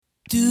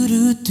Do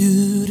do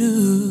do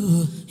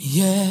do,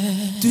 yeah.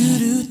 Do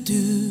do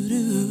do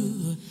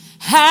do,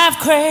 have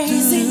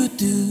crazy. Do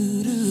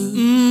do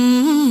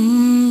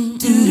do,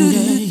 do do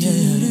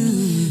do.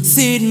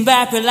 Sitting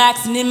back,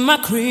 relaxing in my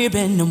crib,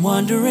 and I'm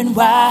wondering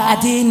why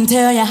I didn't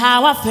tell you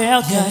how I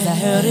felt, cause I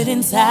held it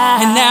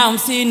inside. And now I'm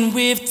sitting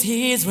with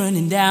tears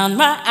running down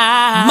my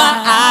eyes.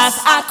 My eyes,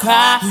 I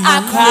cry,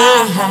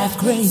 half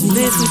crazy.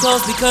 Listen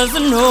close because I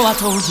know I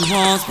told you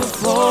once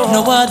before.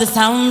 No other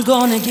sound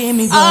gonna give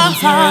me what I'm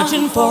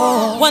searching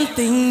for. One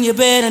thing you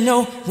better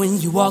know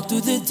when you walk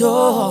through the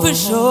door, for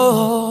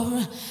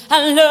sure,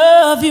 I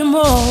love you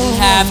more.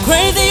 Half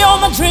crazy, all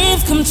my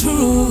dreams come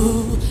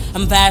true.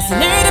 I'm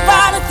fascinated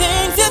by the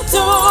things you do,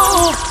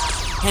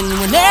 and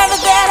whenever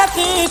that I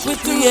think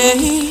with you,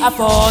 yeah, I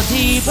fall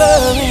deeper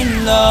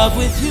in love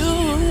with you.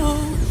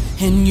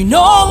 And you know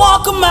I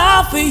walk a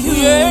mile for you,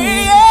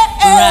 yeah.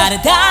 Ride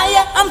or die,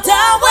 yeah, I'm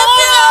down with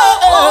you.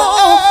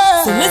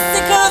 So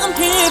listen, cause I'm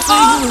here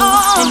for you,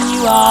 and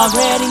you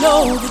already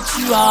know that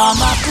you are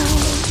my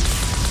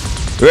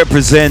fool.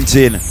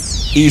 Representing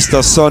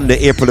Easter Sunday,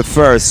 April the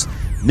 1st,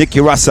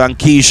 Nickyras and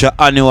Keisha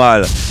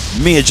annual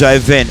major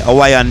event,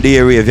 Hawaiian Day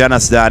Rave, you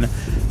understand?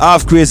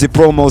 Half Crazy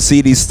promo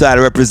CD style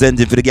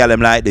representing for the girl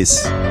them like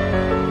this.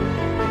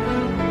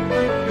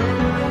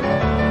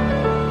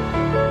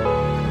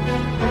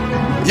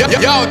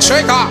 Yo,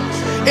 trigger.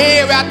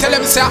 Hey, I tell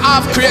them say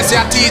Half Crazy,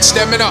 I teach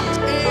them, you know.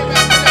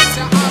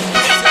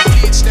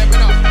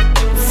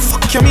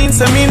 Fuck you mean,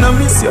 say me no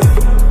miss you.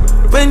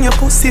 When your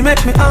pussy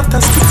make me out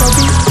a stick of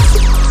it.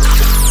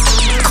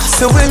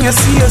 So when you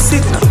see a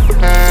signal,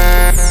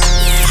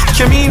 fuck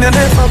you mean I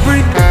never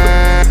breathe.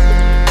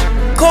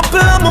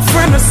 Couple of my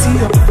friends see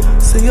you.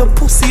 Say your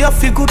pussy I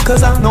feel good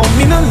cause I know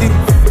me no live.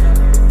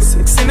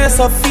 Sexiness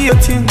I feel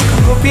thing.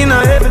 Come up in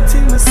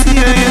everything I see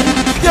you.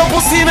 Your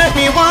pussy make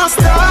me want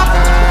stop.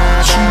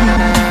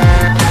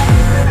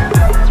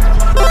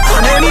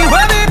 And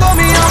anywhere we go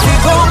me have to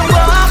go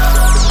back.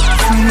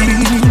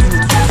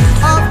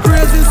 I'm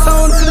crazy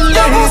sound to the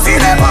ladies. Your pussy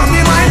they want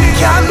me mind me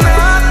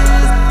cannot.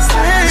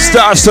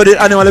 Star-studded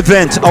annual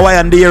event,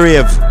 Hawaiian Day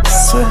Rave.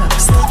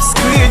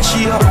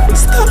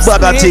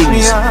 Bugger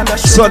things.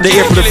 Sunday,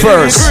 April the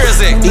 1st.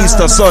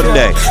 Easter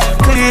Sunday.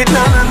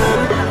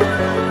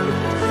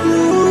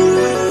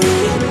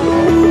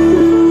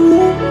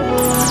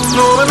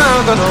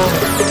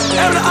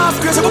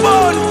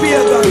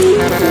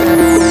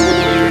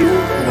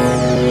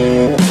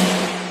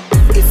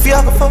 If you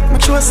ever fuck me,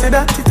 sure say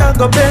that it a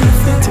go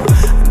benefit you.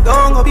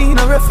 Don't go being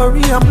a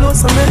referee and blow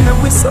some men and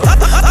whistle.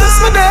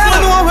 This me there, I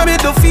know what me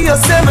do for you,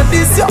 say me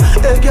this yo.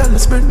 Hey girl,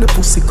 let's bring the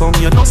pussy come,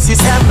 you know she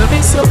say me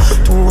miss you.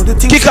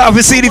 Kick off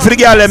the CD for the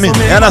girl, let me,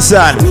 you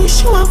understand?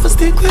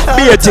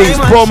 Beer things,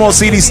 promo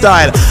CD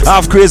style.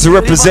 Half Crazy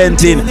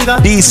representing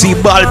DC,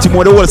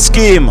 Baltimore, the whole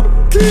scheme.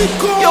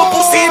 Your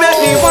pussy make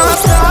me wanna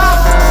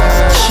stop.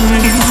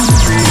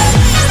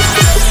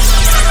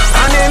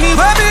 And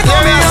anywhere we go,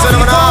 me have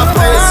to come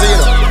back.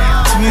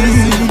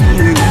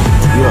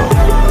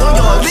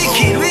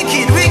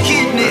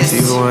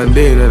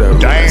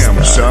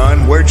 Damn,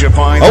 son, where'd you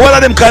find one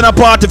of them kind of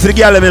party for the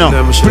girl, you know.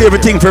 Play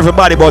everything for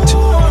everybody, but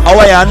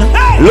Hawaiian,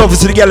 love to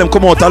see the girl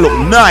come out and look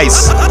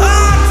nice.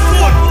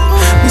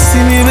 You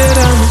see me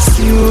better with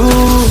you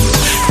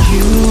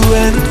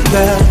and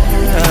that.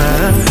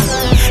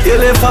 You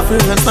left a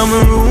fragrance in my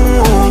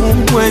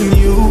room when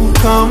you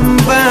come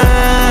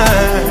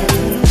back.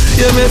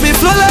 You make me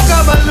flow like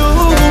a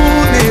balloon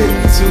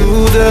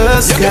into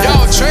the sky.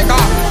 Yo,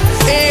 trigger.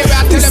 Hey,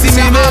 I tell them say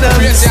Half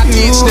Crazy, I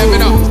teach them, you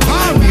know.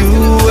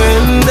 You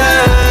and I.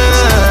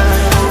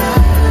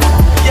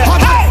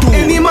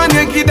 Any man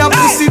you give that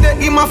pussy, that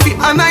him a fi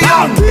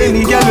anaya.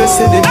 Any girl you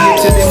say they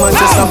hate you, them a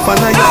just a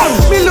fanaya.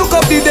 Me look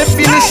up the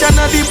definition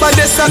of the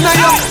baddest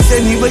anaya.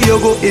 Anywhere you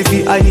go,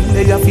 every eye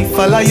they a fi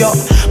follow you.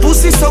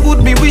 Pussy so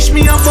good, me wish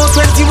me about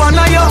 21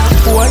 a year.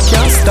 Boy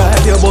can't style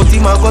you, but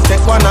him a go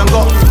take one and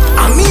go.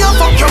 And me a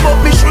fuck you,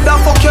 but me shoulda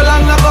fuck you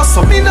long ago.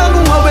 So me no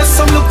know where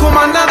some look come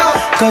and go.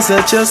 Cause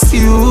it's just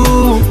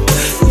you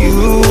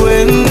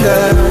and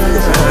I.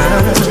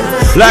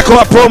 Like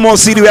our promo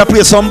CD, we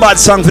play some bad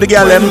song for the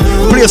girl them.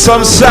 Play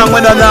some song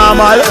when they're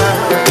normal.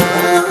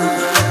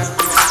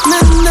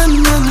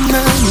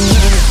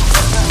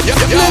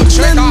 Yo,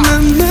 trigger.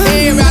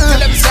 Hey, I tell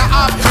them say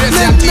Half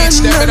Crazy, I teach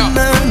them, you know.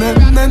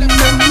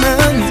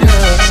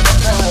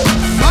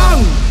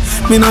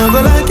 Me no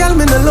go like girl,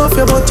 me no love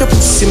you, but your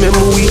pussy me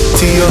weak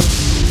to you.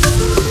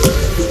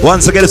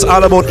 Once again, it's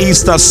all about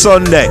Easter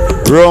Sunday.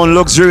 Round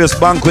luxurious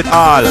banquet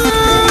hall.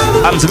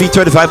 Happens to be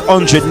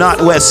 2500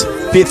 Northwest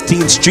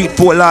 15th Street,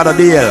 Fort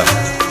Lauderdale.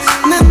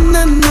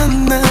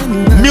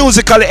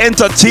 Musically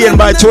entertained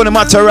by Tony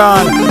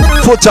MATTERHORN,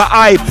 FOOTA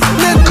Hype,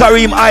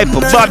 KARIM Hype,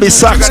 Bobby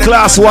Sachs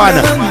Class 1,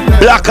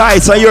 Black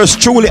Eyes, and yours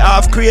truly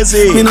Half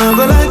Crazy. Me no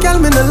go like girl,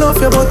 me no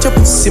love you, but your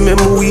pussy me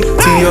weak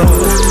to you.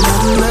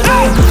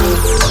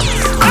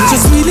 I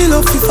just really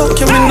love you, fuck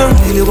you, me no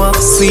really want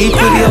to sleep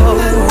with you.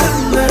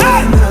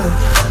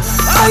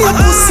 I your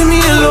pussy me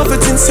in love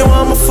with things you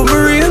want me for me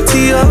real to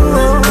you.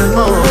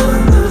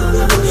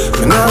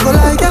 Me no go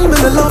like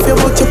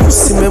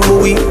pussy, me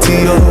weak to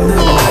you.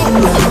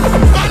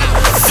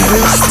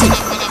 Thirsty,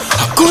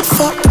 a good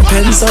fuck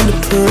depends on the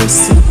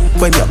person.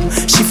 When you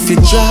shift your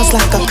jaws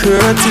like a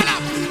curtain.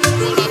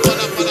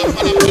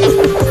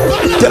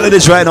 Tell her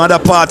this right now, at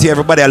that party,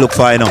 everybody I look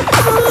fine now.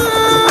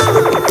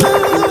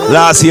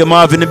 Last year,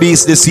 Marvin the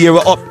Beast, this year,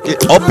 up it.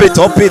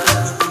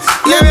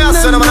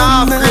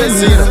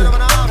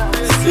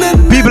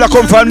 People that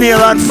come from near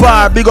and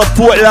far, big up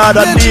Fort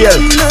Lauderdale,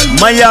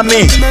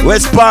 Miami,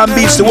 West Palm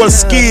Beach, the whole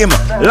scheme,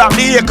 Lock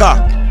the Acre.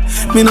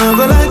 Me nah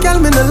go like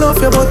girl, me nah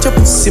love you, but your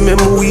pussy me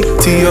weak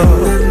to you.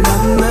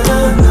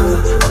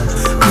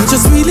 Me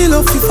just really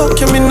love you, fuck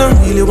you, me nah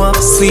really want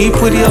to sleep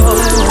with you.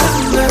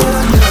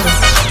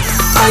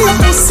 I your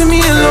pussy,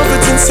 me in love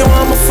with things you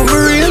want me for me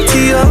real to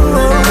you.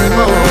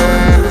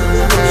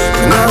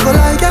 Me nah go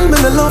like girl, me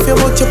nah love you,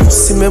 but your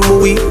pussy me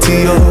weak to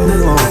you.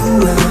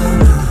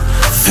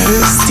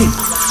 Thirsty, a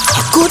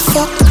good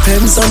fuck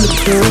depends on the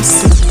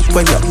person.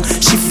 When you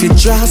shift your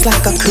jaws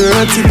like a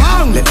curtain,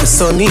 let the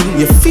sun in,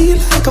 you feel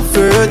like a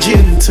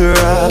virgin to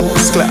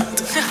rascal.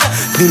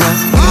 Me not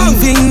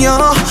leaving you,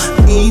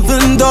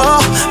 even though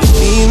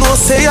me no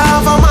say I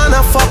have a man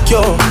a fuck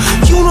you.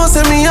 You know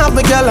say me have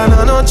a girl and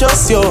I not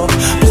just you.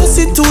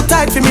 Pussy too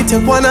tight for me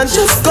take one and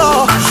just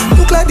go.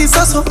 Look like this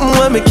or something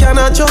where me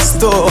cannot just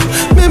do.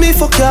 Make me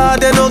fuck you,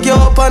 then I'll get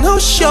up and I'll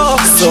show.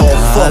 So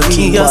fuck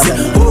me, I say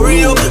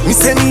hurry up. Me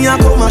say me a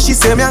come and she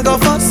say me a go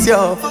fast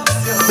you.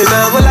 Me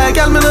nah go like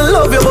girl, me nah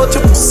love you, but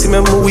your pussy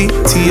me weak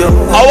to you.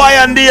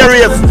 Hawaiian day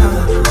rave.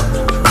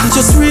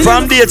 Really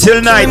from day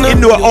till night,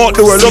 indoor,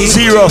 outdoor, look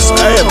serious.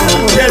 Tell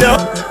you.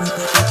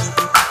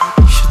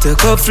 She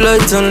take a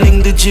flight and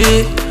link the G.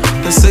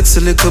 The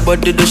sexy little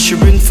body that she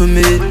bring for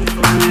me.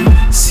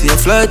 See a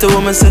flight, a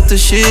woman set to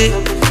she.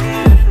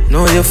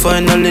 Now you're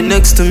finally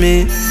next to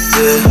me.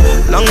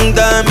 Yeah. Long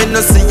time in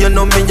the see you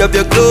know me have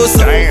your clothes.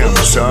 Damn,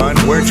 son,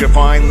 where'd you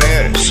find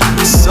this?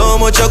 So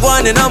much I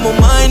going in my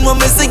mind when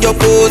me see your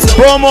pose.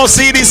 Promo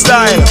CD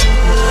style.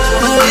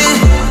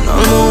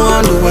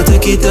 I don't want to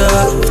take it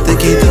off.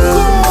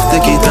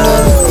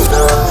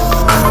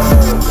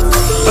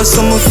 But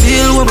some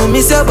feel when I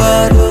miss your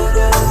body.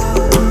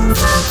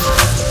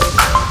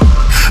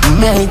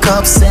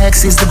 Makeup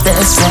sex is the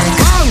best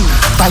sex.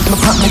 Bite my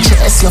pop my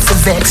chest, you're for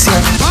vex,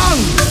 yeah.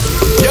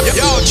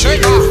 Yo,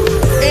 trigger.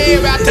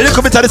 A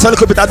little bit of this, a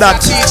little bit of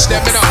that.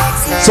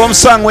 Some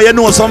song where you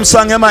know, some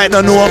song you might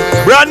not know.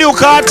 Brand new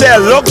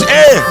Cartel, look,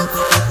 hey.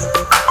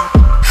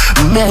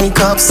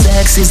 Makeup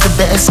sex is the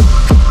best.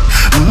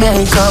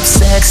 Makeup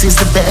sex is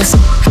the best.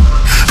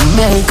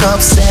 Makeup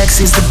sex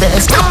is the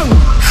best.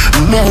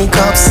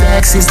 Makeup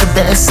sex is the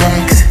best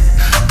sex.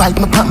 Bite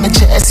me pop my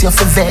chest, you're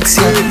for vex,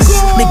 yes.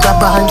 Me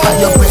grab on by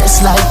your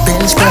breast like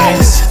bench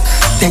press.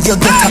 Then you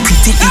get a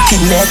pretty icky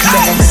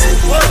necklace.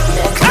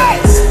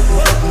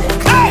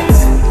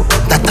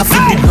 That I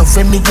feel the love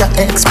when me your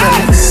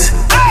express.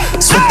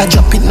 Sweat a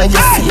drop in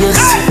your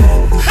face.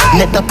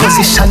 Net the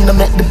position to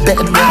make the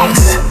bed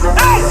rest.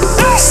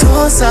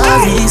 So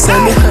sorry, say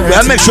me hurt.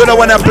 I make sure that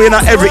when I play in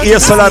every ear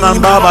salon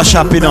and barber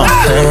shop, you know.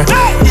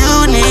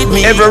 You need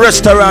me. Every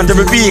restaurant,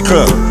 every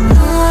vehicle.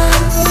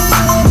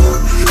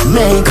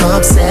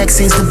 Makeup sex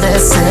is the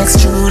best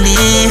sex, truly.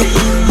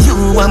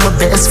 You are my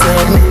best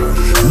friend.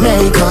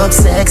 Makeup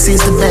sex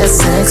is the best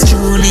sex,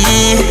 truly.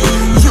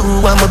 You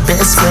are my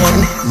best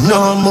friend.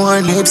 No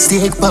more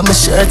lipstick but my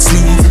shirt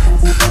sleeve.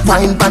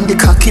 Wine pan the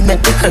cocky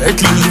make the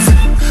hurt leave.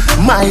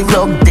 My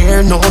rub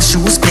there, no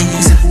shoes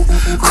please.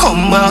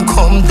 Come on,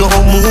 come,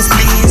 don't move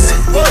please.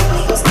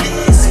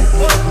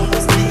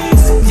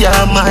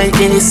 Yeah, my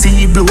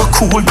AC blow a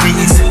cool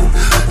breeze.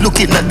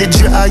 Looking at the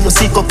jar, you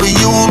see couple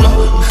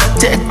euro.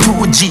 Take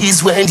 2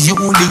 G's when you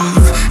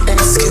leave.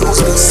 Excuse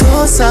me,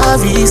 so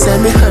sorry, say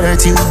me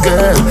hurt you,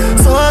 girl.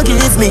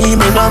 Forgive me,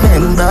 me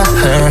remember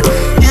her.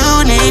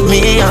 You need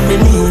me, I me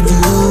need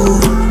you.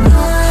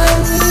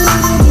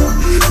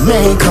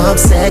 Makeup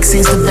sex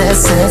is the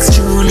best sex,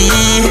 truly.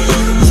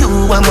 You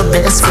are my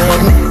best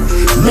friend.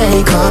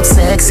 Makeup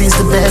sex is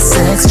the best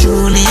sex,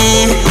 truly.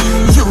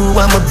 You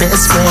are my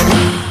best friend.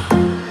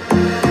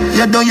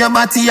 You do your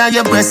body and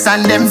your breasts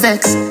and them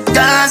vex.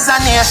 Girls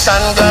and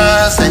nation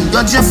girls, and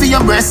judge you for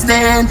your breast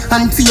then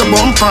and for your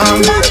bumper.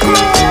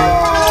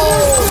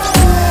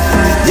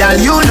 Yeah,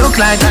 you look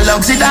like a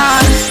luxury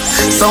doll.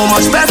 So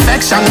much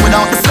perfection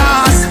without the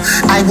flaws.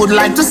 I would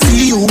like to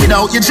see you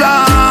without your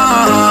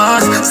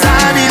jaws.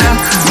 Starting up,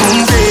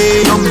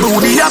 movie. Your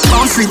booty up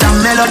bounce with a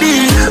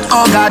melody.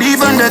 Oh God,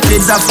 even the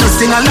kids have to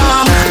sing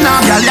along. Now,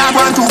 girl, you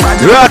want to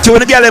bad. You have to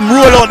when the girl them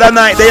roll out that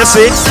night, there you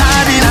see.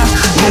 Starting up,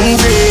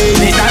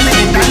 movie.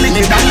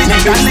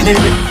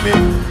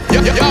 You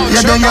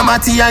do your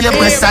body and your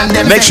breasts and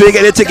them. Make sure you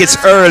get the tickets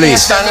early.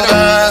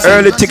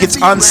 Early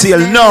tickets on sale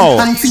now.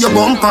 And for your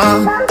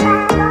bumper.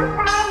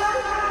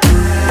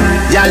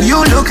 Girl,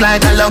 you look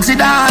like a luxury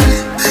doll.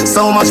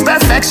 So much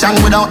perfection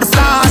without the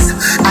flaws.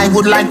 I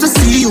would like to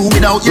see you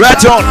without your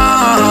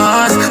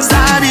flaws.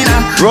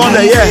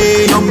 Ronda, yeah.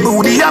 Your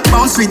booty up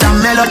bounce with a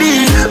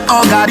melody.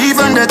 Oh God,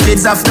 even the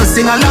kids have to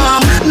sing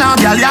along. Now,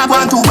 girl, you're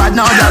going too bad.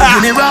 Now, girl,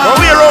 give me wrong.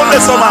 We're on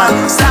this,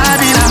 man.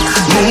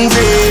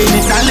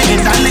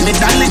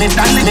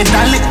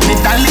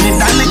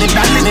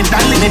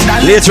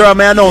 Later on,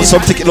 may I know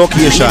some ticket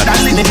location.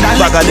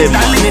 Back at them.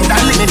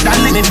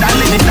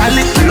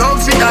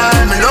 Love you, girl.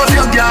 Love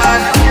your girl.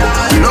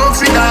 Love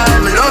you, girl.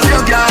 Love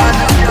your girl.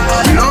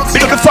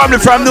 Big up the family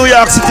from New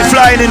York City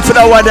flying in for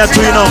that one there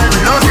too, you know.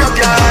 Love your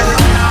girl.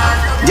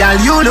 Girl,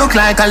 you look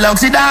like a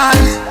luxury doll.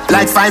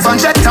 Like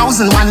 500,000,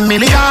 1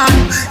 million.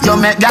 You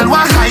make girl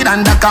want hide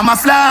under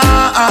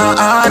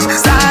camouflage.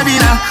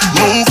 Sabina,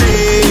 move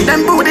it.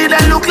 Them booty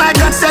they look like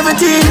at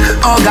 17.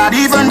 Oh God,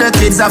 even the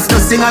kids have to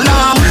sing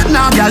along.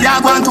 Now girl,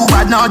 you're going too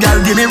bad. Now girl,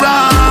 give me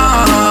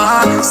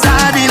wrong.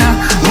 Sabina,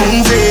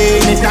 move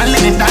it.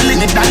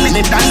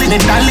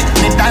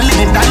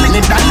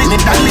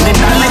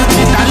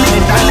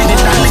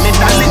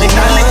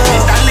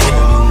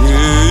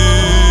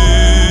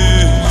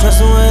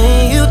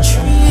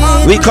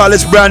 We call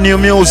this brand new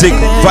music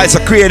Vice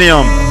of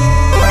Cranium.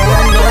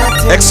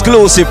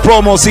 Exclusive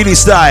promo CD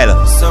style.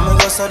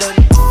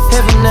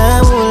 Every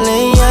night we'll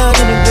lay out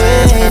in the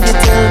bed. You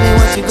tell me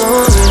what you're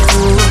going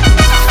through.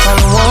 All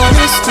I want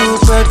is to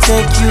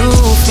protect you.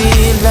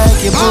 Feel like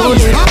you're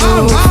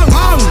bulletproof.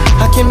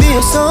 I can be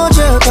a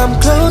soldier, come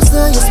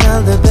closer. You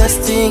smell the best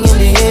thing in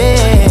the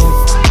air.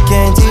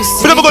 Can't you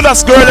see? But never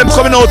this girl them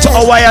coming out to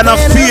Hawaiian of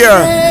fear.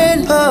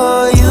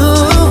 Oh, you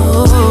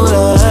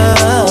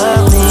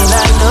love me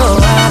like no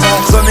other.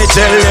 So me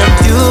tell them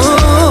you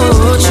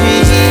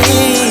treat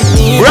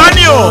me brand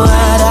new. No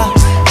other.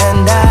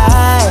 And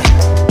I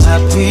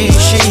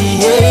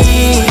appreciate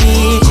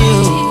you.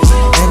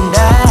 And I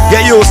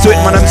get used to it,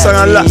 man. I'm saying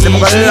a lot. Them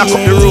gonna lock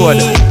up the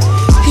road.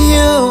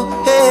 You,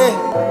 hey.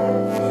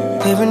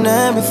 Every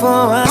night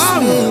before I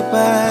sleep,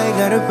 I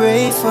gotta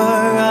pray for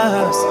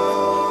us.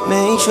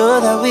 Make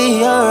sure that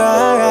we are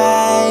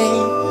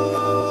alright.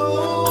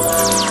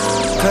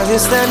 Cause you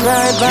stand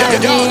right by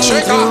me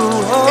through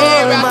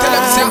all my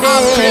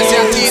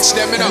days.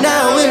 And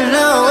I will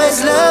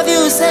always love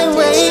you same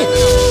way.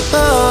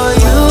 Oh,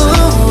 you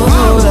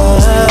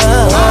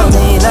love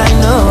me like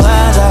no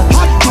other.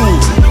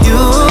 You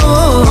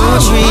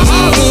treat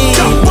me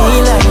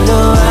like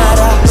no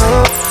other.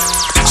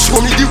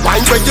 Show me the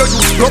wine where you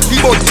use block the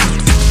body.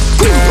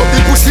 Queen of the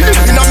pussy live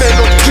in a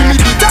melody. Give me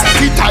the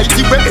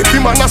tighty where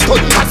every man has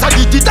study. As I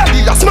did the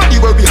daddy, that's not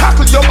the way we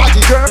hackle your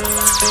body, girl.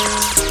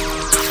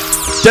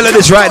 Tell her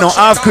this right now,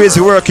 half crazy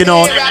working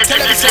on.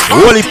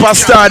 Holy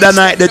pastor that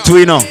night, the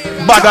two, you know.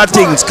 Bag of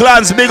things,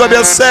 clans, big up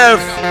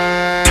yourself.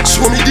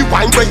 Show me the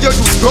wine where you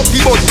use block the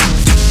body.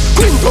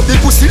 Queen of the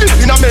pussy live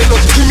in a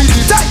melody. Give me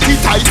the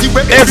tighty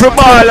where every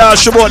baller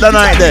show about the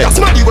night there. That's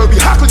not the way we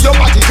hackle your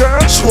body,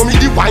 girl. Show me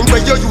the wine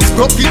where you use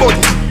block the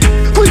body.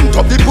 Queen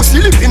of the pussy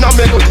live in a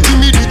melody. Give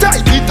me the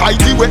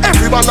tighty where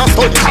everyone has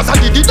study. As I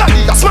did the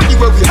daddy, that's not the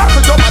way we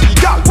hackle your body,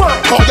 girl.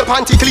 Call your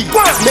panty clean.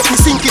 Make me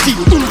sink it in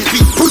the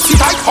feet. Pussy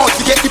tight, hard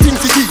to get the thing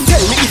to clean.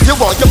 Tell me if you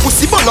want your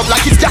pussy burn up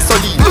like it's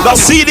gasoline. Now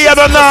see the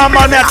other now,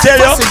 man, I tell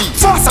you.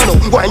 Fast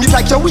enough, wine it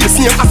like your waist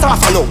near a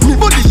half enough. Me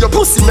body your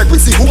pussy, make we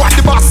see who are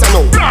the boss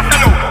enough.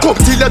 Come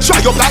till you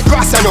dry up like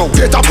grass enough.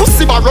 Get a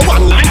pussy barrow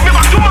and link me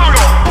back tomorrow.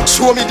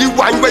 Show me the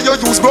wine where you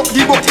use broke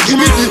the body. Give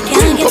me the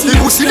queen of the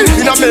pussy live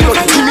in a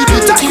melody. Give me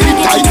the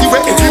tighty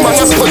where every man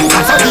has study.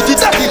 As I did the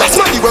daddy, that's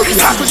not the way we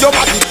hackle your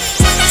body.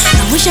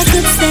 I wish I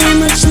could stay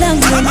much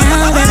longer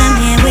now that I'm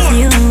here with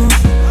you.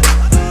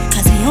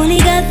 Cause we only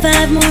got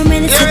 5 more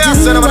minutes to do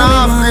what we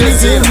wanna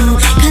do.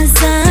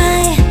 Cause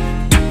I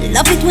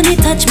love it when you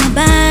touch my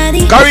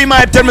body. Karim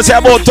might tell me say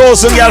about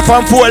 1,000 girl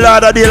from Fort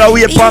Lauderdale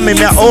away from me.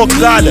 Oh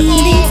God.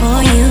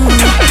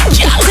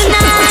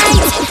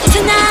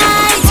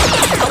 Tonight,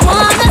 I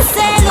wanna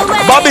sail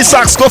away. Bobby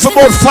Sachs go for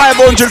about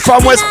 500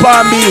 from West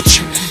Palm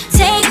Beach.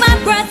 Take my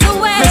breath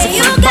away.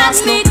 You got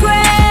me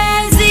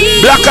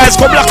crazy. Black eyes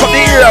come black up the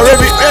ear. We're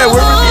here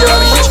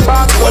on each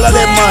part. All of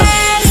them, man.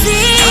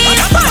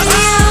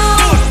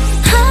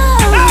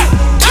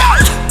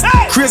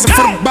 Crazy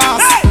for the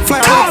boss. Fly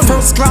out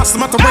first class, no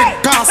matter where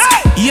it costs.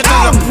 You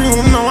tell them,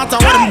 no matter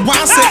what them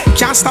want say.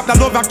 Can't stop the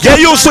love I get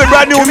used to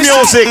brand new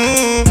music.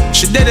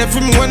 She did it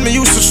for me when me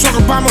used to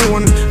struggle by my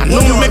one. I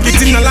know me make it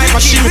in the life,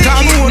 but she me call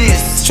me one.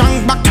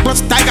 Strong back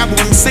plus tiger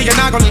bone. Say you're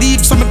not gonna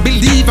leave, so me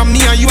believe in me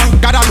and you ain't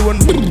got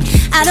alone.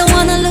 I don't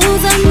wanna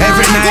lose another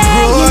every night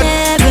day. Road. You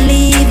never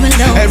leave me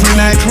alone. Every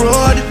night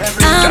road.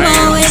 I'm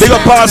always big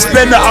up our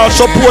spender, our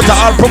supporter,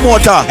 our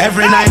promoter.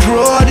 Every night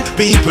road.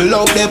 People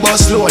love the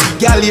bus load.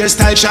 Girl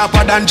hairstyle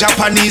sharper than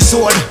Japanese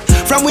sword.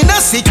 From we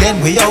not sick, then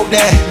we out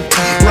there.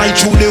 Right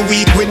through the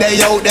week, we they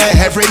out there.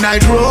 Every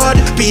night road,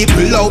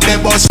 people out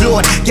there bus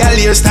load. Girl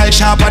hairstyle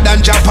sharper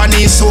than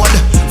Japanese sword.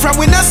 From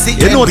we not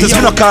sick, you notice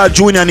we not call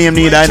Junior name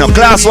neither, I know.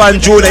 Class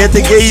 1 Junior, you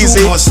think it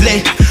easy.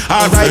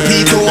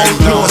 R.I.P. to one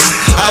close.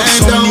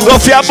 Go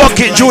for your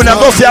bucket, Junior,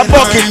 go for your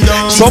bucket.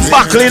 Some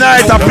buckle in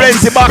it,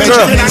 plenty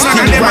buckle.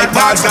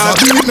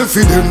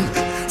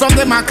 From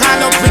them I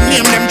call up with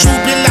name, them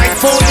trooping like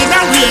fall in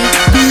a rain.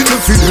 Beat the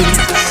feeling,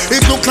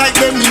 it look like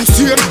them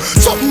insane.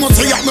 Something must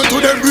say happen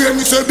to them brain,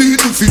 me say beat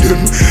the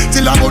feeling.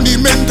 Till I on the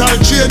mental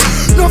chain,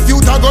 no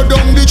future go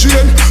down the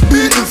chain.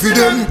 Beat the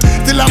feeling,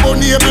 till I on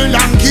the able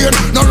and cane.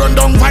 No run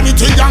down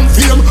vanity and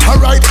fame.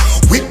 Alright,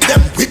 whip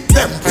them, whip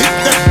them, whip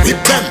them, whip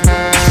them.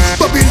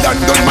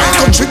 Babylon don't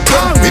mind to trick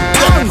them. Whip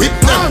them, whip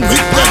them,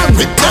 whip them,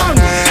 whip them.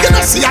 You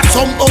know see at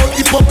some old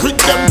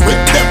hypocrite them.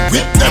 Whip them,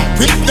 whip them,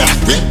 whip them,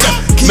 whip them.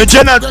 Me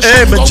general,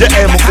 me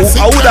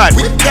how that?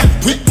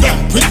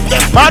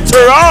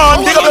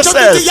 MATTERHORN, dig up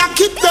yourself.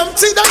 Keep them,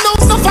 see them now,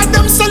 enough of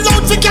them sell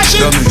out for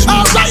cashing.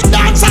 Alright,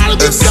 dance, I'll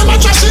give them a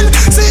trashing.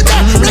 See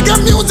them, reggae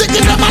music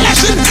in them a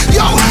lashing.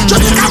 Yo,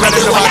 Jamaica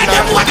ready, all of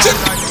them watching.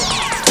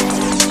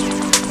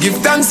 Give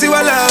thanks you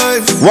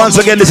alive.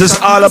 Once again, this is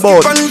all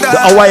about the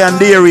Hawaiian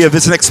Day Rave.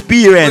 It's an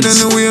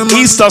experience.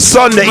 Easter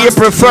Sunday,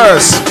 April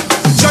 1st.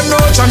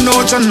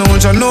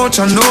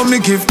 Chano, me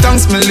give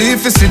thanks, me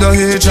live to see the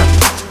age.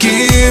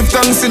 Give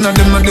thanks in a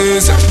them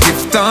days.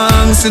 Give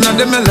thanks in a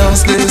them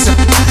last days.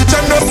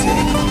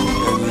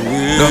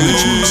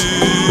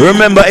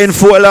 Remember, in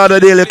Fort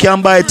Lauderdale, you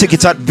can buy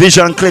tickets at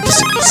Vision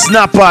Clips,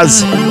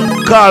 Snappers,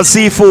 Carl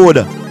Seafood,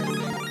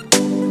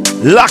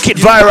 Lock It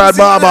Viral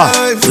Barber,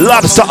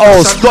 Lobster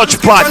House, Dutch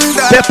Pot,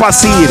 Pepper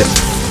Seed,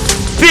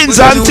 Pins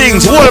and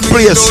Things, whole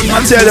place.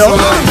 I tell you.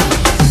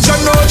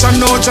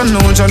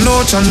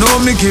 Chano,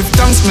 me give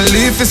thanks, me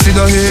live to see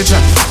the age.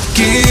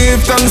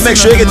 Give thanks. Make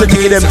sure you get to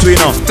take them to you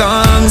now.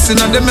 Thanks in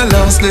a them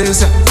last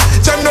days.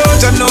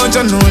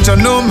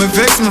 Chano, me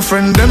vex my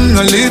friend, them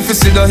no live to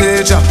see the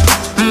age.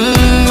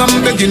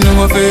 I'm begging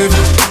you a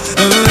favor.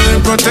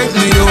 Protect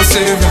me, your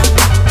savior.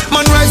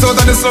 Man rise out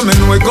of the sun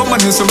and wake up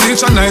and in some beach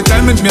and night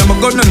time with me, I'm a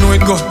gun and know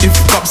it go. If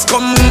cops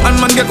come and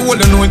man get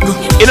old and know it go.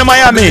 In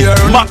Miami,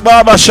 Mac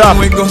Barber Shop,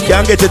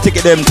 can't get to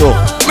ticket them too.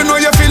 Me know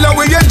you feel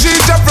away you cheat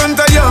up front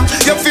of you.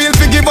 You feel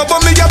to give up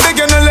on me, you're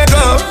begging to let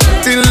go.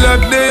 Till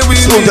that day we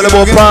soon tell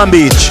about Palm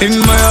Beach. In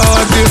my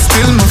heart you're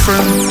still my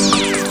friend.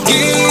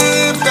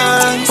 Give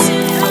thanks.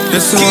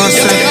 That's what I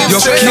say. You're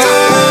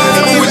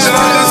cute with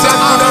all this and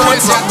good at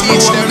what's up.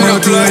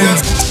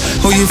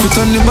 Oh, if you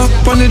turn the back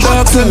on the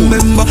dark,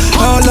 remember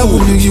all I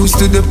when you used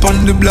to dip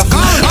on the block.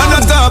 And I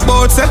talk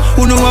about say,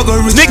 who know I go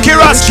rich.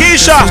 Nickyras,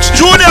 Keisha,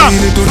 Junior.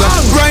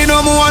 Right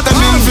now, I want a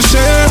meal for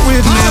share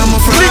with me. I'm a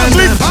friend.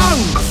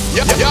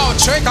 Yo,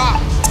 trigger.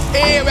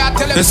 Hey, we are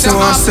telling you.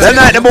 That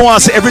night, they want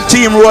to see every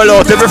team roll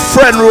out, every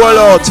friend roll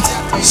out.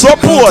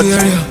 Support.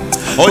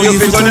 Oh, you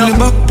feel on the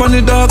back on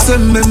the dogs,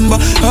 remember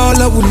all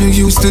I when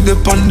you used to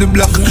dip on the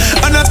block.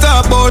 And I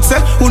talk about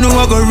say, who know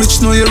I go rich,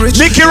 know you rich.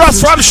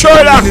 Nickyras from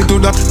Sherlock.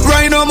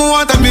 Right now, I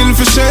want a meal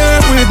for share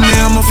with me.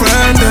 I'm a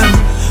friend them.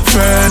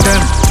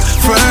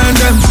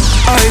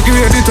 I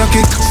grade it a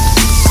kick.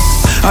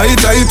 I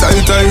tight.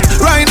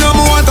 Right now,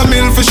 I want a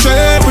meal for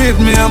share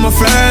with me. I'm a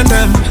friend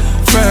them.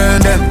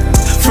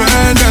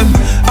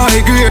 I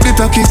grade it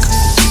a kick.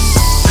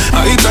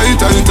 I tight.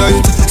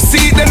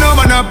 See the no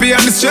man happy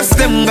and it's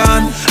just them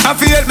gone. I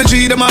feel me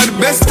treat them all the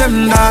best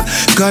them that.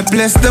 God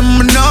bless them,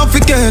 now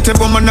forget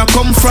where man I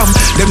come from.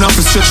 Them not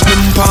to stretch them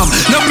palm.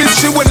 No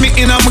mystery when me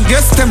in, I'm a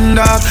guest them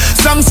that.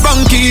 Some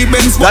spunky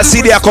Benz. Let's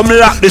see they come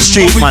lock the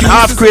street, man.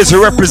 Half Crazy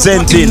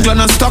representing.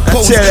 I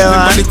tell you,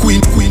 man.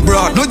 Queen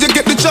broad. Now you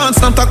get the chance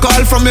not to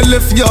call from your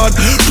left yard.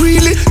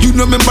 Really? You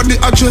know remember the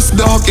address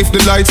dark. If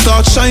the lights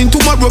start shine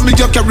tomorrow, me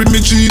you carry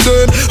me G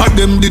then. And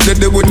them did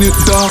they when it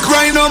dark.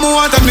 Right now,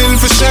 I want a meal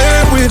for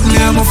share with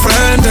me. I'm a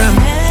friend them.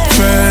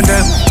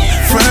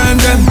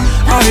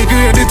 I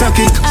grade it a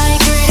kick.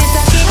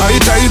 I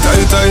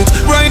tight.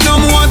 Right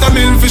now, I want a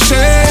meal for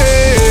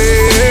share.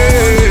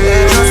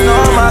 Just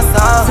know my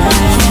style.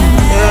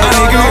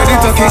 I grade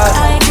it a kick.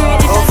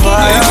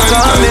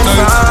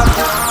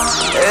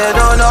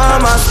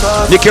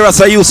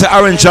 Nickyras, I use the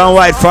orange and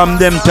white from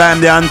them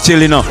time there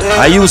until, you know,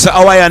 I use the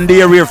Hawaiian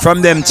Day Rave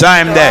from them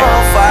time there.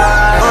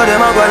 Oh,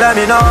 them a go let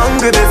me not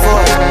hungry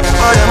before.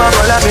 Oh, them a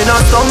go let me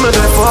not stumble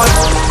before.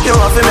 You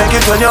have to make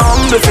it when you're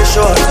humble for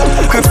sure.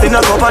 Crips in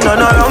a cup and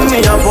none around me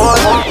a boy.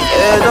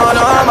 Hey, don't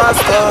know my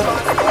stuff.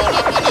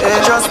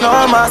 Hey, just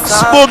know my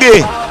stuff.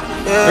 Spooky,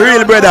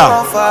 real brother.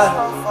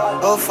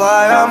 How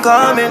far I'm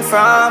coming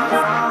from.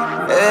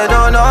 Hey,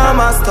 don't know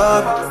my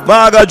stuff.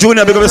 Baga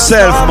Junior, big of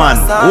yourself, man.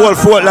 Whole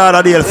Fort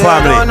Lauderdale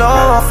family. Don't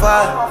know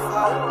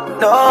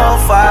no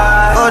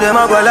fight. Oh, them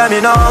a go let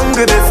me not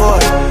hungry before.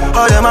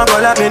 Oh, them a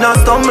go let me not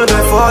stumble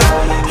before.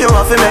 You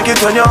have to make it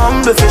when you're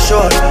humble for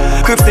sure.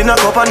 Crips in a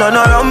cup and none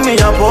around me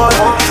a boy.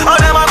 Oh,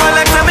 them a go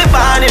like me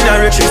born in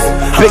the riches.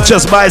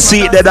 Pictures by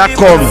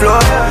seatday.com.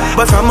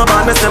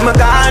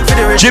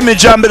 Jimmy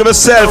Jam with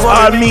myself,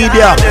 all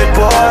media.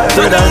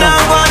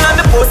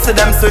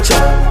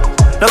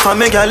 No for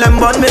me girl them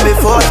born me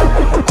before,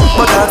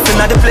 but I've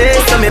seen the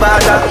place to me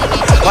bother.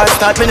 Why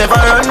start me never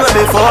run me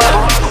before?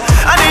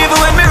 And even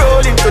when me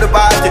roll into the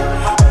party,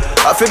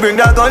 I feel bring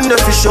that gun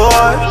just for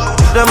sure.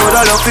 Them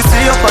woulda love to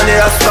see up on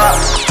the asphalt.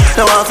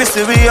 Now I feel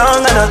see we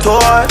young and a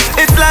tour.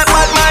 It's like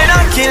what mine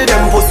and kill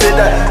them pussy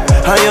there.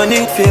 And you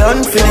need for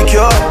the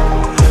cure.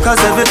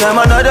 Cause every time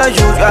another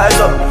you rise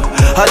up,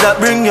 how that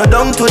bring you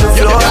down to the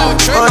floor.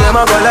 Oh them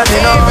a go like me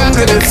no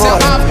hungry before.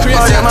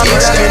 Oh them a go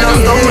like me no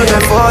hungry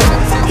before.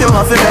 You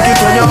have to make it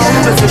when you're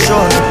hungry for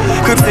sure.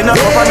 Crips in a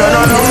cup and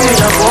none of me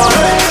in a bowl.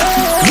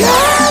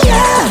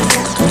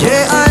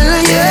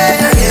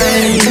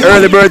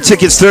 Early bird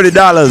tickets $30,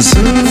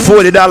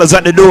 $40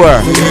 at the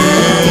door.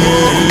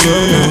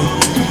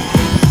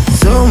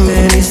 So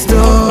many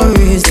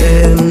stories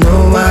that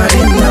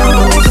nobody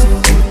knows.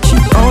 She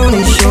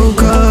only show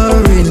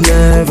courage,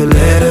 never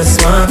let her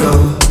smile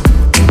go.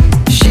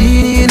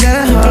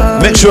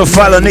 Make sure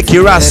follow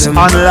Nickyras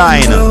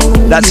online.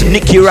 That's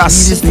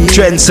Nickyras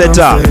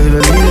Trendsetter.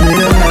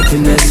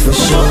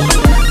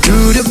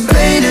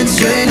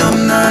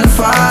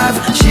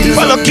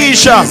 Follow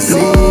Keisha,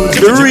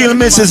 the real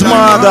Mrs.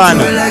 Morgan.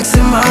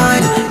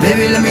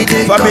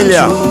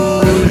 Familiar.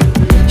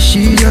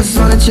 She just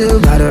wanna chill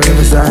by the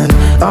riverside.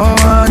 I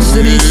watch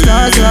the beach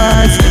stars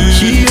rise.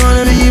 She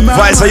wanna be by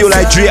Vice, you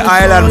like Dre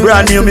Island,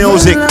 brand new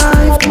music.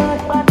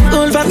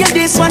 Don't forget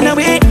this one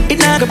away. It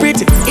not go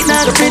pretty. It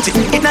not go pretty.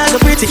 It not go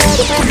pretty.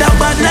 Put that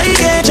bad like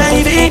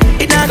HIV.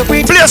 It not go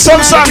pretty. Play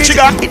some song,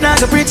 chica. It not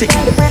go pretty.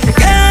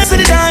 Girls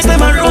in the dance,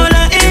 them a roll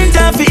and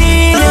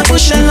intervene.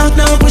 Push and lock,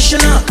 now push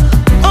and lock.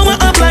 Oh my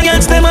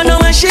appliance, them a no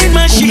machine.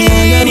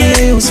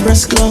 Yeah,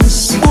 press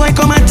close. Boy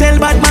come and tell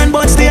bad man,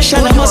 but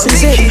station I must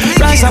say.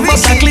 Rise and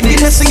bust and clip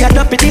it. Let's see you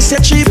drop it. This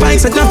set 3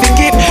 pints and nothing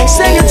keep.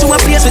 Send you to a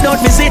place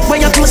without visit.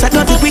 When you close, I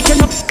got it. We can.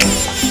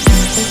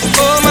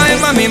 Oh my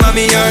mommy,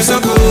 mommy, you're so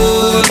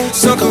cool,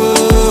 so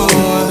cool.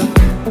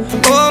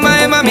 Oh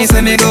my mommy,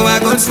 say me go a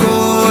good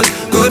school,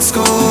 good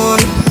school.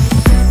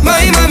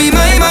 My mommy,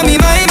 my mommy,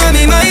 my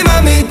mommy, my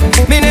mommy,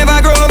 me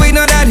never grow with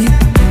no daddy.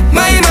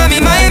 My mommy,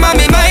 my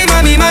mommy, my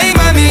mommy, my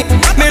mommy,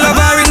 me love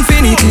her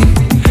infinity.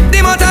 The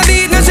amount of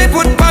beatness she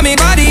put on me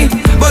body,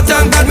 but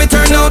thank God me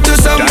turn out to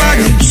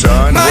somebody.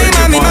 My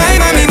mommy, my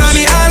mommy,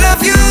 mommy, I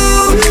love you.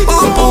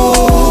 Ooh,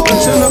 ooh.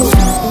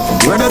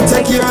 Rather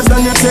take yours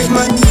than you take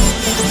mine.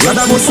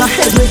 Rather bust a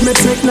head with me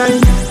take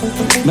 9.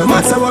 No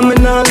matter what me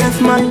now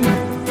left mine.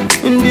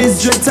 In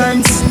these dread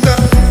times,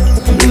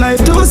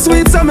 life too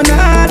sweet, so me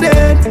not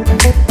dead.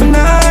 I'm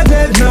not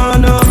dead, no,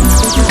 no.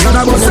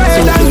 Rather bust a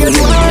head and get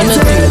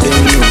wanted.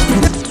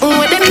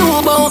 What them know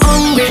about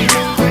hungry?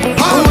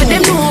 What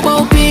them know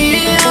about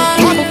pain?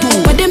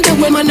 What them do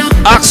women now?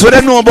 Ask what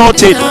them know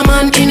about it.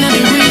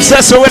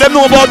 Say so what them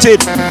know about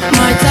it.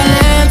 My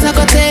talent I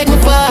could take me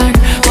far.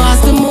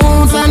 Past the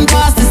moons and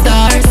past the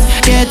stars.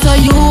 Get to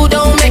you,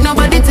 don't make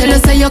nobody tell you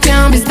say you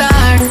can't be star.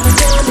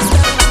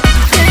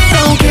 They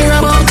don't care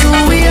about who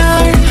we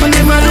are. When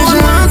them alone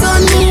want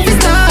a movie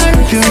star.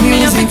 So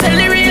me have to tell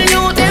the real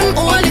you, them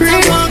all the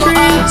time want go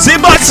out. See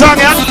bad song,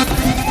 yeah?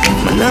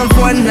 Man have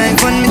one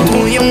life and me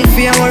too young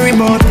for worry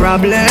about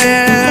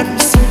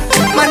problems.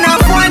 Man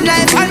have one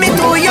life and me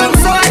too young,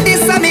 so I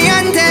this a me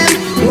anthem.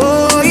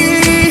 Oh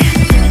yeah,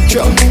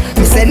 sure.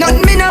 Me say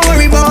nothing me no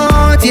worry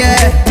about,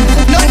 yeah.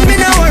 Nothing me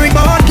no worry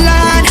about,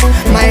 lad.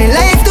 My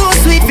life too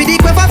sweet for the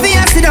quiver for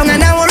you sit down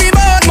and I worry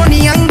about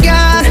money and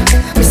God.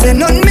 Me say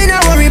nothing me no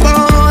worry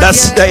about.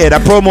 That's the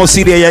promo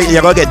CD.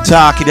 You're gonna get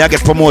talking, you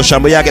get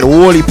promotion, but you get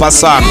holy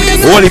passang,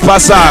 holy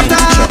passang.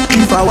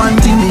 If I want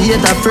thing, me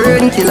hate a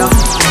fern killer.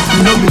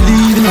 No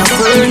believe in a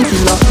fern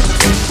killer.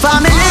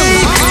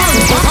 Family,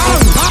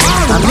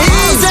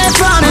 amazing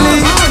family.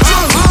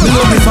 Me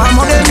love me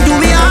family, them do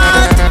me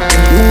hard.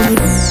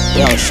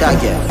 Yo,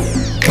 Shaggy.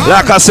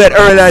 Like I said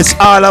earlier, it's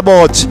all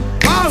about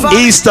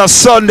Easter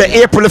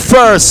Sunday, April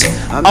 1st,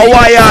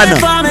 Hawaiian.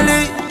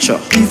 Sure.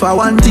 If I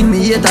want thing, me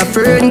hate a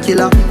fern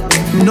killer.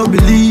 Me no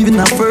believe in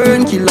a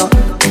fern killer.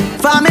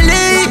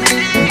 Family,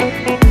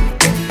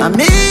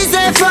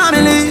 amazing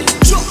family.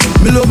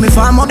 Me love me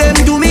family,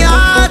 them do me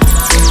hard.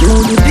 You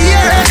do the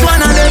earth,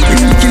 one of them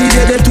real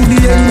kill it to the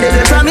end,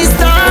 they from me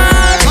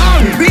start.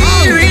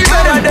 Real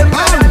better them.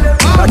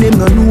 And them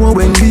no know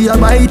when we a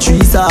buy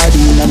 3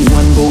 sardines and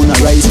 1 pound of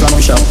rice from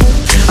a shop.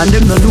 And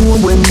them no know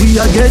when we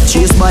a get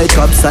chased by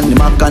cops and the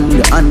mac and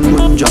the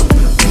handgun job.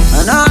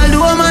 And all the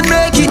woman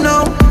make it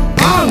now.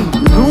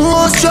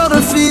 No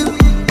struggle feel.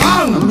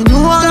 And me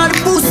know all the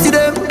pussy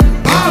them.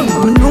 And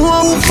me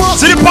know who fuck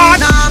them.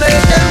 Now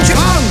make them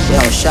drunk.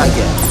 Yo,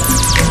 Shaggy.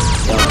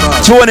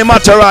 Tony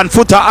MATTERHORN,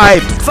 FOOTA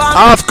hype,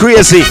 half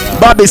crazy,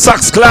 Bobby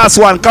Sachs class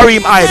 1,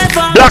 KARIM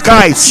hype, Black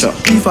Eyes.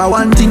 If I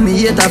want thing, me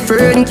hate a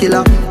fern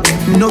killer.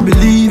 Me no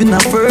believe in a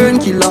fern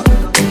killer.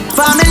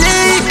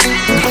 Family,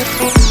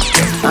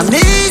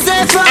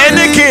 amazing family.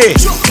 Nicky.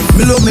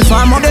 Me love me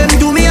family, them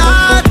do me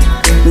hard.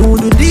 Me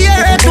would do the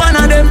earth, one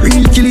of them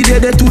real kill it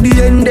to the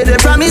end.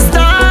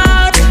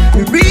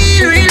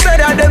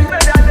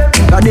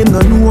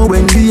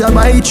 we a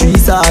buy 3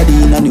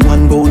 sardine and the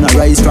 1 pound of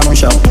rice from a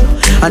shop.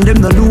 And them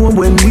no know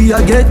when we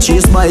a get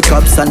chased by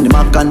cops and the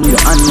mac and the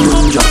hand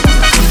job.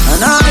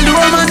 And all the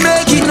woman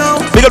make it now.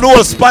 Big up the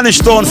whole Spanish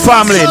Town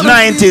family,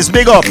 90s,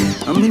 big up.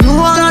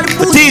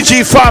 The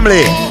TG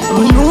family.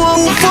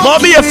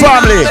 Mobile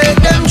family.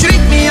 Them trick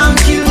me and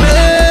kill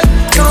me.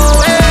 No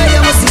way,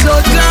 you must see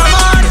blood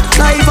glamour.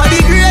 Life are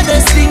the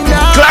greatest thing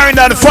now.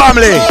 Clarendon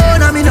family.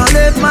 Me no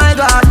left my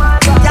God.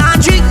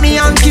 Can't trick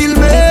me and kill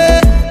me.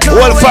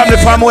 Whole family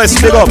from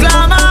West, big up.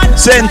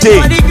 Senti.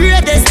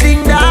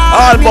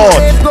 All board.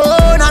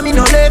 Me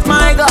no left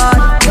my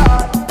God.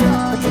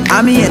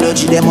 And me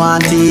energy them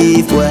want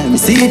thief. When me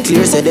see it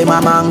clear, say them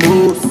a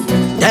mongoose.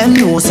 Them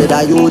know say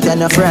that you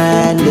and a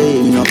friend.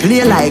 They no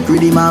play like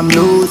rhythm and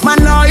blues. Man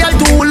loyal,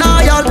 too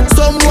loyal.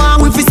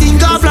 Someone with his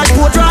sink off like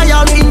court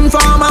trial.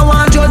 Informer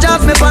want judge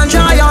of me pan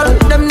trial.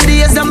 Them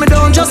days that me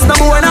don't just no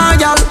boy and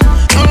girl.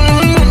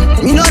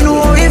 Me no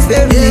know if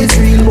it's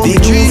real, but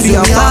big juicy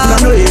and pop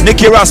and real.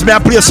 Nickyras, may I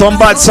play some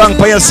bad song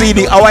for your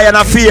CD, Hawaiian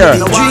Affair.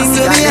 Thank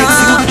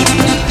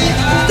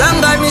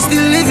God me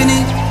still living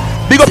it.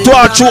 Big up to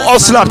our true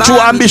hustler,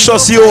 true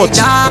ambitious youth.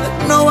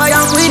 No, I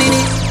am winning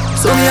it.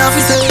 So me have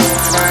to say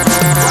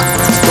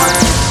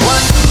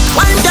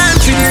one time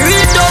to the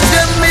real dog,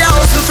 them me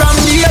hustle from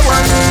day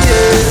one.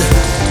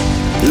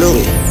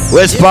 Louis.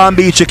 West Palm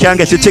Beach, you can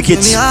get your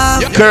tickets.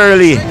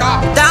 Curly,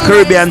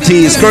 Caribbean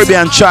Teas,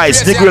 Caribbean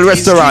Choice, Nick Grill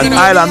Restaurant,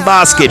 Island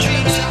Basket.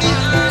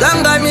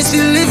 Thank God me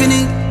still living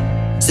it.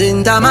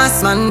 St.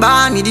 Thomas man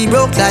born me the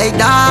broke like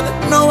that.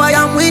 Now I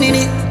am winning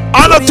it.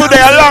 All up today,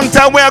 a long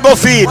time where I go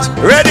feed.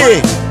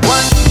 Ready?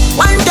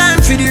 One time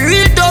for the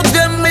real dogs,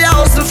 them me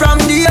hustle from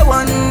day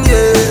one,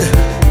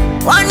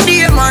 yeah. One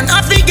day man,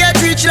 I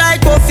get rich like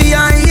Puffy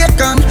and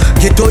Akon.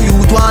 Get to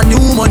youth want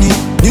new money,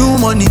 new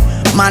money.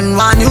 Man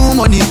want new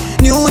money,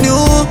 new.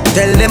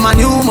 Tell them a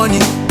new money,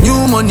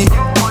 new money,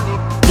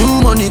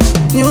 new money,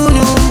 new.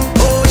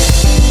 Oh,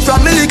 yeah.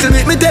 From me little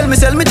me tell me,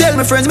 sell me tell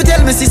me friends, me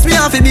tell me sis, me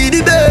have to be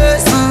the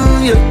best.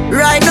 Yeah.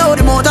 Right now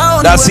the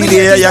motor. That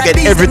CD here, you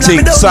get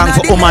everything. Song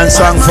for woman,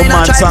 song for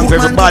man, song for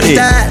everybody.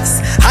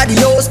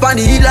 Adios,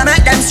 panny, I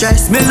make them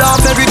stress. Me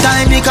love every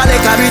time me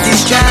collect a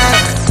British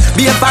check.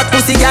 Be a fat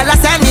pussy girl, I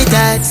send me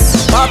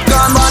text.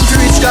 Popcorn, born to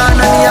rich girl,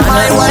 and me and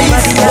my wife.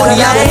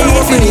 Money I go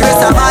blow for the rest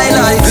of my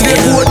life. Be a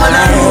good man,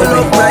 I roll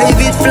up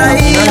private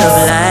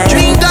flights.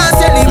 Drink and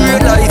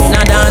celebrate life.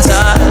 Now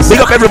dancers. Big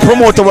up every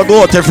promoter we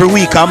go out every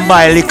week and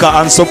buy liquor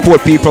and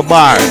support people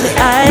bar.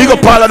 Big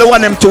up all of the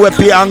one them to a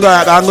pay and go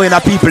in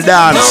a people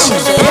dance. Do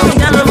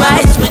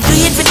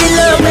it for the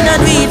love, and I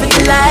do it for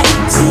the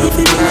lights. Do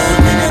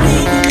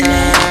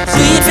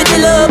it for the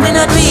love, and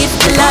I do it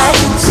for the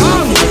lights.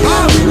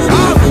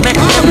 Make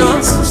them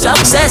know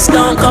success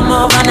don't come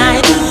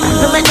overnight.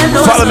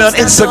 Follow me on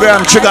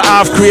Instagram, Trigger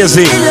Half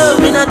Crazy. No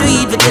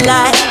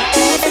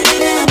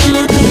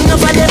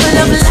for them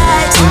love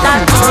lights,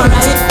 that's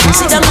alright.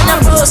 See them on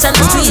the roads and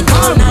the street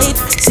all night.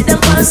 See them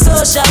on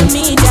social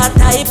media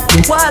type.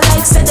 While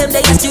like say them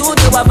they studio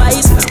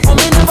advice. Oh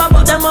me never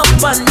put them up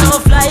on no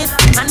flight.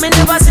 And me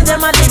never see them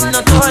a live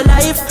no tour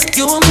life.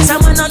 You me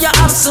someone know you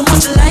have so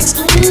much likes.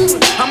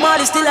 I'm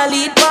always still a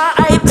lead for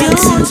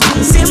iTunes.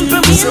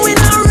 Simple me we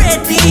not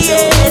ready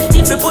yet.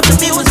 If we put the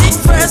music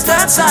first,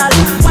 that's all.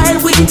 While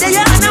we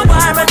there on a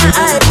war and a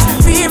hype.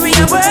 Free me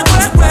a work,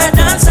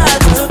 dance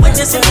all. When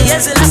you see me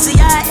as I see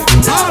I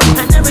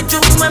never do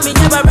when we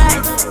never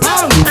right.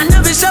 I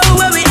never show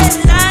where we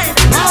headline.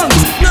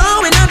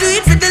 No, we not do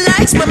it for the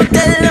likes, but we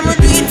tell them we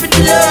do it for the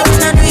love. We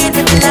not do it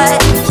for the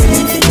likes. Do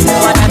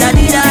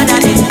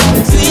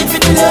it for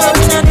the love,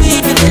 we not do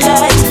it for the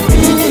likes.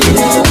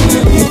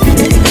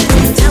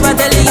 Never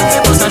tell you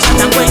if you shot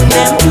and point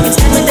them.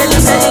 Instead we tell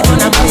you say you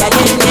gonna buy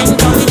again.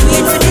 Come we do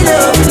it for the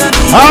love, we not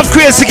do it. Half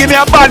Crazy, give me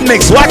a bad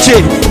mix, watch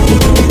it.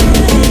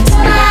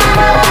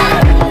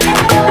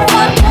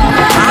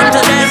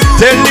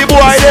 Tell the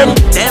boy them.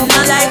 Them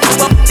not like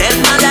you, them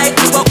not like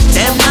you,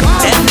 them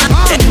not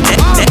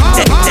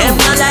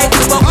like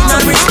you,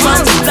 not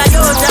response. Fly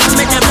out and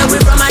make them know we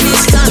from a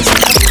distance.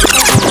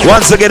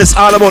 Once again, it's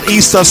all about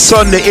Easter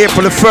Sunday,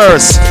 April the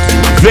 1st.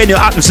 Venue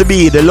happens to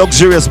be the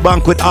luxurious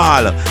banquet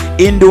hall,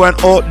 indoor and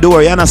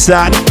outdoor, you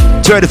understand?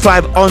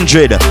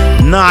 3500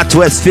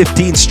 Northwest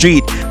 15th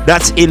Street.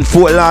 That's in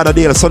Fort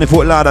Lauderdale, sunny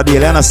Fort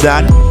Lauderdale, you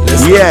understand?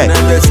 Yeah.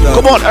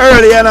 Come on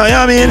early, you know what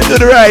I mean? Do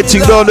the right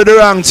thing, don't do the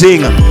wrong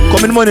thing.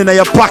 Come in money in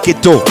your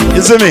pocket too.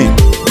 You see me?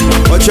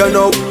 But you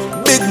know,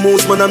 big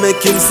moves man I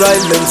make him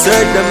silent.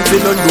 Certain them feel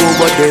no know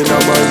what they no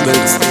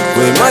moments.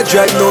 When my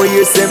drive no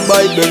years send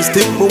by them,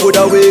 stick me would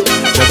awake.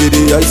 Javi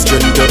the ice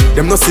stranger.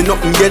 Them no see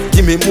nothing yet,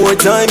 give me more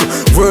time.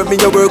 Work me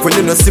your work when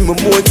you no see me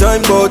more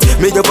time. But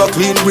me ever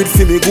clean with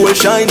for me gold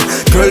shine.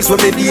 Girls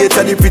when me date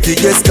and the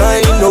prettiest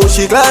kind. No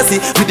she classy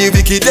with the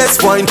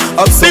wickedest wine.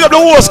 Big up the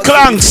worst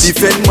clanks.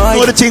 Defend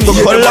mine. Know the thing go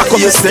lock up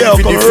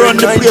yourself, come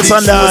run the place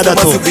under that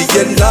too.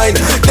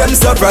 Them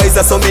surprised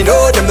that so me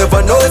know them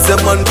never know some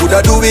man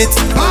coulda do it.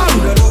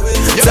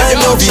 Time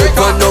no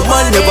vehicle, no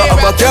man never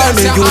have a car,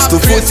 me used to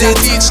put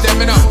it.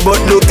 But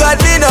look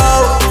at me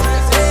now.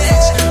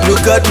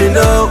 Look at me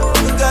now.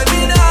 Look at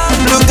me now.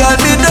 Look at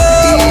me now.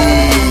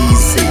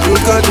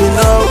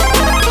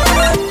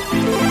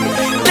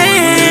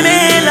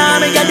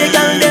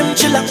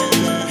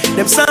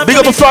 Big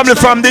up a family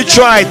from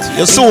Detroit.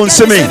 You soon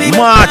see me.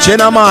 March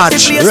in a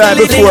March. Right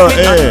before.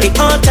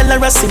 Tell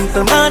her a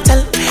simple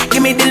mortal.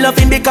 Give me the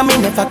loving because me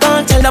never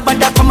can't tell.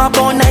 Nobody come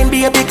about 9,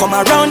 baby, come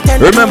around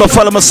 10. Remember,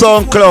 follow my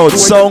SoundCloud.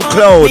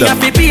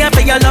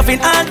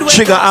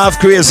 Trigger half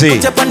crazy.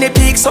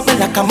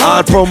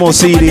 All promo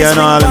CD and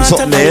all and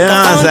something there.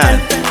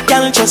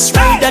 Girl, just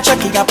ride that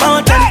Chucky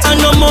about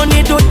and no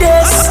money to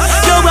this.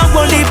 You are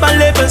only by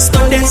levels to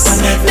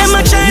this.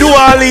 New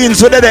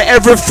Orleans, where they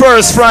every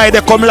first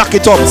Friday come lock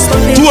it up.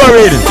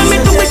 Touring.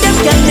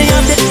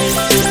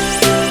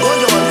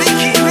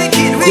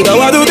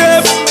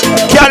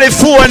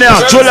 California,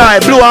 July,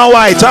 blue and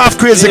white, half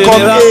crazy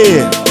come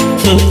here.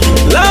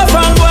 Laugh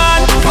and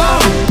one,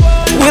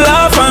 we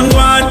laugh and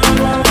one.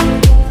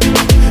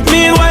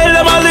 Meanwhile,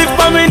 them a live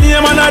for me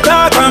name and a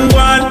talk and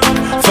one.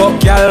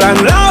 Fuck y'all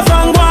and laugh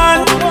and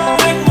one.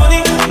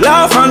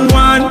 Laugh and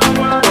one.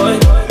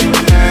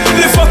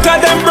 The fucker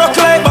them broke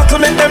like buckle,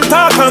 make them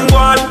talk and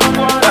one.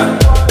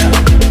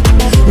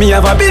 Me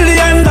have $1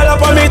 billion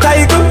for me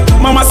title.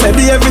 Mama said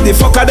the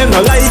fucker them no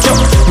like you.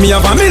 Me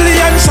have $1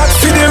 million shots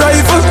for the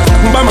rifle.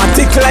 Mama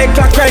tick like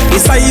clock right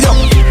beside you.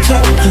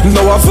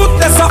 No a foot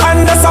that's a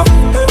hand that's up.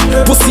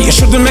 Pussy you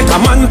shouldn't make a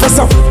man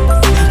that's up.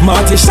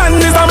 Marty Shan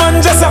is a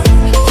man just up.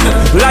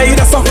 Lie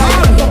that's up.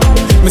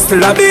 Me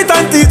still a beat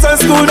and teach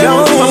and school them.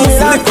 I'm still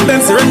little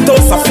them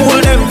Rentos a fool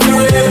them.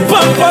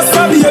 Pampers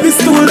a baby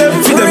stool them.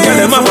 See them tell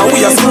them mama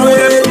we a school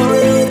them.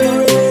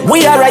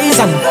 We are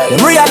rising,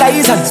 them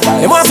realizing.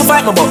 They want to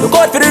fight me, but look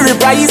out for the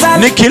reprisal.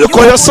 Nicky, look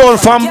how your son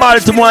from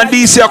Baltimore and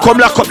DC come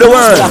lock up the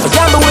world.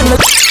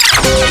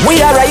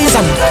 We are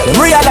rising, them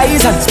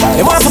realizing.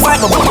 They want to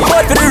fight me, but look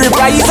out for the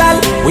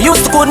reprisal. We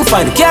used to couldn't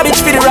find the cabbage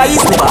for the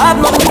rice. Never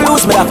had nothing to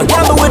lose, me have to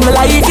gamble with my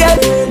life,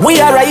 yeah. We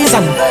are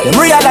rising, them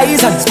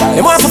realizing. They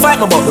want to fight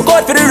me, but look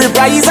out for the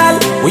reprisal.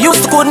 We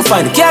used to couldn't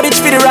find the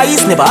cabbage for the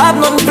rice. Never had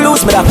nothing to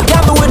lose, me have to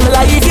gamble with my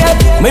life, yeah.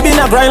 Maybe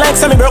not grind like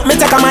some broke, me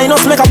take a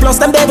minus, make a plus.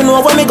 Them they even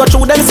know when me go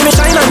through them, see me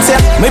shine and say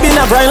maybe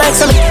not grind like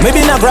some,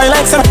 maybe not grind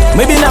like some,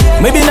 maybe not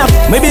grind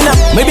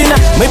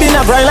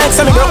like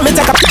some broke, me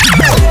take a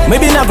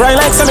maybe not grind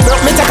like some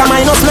broke, me take a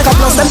minus, make a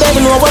plus. Them they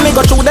even know when me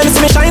go through them, see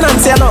me shine and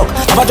say look,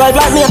 have a drive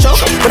like me a truck,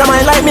 but a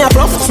mind like me a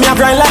bluff, me a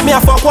grind like me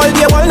a fuck, all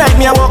day, all night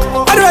me a walk.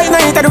 At the right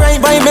night, at the right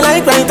vibe, me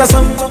like right or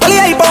some. Only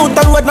I bout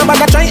the road,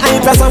 nobody try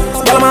hype or some.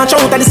 Girl I'm a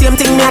shout at the same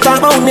thing, me a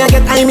talk about, me a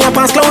get high, me a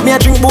pass cloud, me a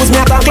drink booze,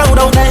 me a talk cloud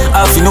out there.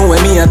 If you know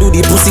when me a do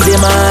the pussy,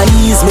 them a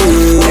ease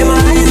me.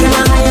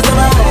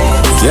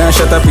 Can't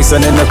shut up piece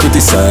and then no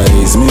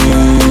criticize me.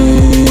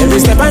 Every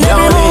step and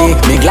every way,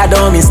 me glad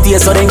on me stay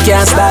so them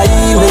can't style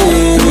me.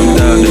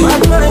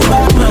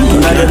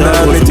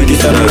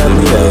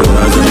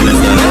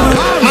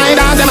 My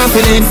dog them a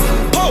feeling,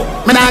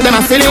 my dog them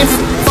a feeling.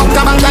 Fuck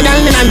a bang of girl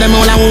and them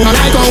all a who no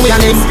like how we a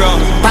live.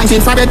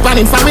 Punching for bed,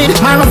 panning for it,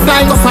 my rough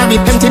fly go for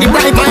it. Empty the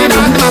bright, my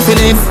dog them a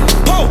feeling,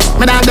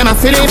 my dog them a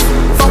feeling.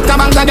 Fuck a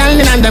bang of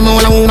girl and them all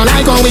a who no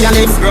like how we a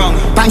live.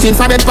 Punching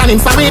for bed, panning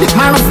for it,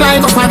 my rough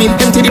fly go for it.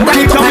 Empty the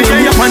bright, come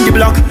here up on the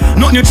block.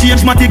 Nothing you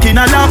change, my tick in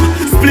a lap.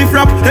 Spliff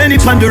rap, any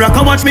pandora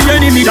can watch me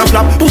enemy that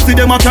flap. Pussy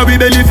them a carry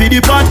belly for the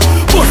pot.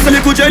 Bust a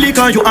little jelly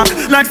can you act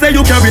like say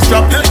you carry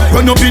strap.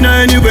 Run up in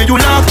anywhere you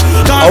laugh.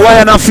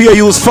 Hawaiian and fear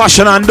use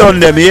fashion and done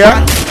them,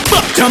 yeah?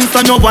 Jumps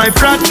on your wife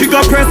rat, she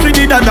got press with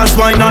it and that's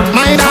why not.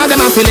 My dog them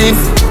a feeling,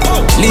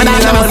 my dog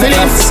them a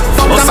feeling.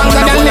 Fuck a bang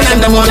of girl and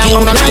them all a who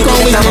no like how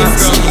we a live.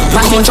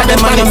 Punching for them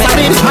panning for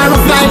it, my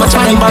rough fly go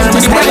for it.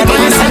 Empty the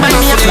bright, my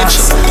dog them a feeling.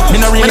 Me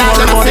no really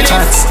worry about the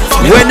chance.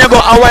 When you go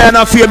Hawaiian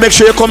and fear, make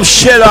sure you come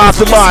shell off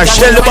the bar,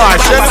 shell the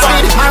bar, shell the bar.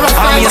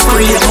 I just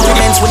create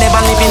moments we never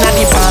live in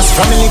the past.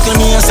 From a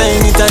little me I say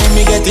anytime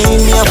me get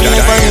in, me I feel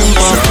for him.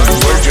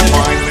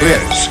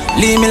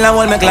 Leave me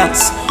alone, my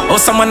class. Oh,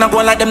 someone a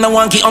go like them, no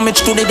one give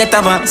homage to the death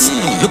advance.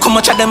 Look how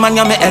much of them and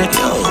you me help.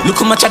 Look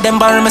how much of them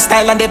borrow my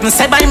style and they even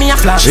say by me a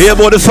flash. Hear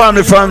about the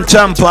family from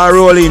Tampa,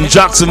 rolling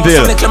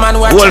Jacksonville.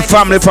 Whole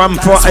family from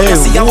whole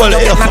Fort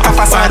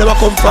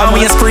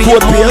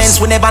Pierce.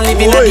 We never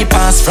live in the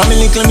past. From a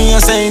little me I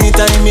say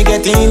anytime me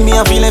get in, me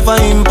I feel for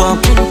him.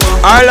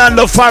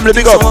 Orlando family,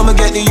 big up. So me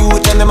get the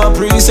youth and them a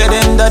pre-say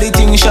them that the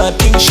thing shot.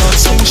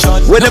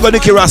 When they go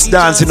Nickyras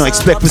dance, you know,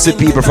 expect to see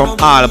people from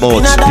all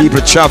about. People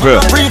travel.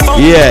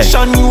 Yeah.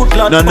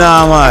 No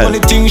normal.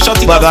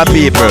 Bag of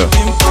people.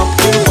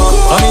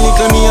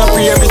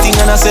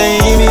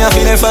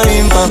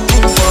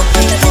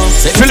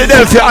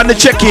 Philadelphia on the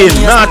check-in.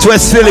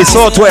 Northwest Philly,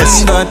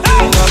 Southwest. No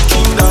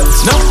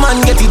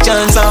man get the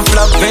chance and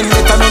flop when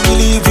they cannot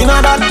believe in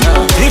that.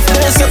 If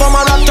they say come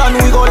a rock and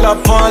we go pull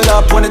up on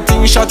lap when the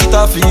thing shot it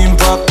off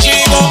impact.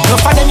 No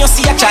for them you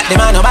see a chat, them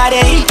a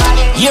nobody.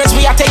 Years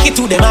we a take it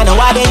to them a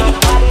nobody.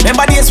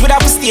 Remember days we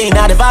have to stay in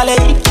the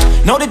valley.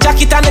 Now the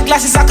jacket and the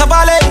glasses are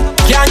cavalry.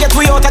 Can't get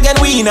we out again,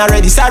 we in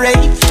already, sorry.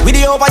 We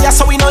the over just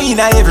so we know in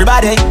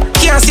everybody.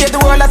 Can't save the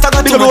world, that's a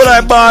good. We don't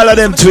like ball of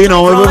them too, you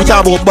know. We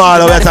talk about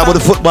ball, we talk about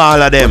the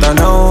football of them. I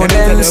know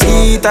them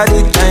see it at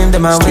the time,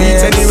 them a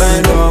waste.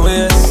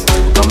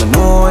 I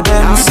know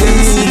them see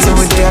it, so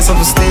we there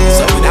some stairs.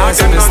 So we there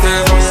some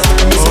stairs.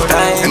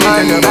 Time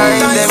and time,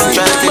 them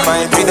trying to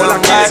find me the line.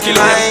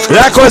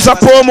 Like us a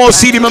promo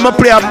CD, I'ma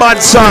play a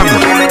bad song.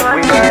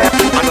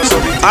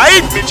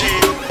 Aight?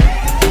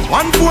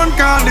 One phone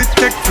call it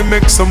take to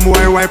make some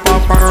boy wipe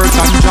up her hurt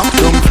and drop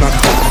down flat.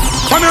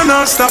 When you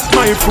not stop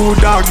my food,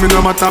 dog, me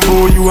no matter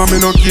about you and me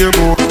no care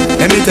about.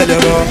 Let me tell you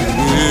about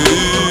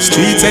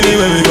streets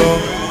anywhere we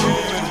go.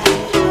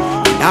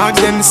 Dog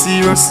them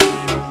serious,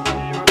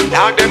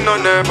 dog them no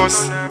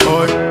nervous.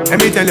 Boy, let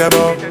me tell you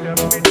about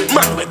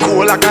man we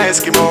cool like a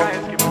Eskimo.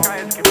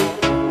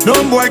 No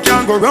boy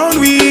can go round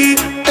we.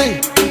 Hey,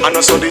 I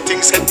know so the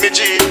things hit me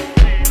G.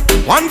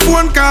 One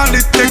phone call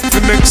it take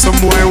to make some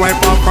boy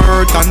wipe up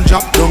her hurt and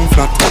drop down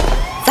flat.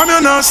 From you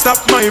not stop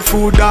my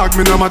food, dog,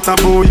 me no matter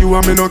about you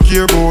and me no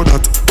care about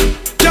that.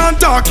 Can't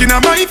talk in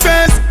my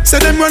face, say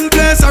them run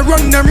place, I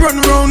run them run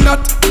round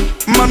that.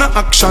 Man a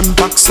action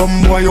back,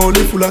 some boy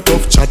only full of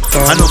tough chat.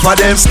 Enough of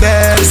them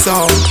stairs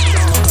up,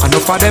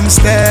 enough of them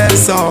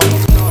stairs up,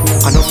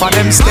 enough of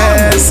them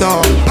stairs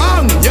up.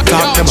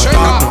 Talk them a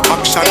talk, no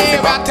action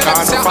back,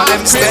 enough of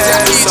them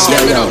stairs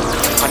up.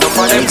 Enough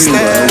of them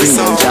stairs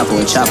up,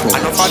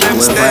 enough of them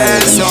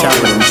stairs up.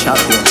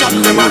 Chop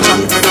them a chop,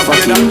 me no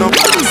play that no.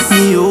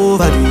 Me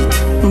overdo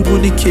it.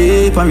 Put the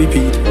cape and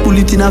repeat. Pull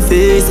it in her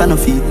face and her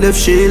feet. Left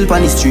shell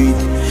on the street.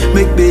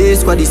 Make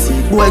base for the seat.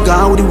 Boy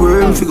gone with the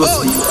worm figure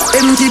sleep.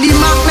 Empty the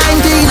Mac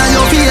 19 on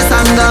your face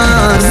and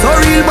gone. So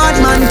real bad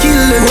man kill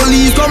them.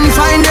 Police come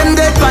find them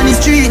dead on the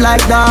street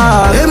like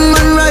that. Them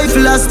man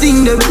rifle a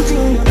sting them.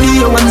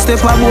 Day one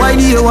step up, boy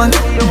day one.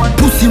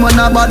 Pussy man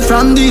a bad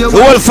from day one.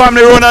 The whole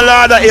family run a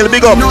Lauderdale,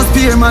 big up. No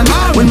spear man.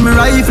 When me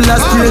rifle a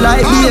spray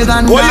like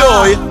Dagan.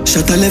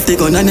 Shut a left the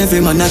gun and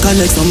every man a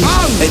collect some.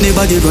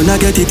 Anybody run a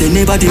get it,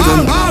 anybody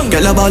run.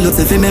 Girl a ball up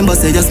if you remember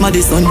say just my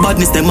son.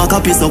 Badness them a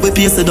copy so we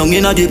paste it down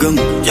in a dig gun.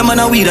 Yeah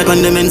man a weed that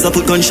when them ends up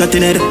put gunshot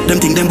in head. Them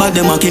think them bad,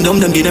 them a kingdom,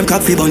 them give them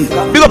coffee bun.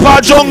 Big up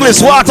our junglist,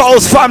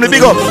 Waterhouse family,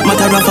 big up.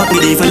 Matter of fact me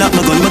dey for lock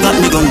my gun, me got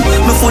me gun.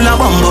 Me full of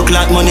bumbo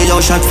clock money,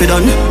 yo shot fi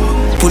done.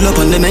 Pull up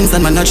on them ends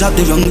and man a drop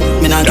the rung.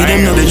 Me nah give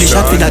them no belly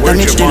shot fi that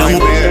damage the lung.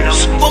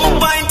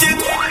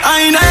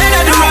 I ain't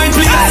at the right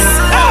place.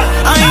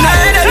 I ain't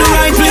at the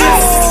right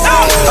place.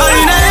 I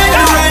ain't at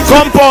the right place.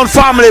 Compound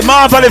family,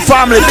 Marvelly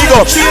family, big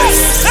up.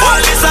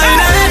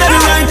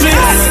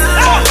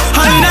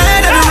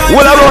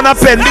 Well around a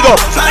pen, big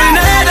up.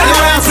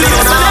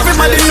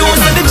 Everybody knows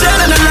that the jail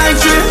and the life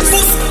trip.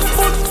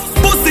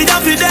 Pussy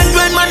that fi dead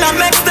when man a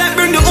make step.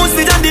 Bring the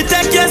pussy and the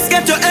tech, yes,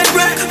 get your head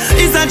wreck.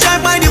 It's a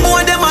drive by the more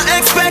them a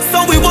expect.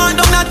 So we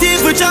want them not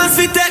teeth with chance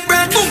fi take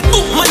breath.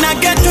 Man a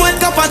get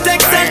wet up a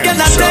text set.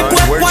 Can I take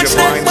wet, watch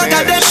them, but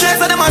I them chase.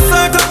 So them a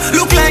circle,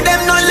 look like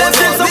them not left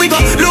them. So we go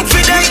look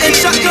for them and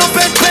shot no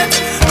pet pet.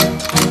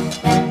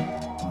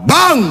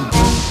 Bang!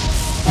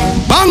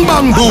 Bang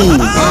bang boom!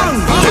 Bang!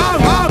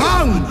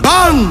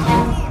 Bang!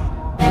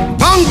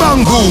 Bang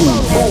bang boom!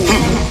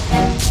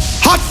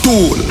 Hot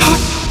tool!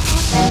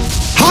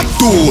 Hot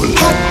tool!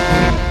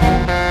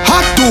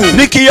 Hot tool!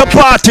 Nicky, your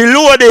party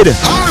loaded!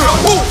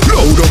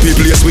 Load up the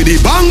place with the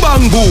bang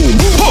bang boom!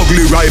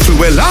 Ugly rifle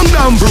with long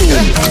damn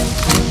broom!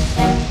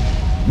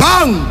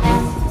 Bang!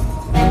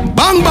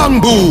 Bang bang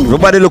boom!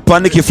 Nobody look for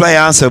Nicky fly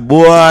and say,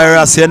 boy,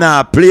 Ras, you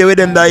nah play with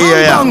them that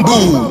year. Bang bang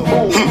boom!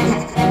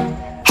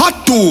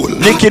 Hot tool!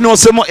 Nicky know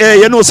some money,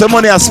 you know some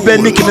money I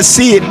spend, Nicky to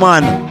see it,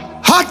 man.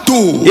 Hot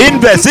tool!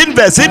 Invest!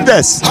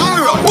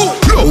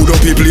 Load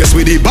up the place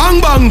with the bang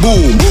bang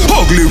boom.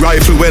 Ugly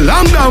rifle with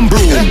long damn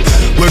broom.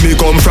 When me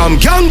come from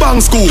gangbang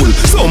school,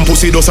 some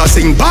pussy does a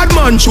sing bad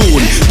man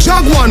tune.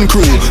 Jaguan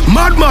crew,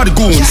 mad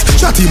goons.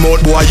 Chatty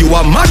mouth boy, you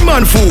a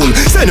madman fool.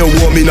 Send a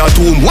woman in a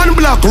tomb, one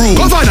black room.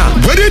 Governor,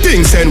 where the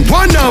thing send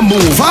one and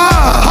move.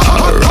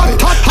 Alright,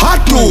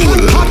 hot tool.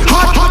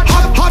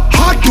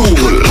 Hot tool.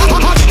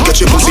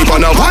 Get your pussy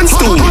on a one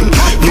stool.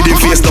 With the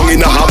face down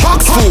in a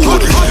box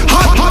food.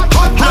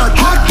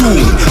 Hot tool.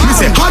 Me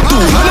say hot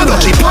tool. I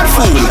don't cheap hot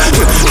fool.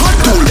 Hot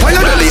tool. Why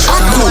you really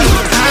hot cool?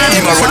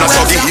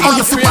 Oh,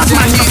 you for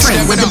Batman, your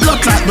friend. With the blood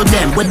clot with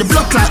them. With the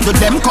blood clot with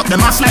them. Cut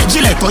them off like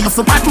Gillette. Oh, you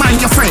for Batman,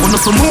 your friend. When you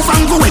for move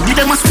and go away, give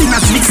them a spin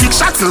and slick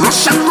shot for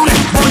Russian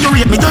roulette. Boy, you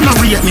rate me, don't know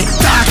rate me.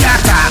 Talk.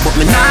 But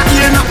me not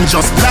hear nothing,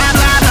 just blah,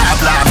 blah, blah,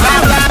 blah, blah,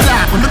 blah,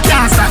 blah. When you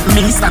can't stop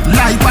me, stop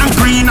light and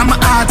green. I'm a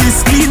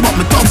artist clean, but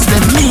me thugs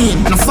them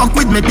mean. No fuck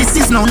with me, this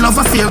is no love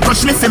affair.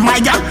 Crush me for my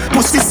gal,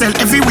 push this cell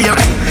everywhere.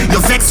 You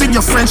vex with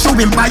your friend, show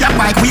him buy a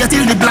bike. Wait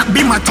till the black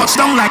beam a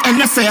touchdown like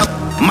NFL.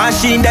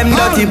 Machine them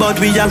dirty, but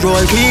we a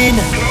roll clean.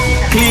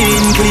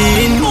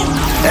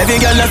 Every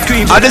girl a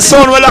scream. And the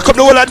sound will lock up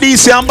the whole of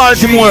DC and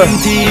Baltimore.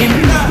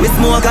 Me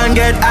smoke and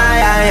get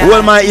high.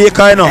 Hold my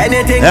acre, you know.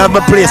 I have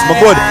my place, my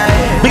good.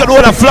 We got the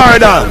whole of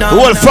Florida, the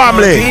whole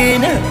family.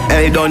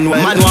 Hey, don't wait.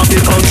 Man want to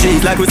come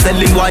cheese like we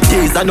selling white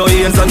keys. I know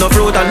he ain't no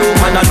fruit and no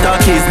man not dark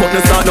keys. But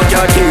no start no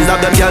car keys.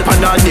 Have them girl on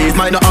our knees.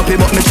 Mine not happy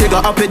but me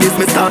trigger happy this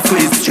me start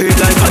squeeze. Street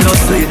life and no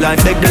sweet life.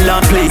 Beg the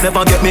Lord please.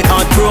 Never get me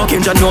heart broken.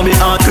 Just know me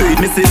heart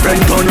creed. Me see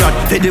friend gun rat.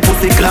 Feed the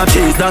pussy clap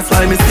cheese. That's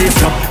why me stay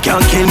strong.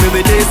 Can't kill me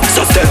with this.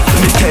 So step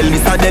me tell me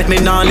so that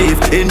me not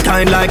live. In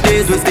time like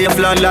this we stay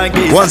flat like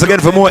this. Once again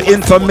for more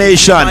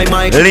information,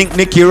 link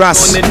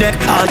Nickyras. On me neck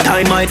all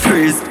time might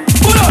freeze.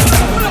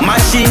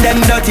 Machine them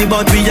dirty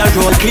but we are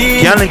roll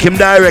clean. Can link him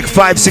direct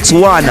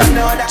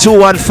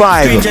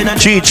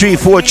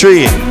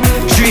 561-215-3343.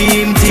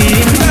 Dream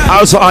team.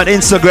 Also on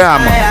Instagram,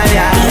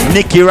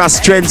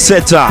 Nickyras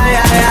Trendsetter.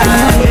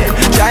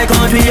 Try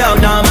count me out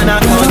now man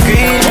I count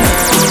green.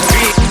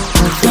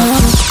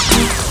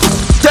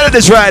 Tell you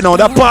this right now,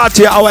 that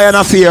party Hawaiian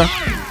affair.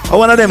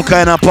 One of them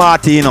kind of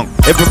party, you know.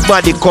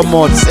 Everybody come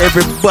out,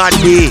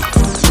 everybody.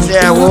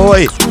 Yeah,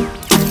 boy.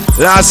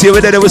 Last year we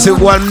did it with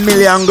 1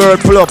 million girl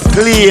pull up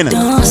clean.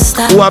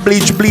 Who a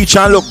bleach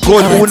and look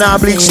good. Who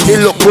not bleach still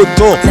look good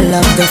too. I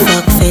love the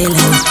fuck feeling.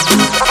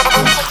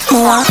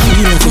 I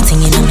feel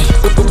everything in me.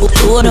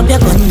 Load up your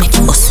gun, make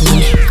it bust in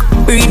me.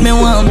 Breed me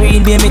one,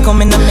 breed baby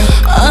come in me.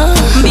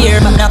 Beer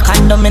but no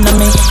condom in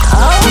me.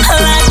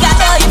 Like God,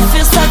 oh you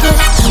feel so good.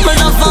 My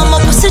love for my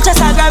pussy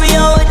just I grab you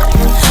out.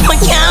 I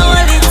can't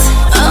hold it.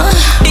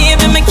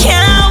 Baby, I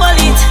can't hold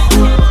it.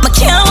 I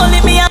can't hold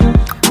it, me up.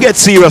 Get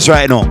serious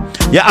right now.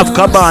 You have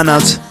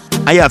cabanas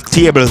and you have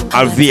tables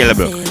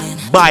available.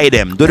 Buy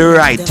them, do the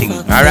right thing,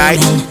 alright?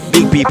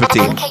 Big people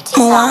thing.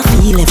 I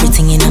feel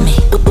everything in me.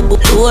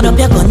 Load up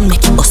your gun,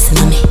 make it bust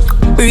in me.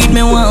 Breed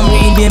me one,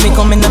 breed baby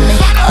come in me.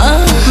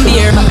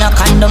 Beer but no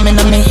condom in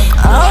me.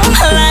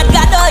 Like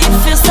God, oh you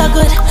feel so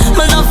good.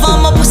 My love for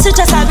my pussy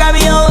just I grab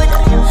you out.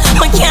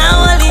 I can't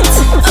hold it.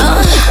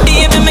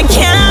 Baby, I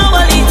can't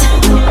hold it.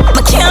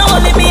 I can't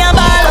hold it, me a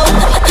ball out.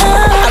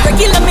 I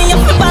regular me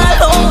up a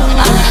ball out.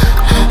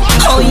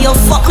 Oh, you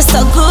fuck me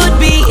so good,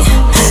 B.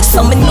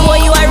 So me know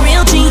you a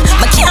real G.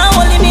 I can't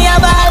hold me a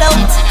ball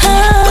out.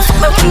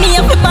 Me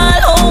up a ball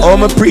out. Oh,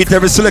 my preet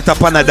every select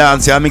up on a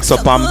dance. You mix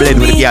up and blend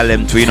with the girl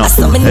them too, you know.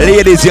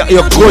 Ladies,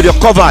 you're good, you're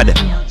covered.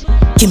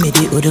 Give me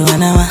the Udo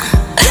and I want.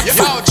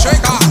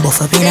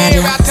 Buff up in a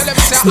dance.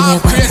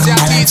 Sneak one and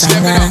balance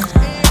and run.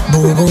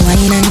 Boo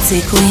wine and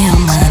take away your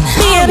man.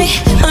 Baby,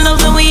 I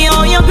love the way you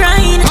your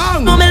grind.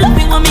 No me love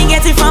it when me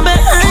get it from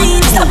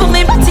behind. Stop on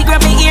me body,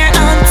 grab me ear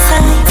on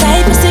side.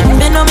 Type of stick,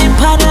 bend on me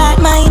pad like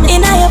mine.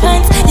 In your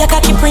pants, your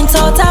cocky print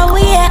out a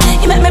way.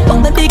 You make me put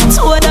the big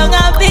toe down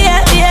a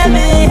beer,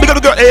 baby. We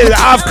gotta go, hey,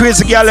 half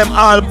crazy girl them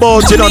all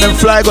bout, you know, them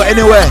fly go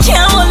anywhere.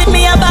 Can't hold it,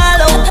 me a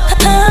ball out.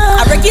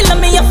 I regular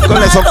me up a ball out.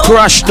 Gonna let some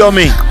crash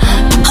dummy.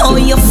 Oh,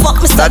 you fuck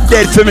me so that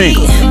dead for me.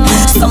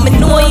 So me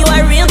know you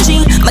a real G.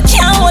 My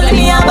can't hold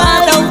me a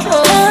ball out.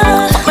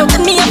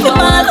 Fuck me up a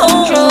ball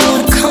out.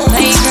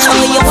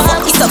 Oh, you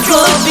fuck me so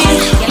good, B.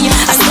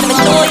 I said me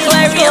know you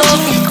a real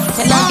G.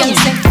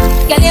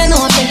 Girl, you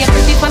know say you're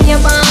pretty from your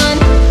band.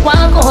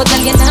 Walk out,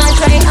 girl, you not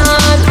try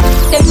hard.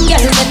 Them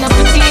girls that not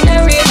pretty in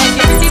a real life.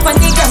 You're pretty from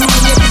the ground,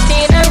 you're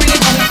pretty in a real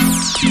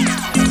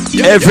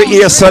life. Every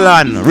hair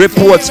salon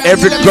reports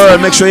every girl.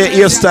 Make sure your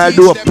hairstyle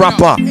do it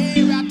proper.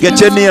 Get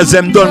your nails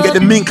them done. Get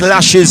the mink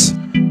lashes.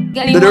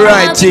 Do the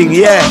right thing,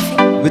 yeah.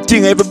 The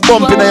thing, every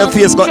bump in your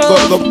face, go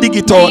dig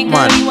it out,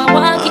 man.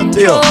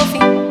 Tell you,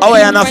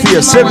 Hawaiian affair,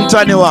 7th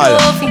annual.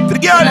 To the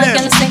girl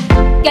them.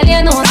 Girl,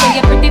 you know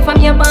say you're pretty from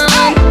your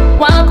band.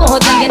 Walk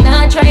out, girl, you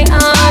not try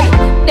hard.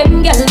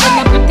 Them girls that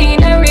are pretty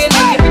in a real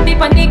life. You're pretty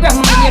from the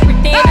ground, you're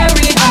pretty in a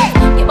real life.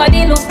 Your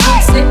body look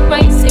good, sit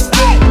right, sit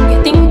right. Your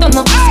thing done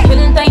up,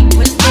 well tight,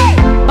 well tight.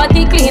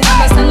 Body clean,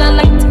 like a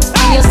light.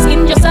 Your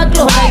skin just a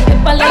glow like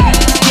pepper light.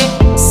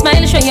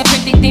 Smile, show you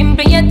pretty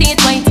dimple, your teeth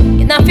white.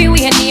 You not feel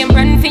weird, name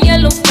brand for your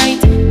look right.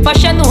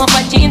 Fashion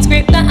over jeans,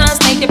 grip the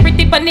ass like you're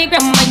pretty from the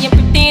ground, and you're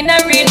pretty in a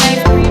real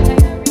life.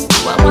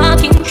 You a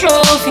walking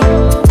trophy.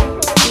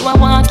 You a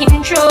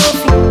walking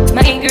trophy.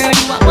 My girl,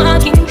 you a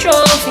walking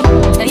trophy.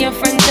 Tell your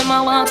friends them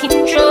a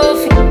walking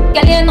trophy.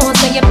 Girl, you know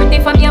say you're pretty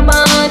from your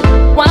band.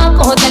 Walk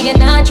out, girl, you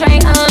not try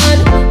hard.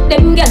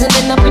 Them girls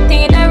they not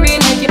pretty in a real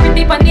life. You're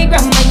pretty from the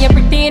ground, and you're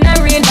pretty in a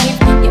real life.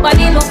 Your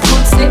body look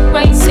good, sit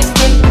right, sit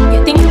right. You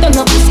think done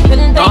up, pussy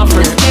well tight,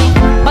 well tight.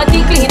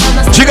 Body clean and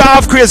a Jigga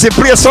half crazy,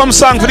 play some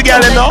song for the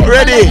girl now.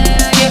 Ready?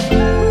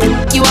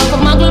 You want to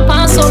muggle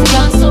past some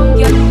girl.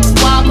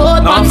 Walk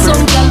out past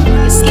some girl.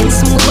 Your skin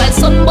smooth while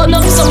sun burn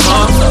up some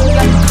girl.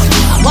 I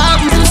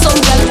walk to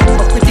some girl,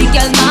 but pretty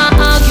girl nah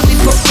argue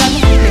with fuck girl.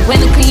 Me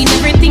well clean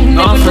everything,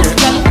 never look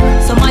girl.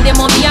 Some of them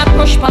on me a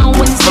crush for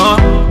Wednesday,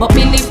 but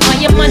me live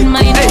on your man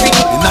mind.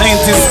 The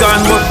 90s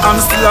gone, but I'm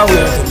still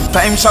aware.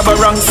 Time Shabba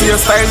Rank, see your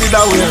style is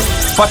aware.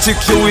 Patrick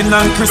Ewing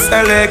and Chris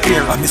L.A.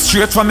 here. I'm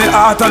straight from my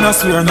heart and I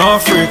swear no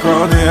freak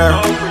round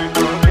here.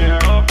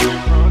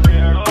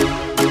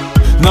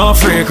 No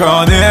freak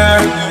round here.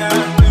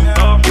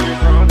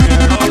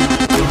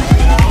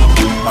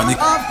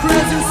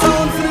 Crazy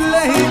sound for the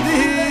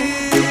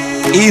ladies.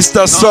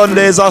 Easter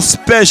Sunday is a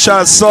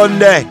special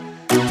Sunday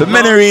for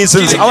many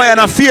reasons. Hawaiian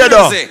a fear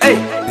though. Hey,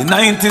 the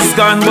 90s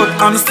gone, but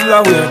I'm still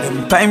aware.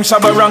 Them time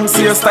Shabba rank,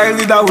 see your style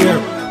did aware.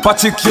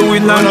 Patrick you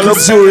in and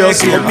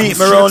luxurious. You meet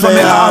me around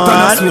there,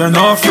 man.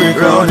 No freak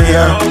around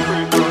here.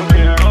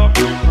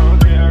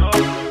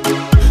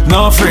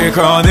 No freak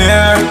around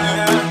here.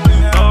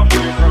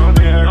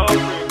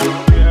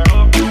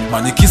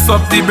 Man, you kiss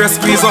up the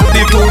breast, squeeze up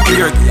the toe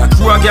beard. You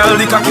crew a girl,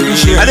 the cocky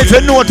share. And if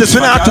you notice,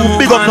 we're not too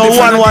big up no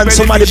one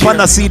somebody on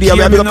the CD.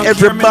 We are big up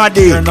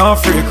everybody. No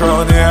freak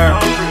around here.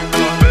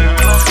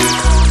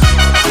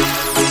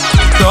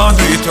 Don't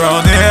do it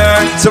around here.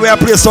 So we are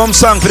play some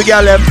song for the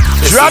girl.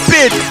 Drop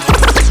it.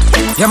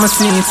 Yeah, my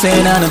see it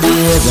saying on the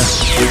behavior.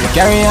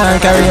 Carry on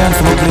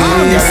for my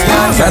place.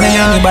 Sonny,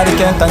 anybody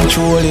can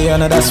control it,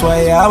 and that's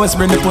why I always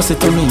bring the pussy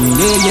to me.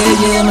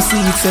 Yeah, my see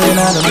it saying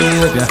on the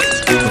behavior.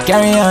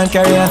 Carry on,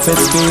 set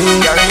speed.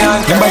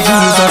 Remember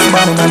Jesus,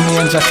 man, and me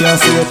and Jack can't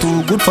say you're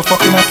too good for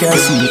fucking I can't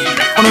see.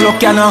 On the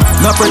look, you know,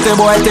 no pretty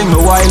boy think me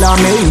wild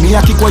on me. Me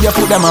a kick where you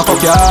put them and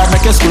fuck your heart,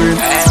 make you scream.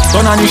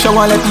 Turn on you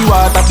shower, let you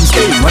water to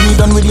stay. When you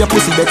done with your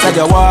pussy, better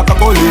you walk a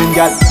bowling,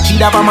 girl. She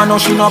da man, no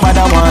she no bad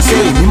one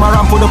say. Me ma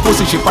ramp for the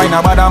pussy, she find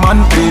a bad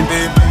man pain.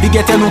 He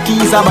get no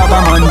keys, a bag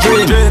a man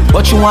drain.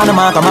 But you wanna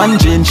mark a man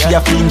drain, she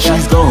a fiend,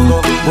 she's gone.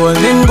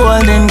 Golden,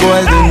 girl with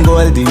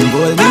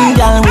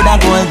a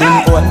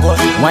golden gold.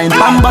 Wine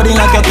pam body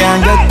like you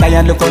can't get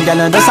tired. Look on girl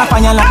and just a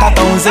fire like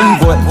 1,000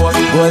 gold.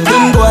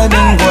 Golden girl.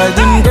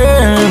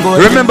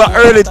 Remember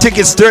early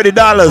tickets $30,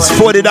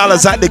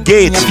 $40 at the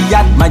gate.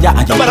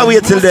 No matter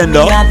wait till then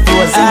though. Go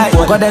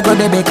the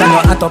bacon,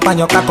 your hat up and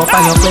your cock up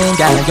and your plain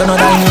girl. You know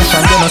that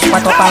nation, you know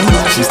squat up and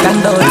she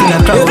stand out in a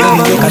crowd.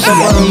 Because she a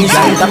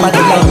easy, top of the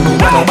line. You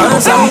wanna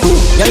bounce out.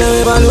 You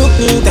never look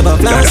neat, ever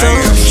flash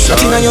out.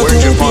 Touching on your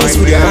two-piece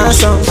with your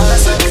ass out.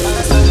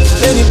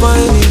 Many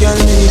point, girl,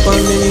 many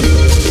point.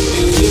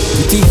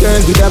 Pretty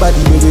girl with a bad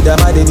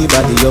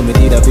anybody. You me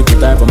need a people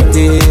time for my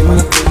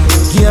team.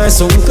 Give her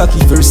some cocky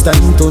first time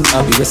don't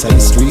have the rest of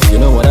the street, you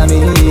know what I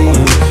mean.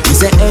 He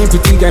say, hey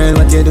pretty girl,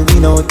 what you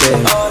doing out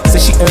there? Say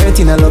she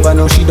hurting a lover,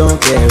 no she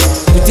don't care.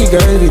 Pretty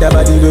girl with a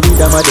body, with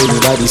a mad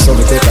anybody. So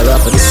me take her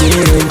off for the scene.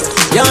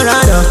 You're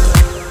rather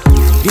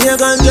be a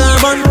ganja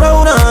man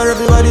round her.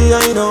 Everybody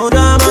I know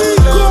that man.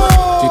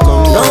 She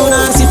come down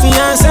and see for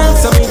yourself.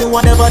 So me do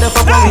whatever the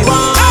fuck we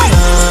want.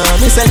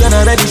 Me say you're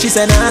not ready, she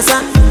said nah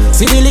sir.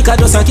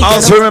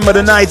 Also remember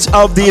the nights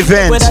of the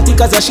event.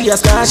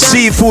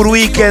 Seafood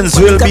weekends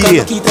will be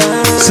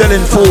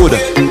selling food.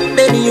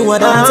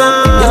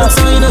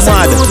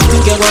 Mad.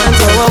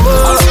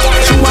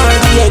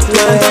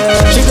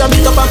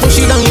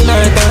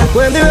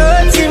 When the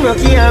road seem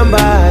rocky and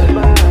bad,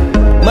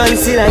 man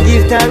still I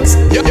give thanks.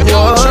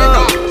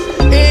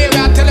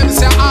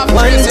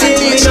 One thing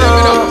we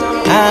know,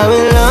 I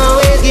will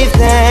always give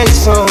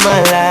thanks for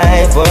my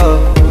life. Oh.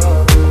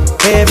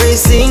 Every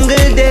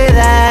single day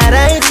that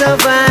I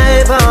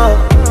survive, oh,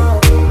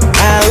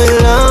 I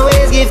will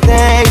always give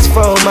thanks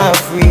for my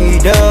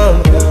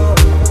freedom.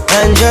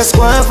 And just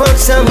go and fuck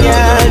some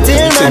girl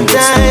till my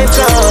time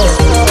comes.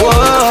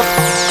 Whoa.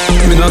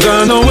 Me not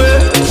gone nowhere.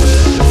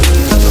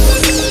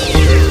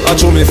 I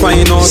told me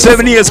find out.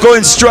 7 years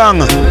going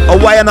strong.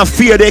 Hawaiian a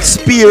fear the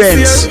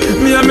experience.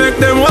 Me I make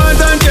them want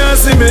and can't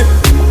see me.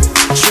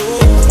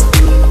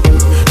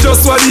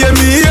 Just what you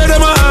me hear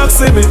them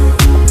asking me.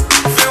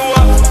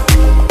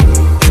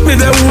 Me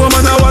the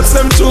woman I watch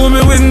them through me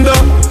window.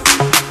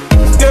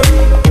 Yeah.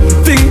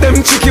 Think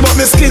them tricky but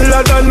me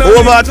skiller than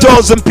over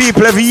 1,000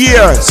 people every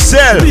year.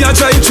 Sell. Me I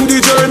try through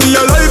the journey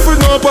of life with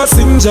no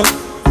passenger.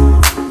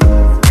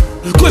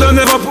 Coulda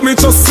never put me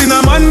trust in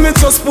a man, me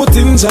just put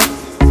in ja.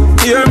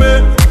 Hear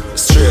me?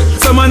 Straight.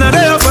 Some man are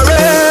there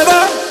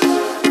forever.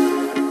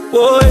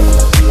 Boy,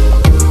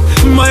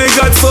 my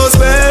God so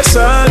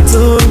special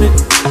to me.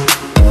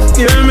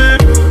 Hear me?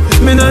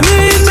 Me no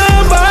need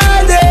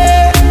nobody.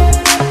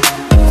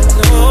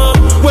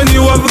 When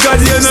you have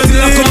God, you no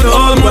need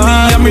all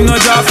money. I mean no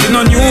job,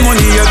 no new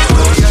money yet.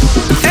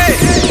 Hey,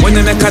 when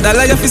you make a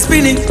dollar, you fi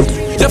spin it.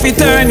 You fi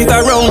turn it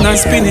around and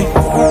spin it.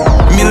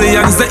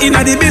 Millions the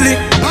inna the billy.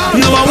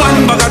 Number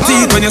one bag of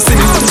teeth when you see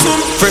it.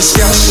 Fresh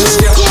cash,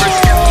 fresh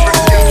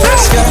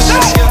cash,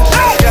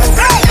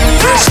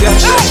 fresh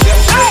cash.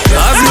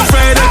 As my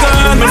Friday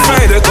gone, my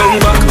Friday come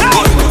back.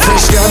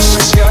 Fresh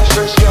cash,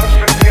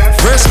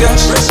 fresh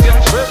cash.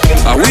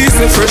 I we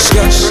say fresh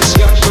cash.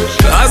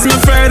 As my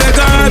Friday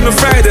gone, my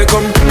Friday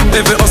come.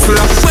 Every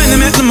hustler when they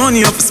make the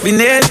money up, spin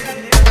it.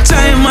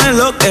 Time my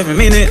luck every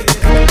minute.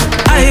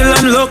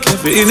 Island luck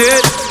every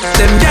minute.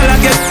 Them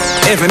gyal get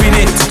every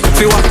minute.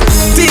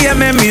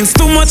 TMM means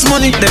too much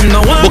money. Them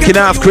no one. Booking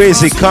off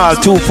KRAZY. Call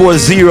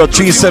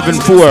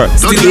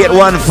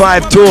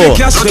 240-374-8152.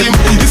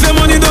 If your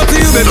money dirty,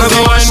 you better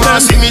go wash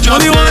that.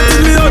 Money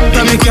wanted me out,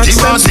 let me catch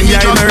them. Yeah,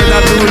 I heard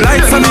that blue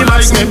light for me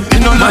match them.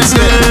 Match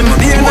them.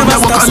 The end of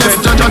the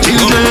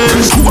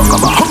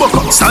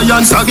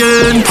Science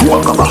again.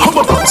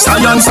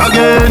 Science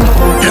again.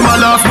 Them a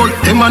laugh but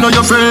them a know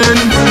your friend.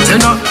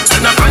 Send a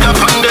fire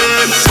from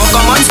them. Fuck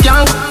a man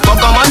skank. Fuck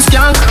a man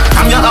skank.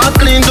 I'm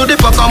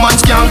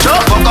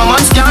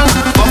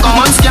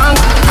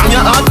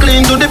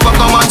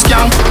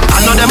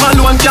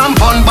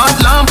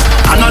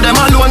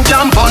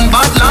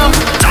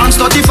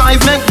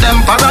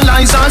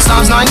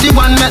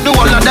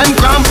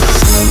gram.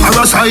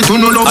 Parasite who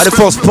no love. At the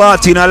first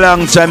party in a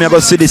long time, you go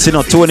see this, you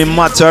know, Tony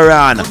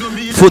MATTERHORN.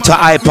 FOOTA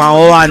hype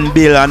on 1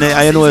 bill, and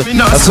you know,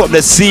 that's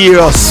something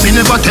serious.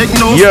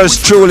 Yours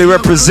truly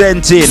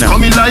representing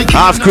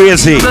Half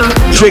Crazy,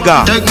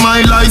 Trigger. Take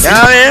my life,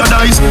 yeah.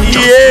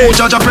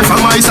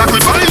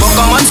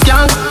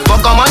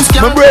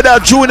 My brother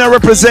Junior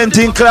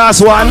representing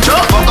Class 1.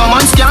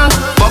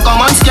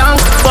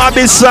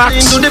 Bobby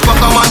Sacks.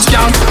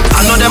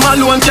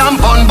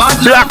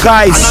 Black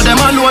Eyes.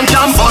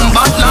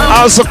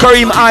 Also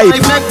Karim hype.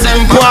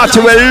 Party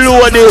well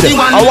loaded.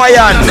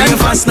 Hawaiian.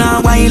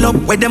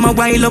 Where them a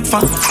while up for?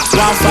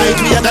 One fight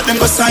me, I got them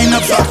go sign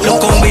up for.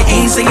 Look how we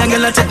easy, and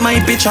girl I take my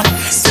picture.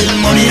 Still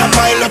money a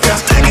pile up, yeah.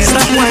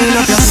 Stop while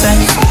up yourself.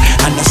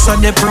 And I saw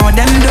the pro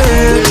them do.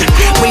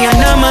 We are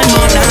no man,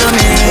 no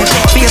damage.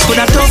 Face could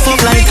have tough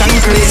up like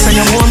concrete, and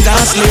you won't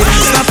gas sleep.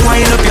 Stop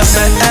while up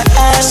yourself.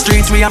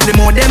 Streets we have the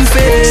more them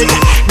fake.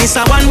 This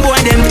a one boy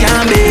them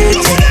can't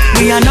beat.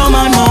 We are no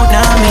man, no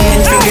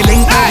damage. Figure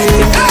link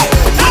away.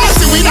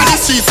 We got the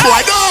streets, boy,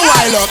 don't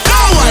wild up,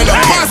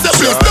 pass the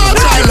place, don't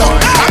try up.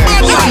 A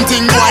bad man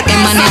thing, boy,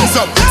 them hands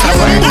up.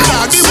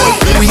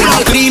 We have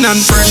a clean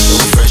and fresh.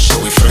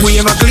 We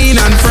have a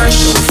clean and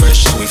fresh.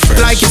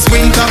 Like it's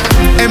winter.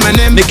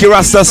 M&M.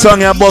 Nickyras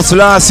song you bust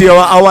last year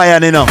at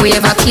Hawaiian, you know. We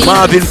have a clean.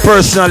 Marvin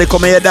personally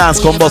come here dance,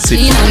 come bust it.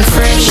 Clean and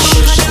fresh.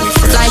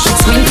 Like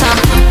it's winter.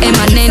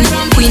 M&M.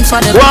 Queen for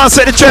the. Go on,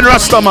 say the trend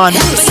Rasta, man.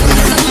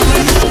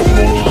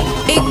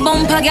 Big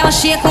bumper girl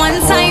shake one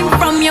time.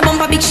 From your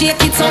bumper big shake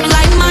it up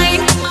like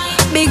mine.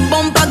 Big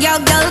bumper girl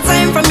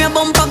time. From your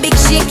bumper big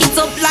shake it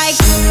up like.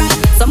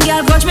 Some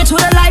girl grudge me to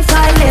the life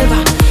I live.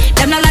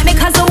 Them not like me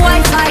cause the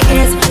Wi-Fi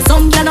is.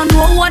 Some girl don't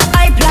know what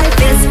hype life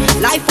is.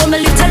 Life for me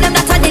little them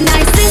that are the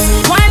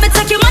nicest. Why me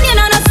take your money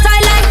and not a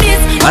style like this?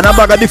 And a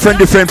bag of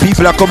different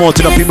people that come out,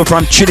 you know, people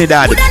from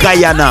Trinidad,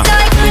 Guyana,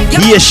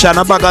 Haitian,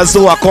 a bag of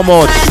Zoa come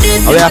out.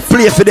 And we are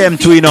play for them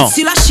too, you know.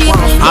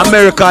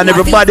 America and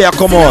everybody are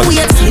come out.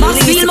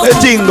 The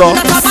thing go.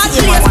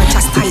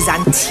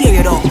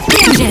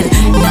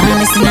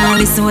 Now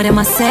listen what them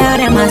a say,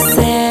 Them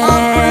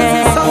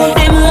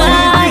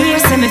why hear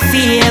say me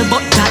feel,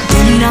 but that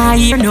them not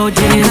hear no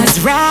deal. Cause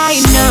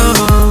right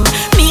now,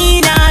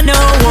 me not no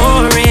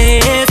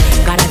worries.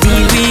 Gotta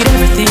deal with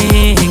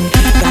everything.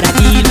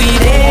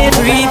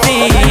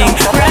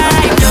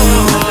 Right now,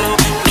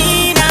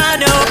 me not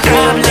no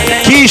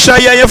problem. Keisha,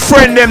 you and your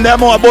friend them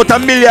more about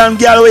 1 million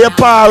girl where you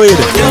par with.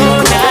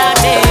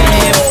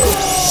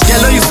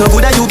 Girl, you so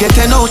good that you get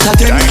 10 out of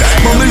 10.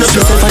 Mumble up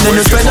yourself and then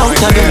you spread out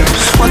again.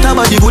 What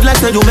about the good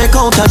like that you make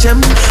out a gem?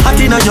 Hot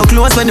in your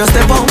clothes when you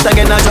step out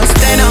again. I just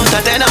 10 out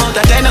of 10 out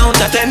of 10 out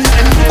of 10.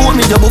 Hold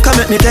me your book and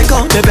make me take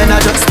out the pen. I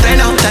just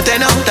 10 out of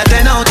 10 out of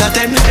 10 out of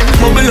 10.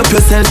 Mumble up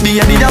yourself, be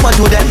a need what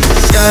to them.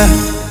 Yeah.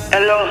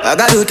 Hello. I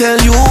got to tell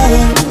you,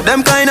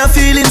 them kind of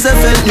feelings I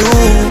felt new.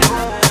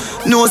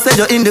 No, say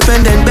you're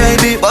independent,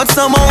 baby, but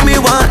somehow me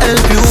want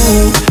help you.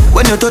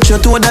 When you touch your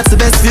toe, that's the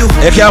best view.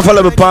 You can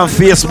follow me on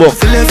Facebook.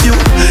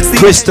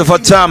 Christopher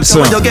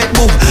Thompson.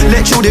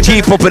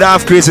 Keep up with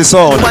Half Crazy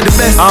Sound.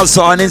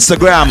 Also on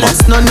Instagram.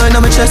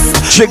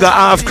 Trigger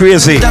Half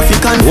Crazy.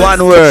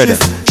 One word.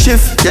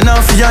 Shift, you're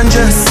not for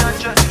undress.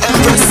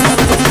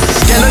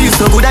 Girl, you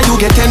so good that you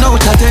get 10 out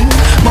of 10.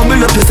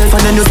 Mumble up yourself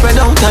and then you spread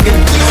out again.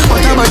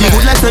 What about the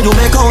good like when you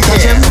make out a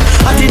gem?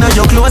 Hot in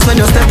your clothes when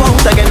you step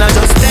out again. I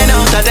just 10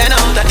 out of 10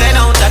 out of 10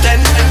 out of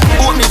 10.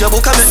 Hold me your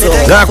book and make me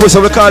take. Like we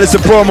call this a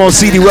promo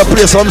CD. We'll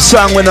play some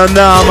song when I'm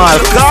normal.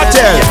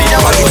 Cartel.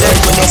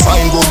 When you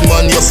find good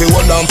man, you feel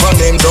hold on for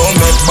them. Don't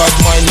make bad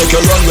mind, make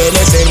you run well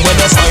listen. When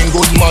you find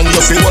good man,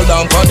 you feel hold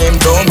on for them.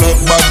 Don't make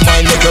bad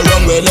mind, make you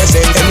run well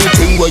listen.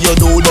 Anything where you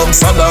do, don't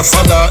follow.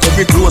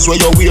 Every clothes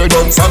where you wear,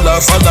 don't follow.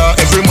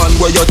 Every man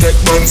where you take,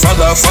 don't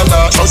follow.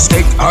 Just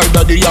take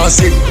harder the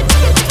acid.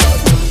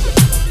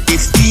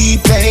 If he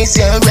pays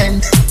your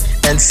rent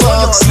and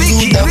fucks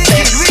you the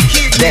best,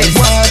 then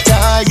what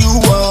are you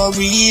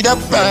worried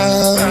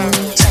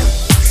about?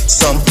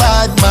 Some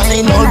bad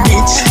mind or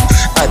bitch,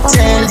 I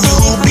tell you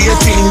bare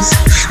things.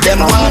 Them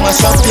wanna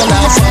mash up your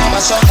life,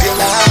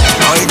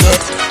 I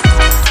get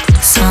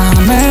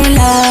summer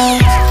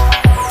love,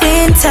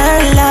 winter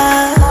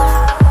love,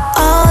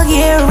 all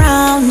year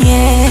round,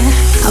 yeah.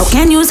 How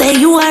can you say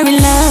you are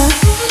in love?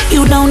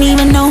 You don't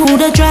even know who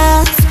to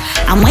trust.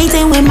 I'm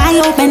waiting with my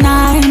open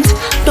arms.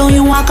 Don't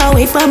you walk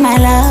away from my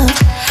love?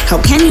 How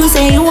can you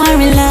say you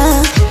are in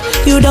love?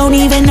 You don't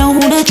even know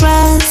who to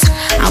trust.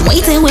 I'm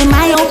waiting with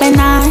my open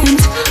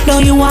arms.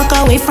 Don't you walk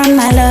away from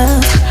my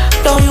love?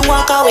 Don't you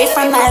walk away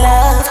from my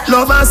love?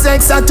 Love and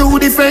sex are two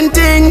different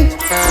things.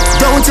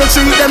 Don't you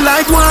treat them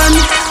like one.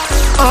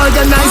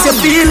 Organize your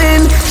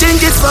feeling.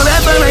 Think it's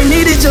forever, I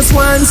need it just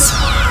once.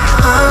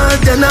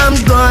 Then I'm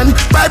gone.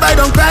 Bye bye,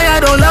 don't cry, I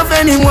don't love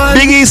anyone.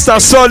 Big Easter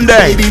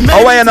Sunday.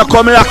 Hawaiian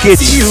come lock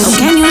it. How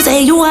can you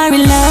say you are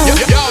in love?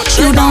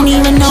 You don't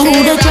even know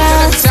who to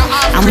trust.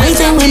 I'm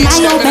waiting with my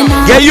open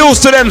arms. Get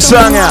used to them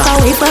song, yeah.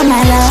 Walk away from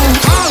my love.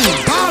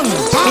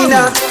 Me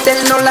nah tell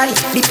no lie,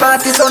 the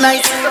party so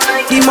nice.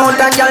 The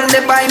amount of girl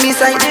they by me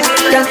side.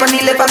 Girl on the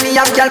left of me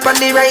and girl on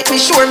the right. Me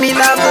sure me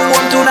nah go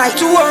home tonight.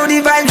 To how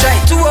the vibes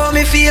right, to how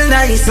me feel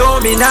nice. No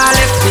me nah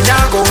left, me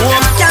nah go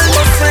home. Girl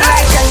bust me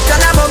like girl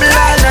turn a bubble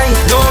all night.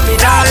 No me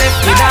nah left,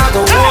 me nah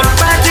go home.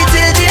 Party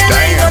till the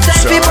end, no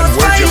time for bust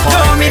fight.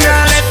 No me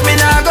nah left, me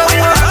nah go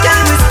home.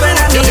 Girl whisper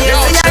at me,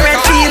 say I red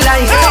feel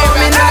like. No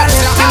me nah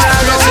left, me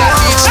nah go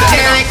home.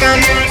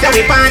 So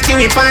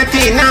we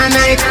party all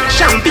night.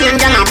 Champagne,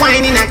 girl, and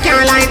wine in a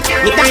car light.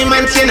 Me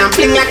diamond chain and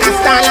fling like a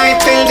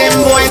starlight. Tell them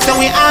boys so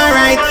we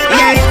alright.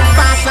 Yeah,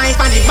 fast life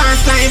and the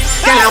fast life.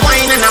 Girl, and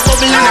wine and a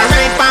bubble and a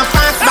ride for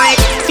fast bike.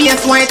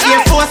 Face white,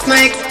 Air Force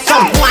Nike.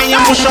 Some boy you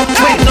push up,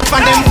 waiting up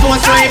for them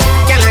force right.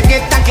 Girl, I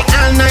get tacky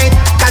all night.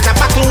 Cause a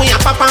buckle we a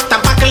pop out the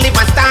buckle live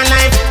a star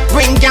life.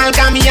 Bring girl,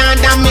 got me on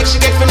and make she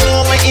get to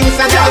know what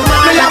inside the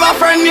me have a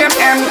friend named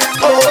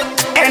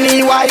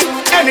M.O.N.E.Y.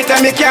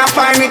 Anytime me can't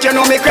find it, you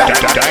know me cry.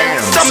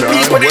 Damn, some son,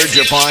 people where'd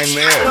you find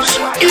this?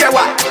 Hear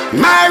what?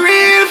 My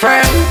real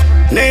friend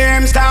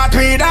name start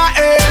with a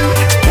N,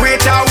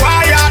 with a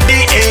Y at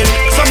the end.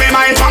 So me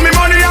mind for me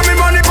money and me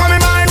money for me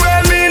mind.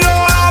 Well, me no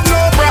have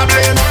no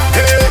problem.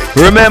 Hey.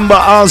 Remember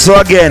also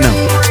again,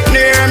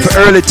 for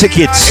early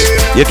tickets,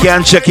 you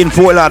can check in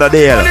Fort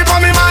Lauderdale.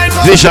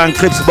 Vision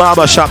Clips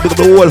Barber Shop, because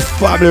the whole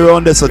family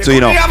around there, so too,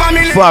 you know,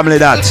 family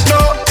that.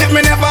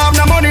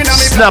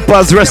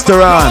 Snappers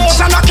Restaurant,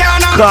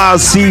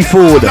 Cars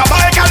Seafood,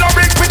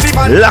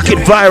 Lock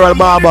It Viral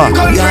Barber,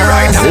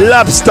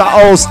 Lobster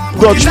House,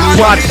 Dutch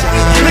Pot,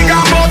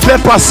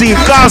 Pepper Sea,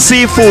 Car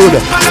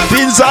Seafood,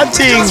 Pins and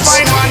Things.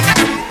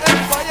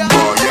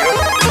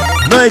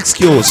 No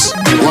excuse.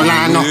 Well,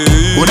 I know.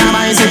 Would a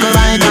bicycle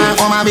rider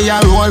come and be a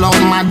roll out,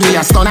 mad be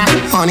a stunner,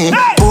 honey.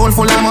 Pool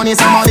full of money,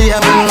 somebody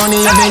have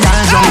money, every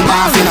girl jump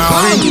off in a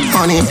hurry,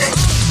 honey.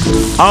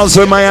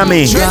 Also in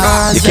Miami,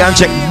 you can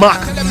check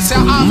Mac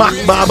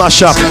Barber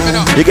Shop.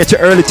 You get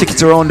your early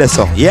tickets around there,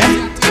 so yeah.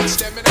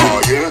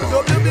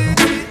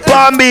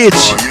 Palm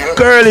Beach,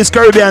 Curly's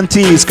Caribbean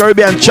Teas,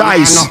 Caribbean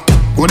Choice,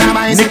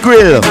 Nick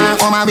Grill,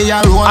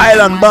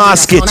 Island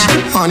Basket.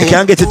 You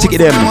can get your ticket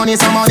them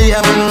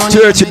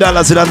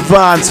 $30 in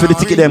advance for the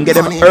ticket them. Get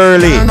them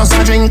early.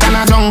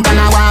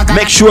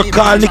 Make sure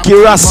call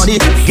Nickyras.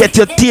 Get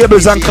your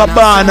tables and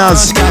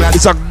cabanas.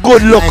 It's a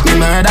good look.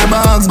 You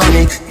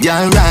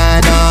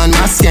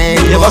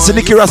ever see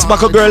Nickyras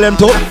back a girl them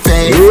too?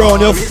 Run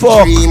your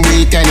fuck.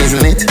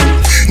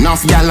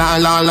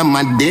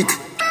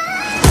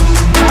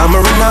 I'm a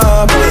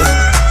runner boy.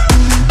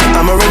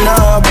 I'm a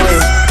runner boy.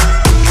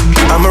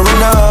 I'm a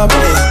runner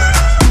boy.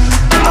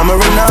 I'm a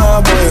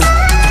runner boy.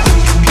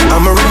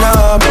 I'm a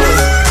runner boy.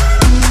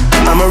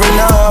 I'm a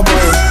runner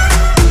boy.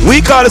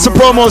 We call this a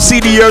promo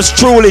CD. Yours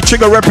truly,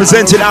 Trigger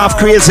representing half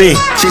crazy.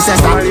 She says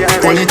stop,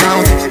 pull it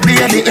down,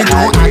 baby it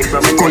don't act,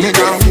 pull it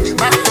down,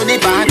 back to the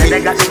party,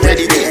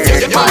 ready to get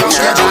the ball,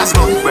 just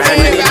go,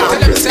 ready now. All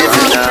of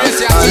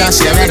your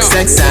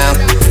sex sound,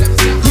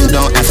 you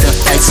don't have to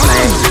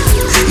explain.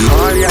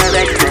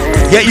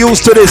 Get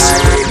used to this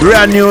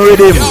brand new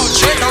rhythm.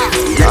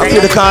 I play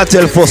the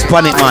cartel first,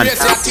 Panic Man.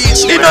 It's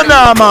not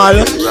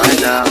normal.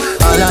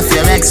 All of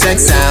your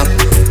sex sound,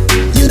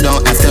 you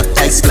don't have to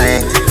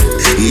explain.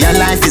 Your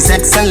life is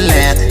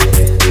excellent.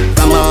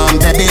 Come on,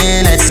 baby,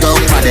 let's go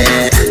party.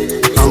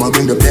 I'ma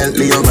bring the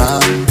Bentley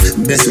around.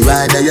 Best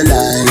ride of your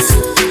life.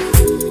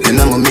 And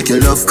I'ma make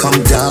your love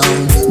come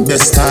down.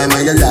 Best time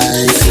of your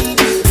life.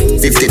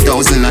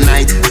 50,000 a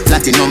night.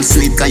 Platinum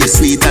sweet, cause you're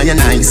sweet and you're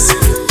nice.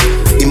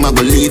 Him a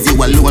go leave you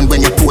alone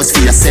when you pose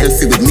for your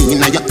selfie with me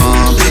in your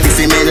arm. If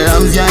he made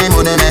love, yeah, him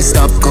would have messed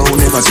up. Go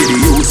never see the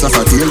use of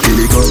a tail till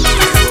he go.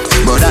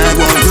 But I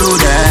won't do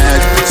that.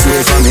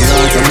 Swear from me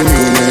heart and me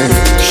mean it.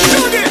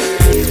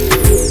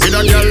 With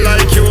a girl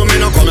like you, me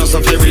no come here so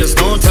fi waste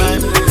no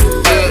time.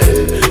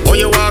 When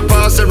you walk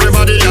past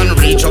everybody and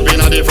reach up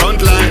in the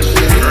front line.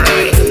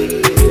 Right.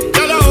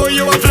 Girl, how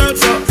you a flirt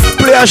so?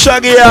 Play a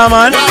Shaggy, yeah,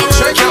 man.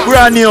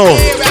 Brand new.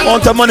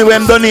 Amount of money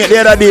when donate the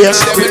other day.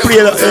 We play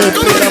the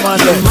man.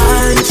 You're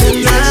mine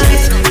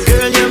tonight,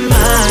 girl, you're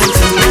mine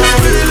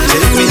tonight.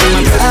 Take me on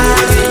my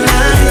private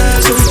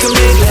night, so we can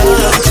make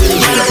love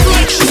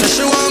tonight. She said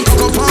she want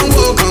cock up and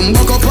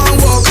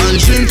walk and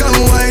drink and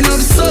wine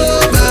up so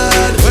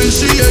bad. When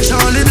she hear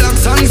Charlie Black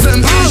songs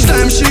and each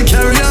time she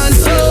carry on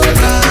so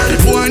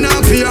bad. Boy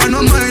not pay her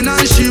no mind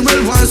and she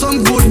will want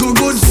some good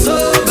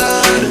so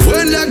bad.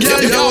 When that girl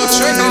you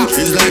wine,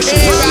 it's like she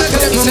want to make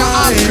up my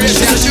mind.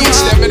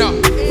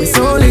 We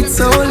sold it,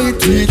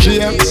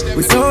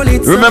 we sold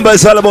it. Remember,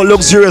 it's all about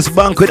luxurious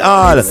banquet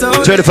hall,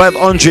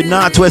 2500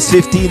 Northwest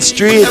 15th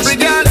Street. Every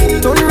girl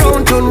turn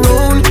round,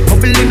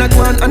 bubble in a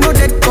one, I know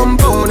that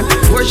compound.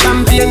 Pour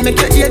champagne, make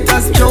your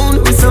haters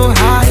drown. We so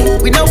high,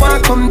 we know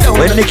want come down.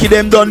 When Nicky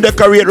them done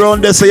decorate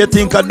round there, so you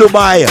think of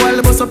Dubai.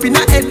 While bust up in a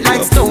head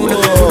like stone.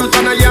 Put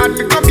on a yard,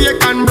 pick up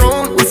bacon and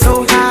brown. We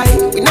so high,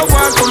 we know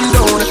want come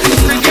down.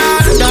 Every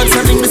girl dance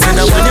and bring me send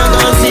a when you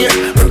dance here.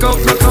 Rock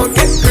out,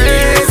 get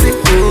crazy.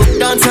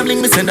 Dance and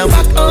bring me send a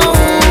back. Oh,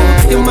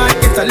 you might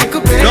get a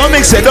little bit. No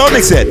mix it, don't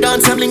mix it.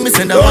 Dance a bling, me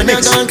say that one you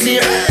gone clear.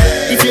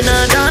 If you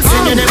not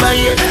dancing, you never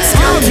hear.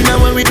 Scouting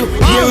now when we do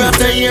year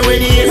after year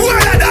with year.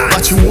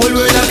 Watch you whole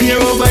world appear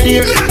over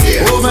there,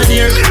 over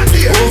there,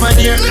 over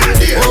there,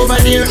 over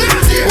there,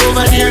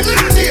 over there,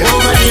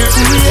 over there.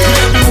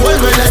 The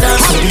whole world a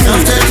dance, we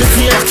have time to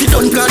fear. If you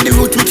don't plan the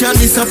route, we can't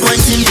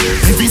disappoint him.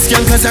 Every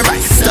scankers are right,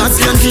 start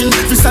skanking.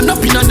 To stand up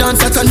in a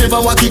dance, I can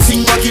never walk it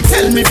in. Walk it,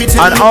 tell me if it.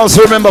 And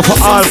also remember for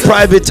all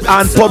private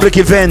and public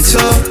events,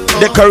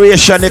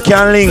 decoration, you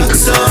can link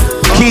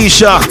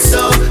Keisha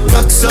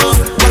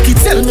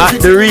at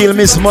The Real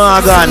Miss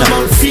Morgan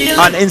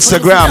on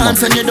Instagram.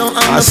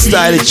 A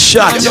stylish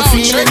shot.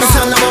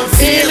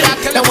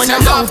 That one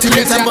I'm out to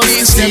let them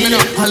see.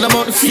 All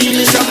about the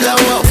feeling, shabla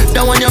wow.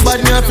 That one your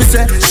bad me up, me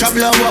say,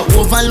 shabla wow.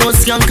 Overload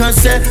skank and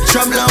say,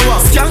 shabla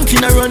wow. Skank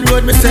in a run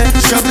road, me say,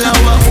 shabla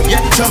wow.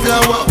 Yeah, shabla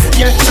wow.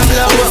 Yeah,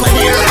 shabla wow. Over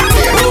there,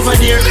 over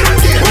there,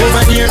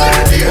 over there.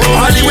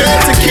 All the way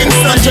to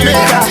Kingston,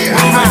 Jamaica.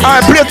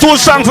 Alright, play 2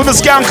 songs for the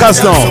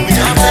skankers now.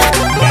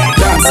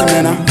 Dancing,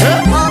 man.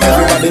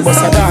 Everybody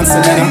bust a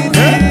dancing, man.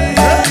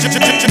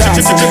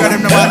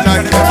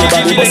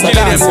 Everybody bust a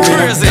dancing,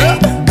 man.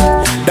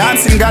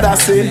 Dancing, God, I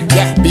say,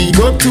 big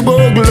up to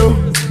Boglo.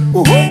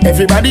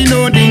 Everybody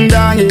know ding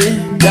dong,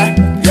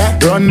 yeah.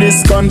 Run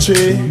this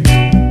country.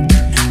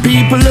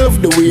 People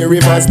love the way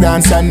rivers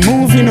dance and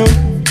move, you know.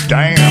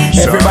 Damn,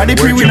 everybody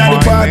pre-win at the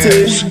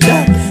party.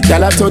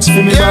 Y'all a touch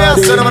for me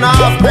body.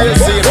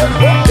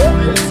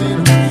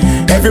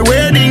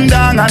 Everywhere ding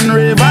dong and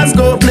rivers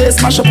go, play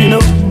smash up, you know.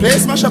 Play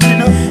smash up, you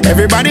know.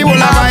 Everybody will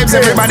have vibes,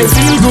 everybody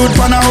feel good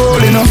on a hole,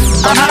 you know.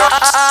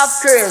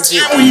 Crazy.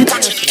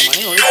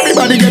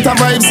 Everybody get a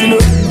vibes, you know.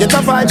 Get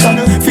a vibes, you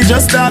know. Fi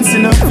just dance, you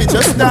know. Fi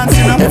just dance,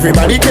 you know.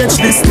 Everybody catch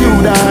this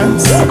new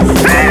dance.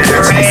 Catch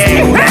this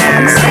new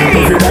dance.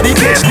 Everybody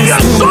catch this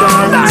new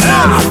dance.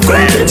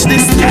 Catch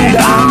this new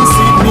dance.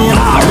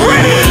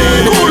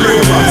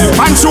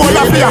 Man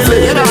shoulder fi a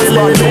flame.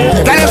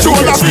 Can you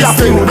shoulder fi a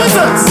flame?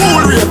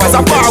 Cool ravers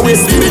a bar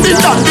with the new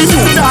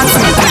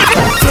dancing.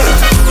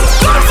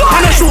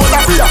 Can you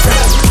shoulder fi a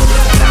flame?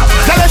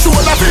 Can you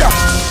shoulder fi a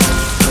flame?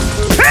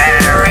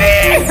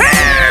 Harry,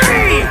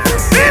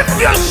 if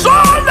your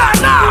shoulder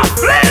not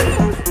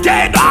flame,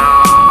 get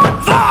on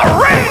the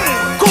ring.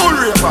 Cool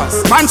ravers,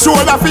 man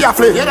shoulder fi a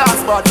flame. Yeah,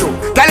 that's bad too.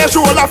 Can you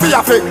shoulder fi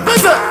a flame?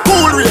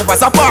 Cool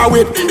ravers a bar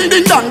with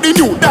ding dong the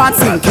new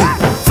dancing king.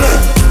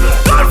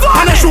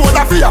 And a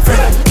shoulder fi a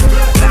flame.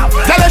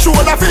 Tell a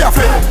shoulder fi a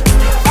flame.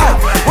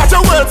 Watch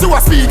your words to a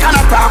speak and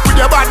a talk with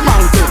your bad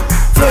mountain.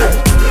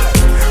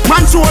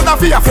 Man shoulder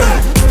fi a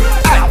flame.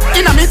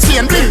 Inna me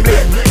chain bling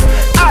bling.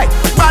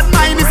 Bad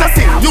mind is a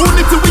sin.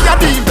 Unity we a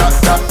deal.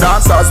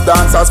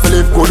 Dancers feel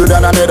live good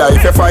than another.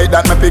 If you fight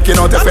that, me picking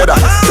out a feather.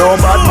 Don't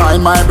bad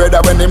mind my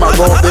brother when him a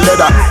go up the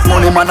ladder.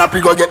 Money man a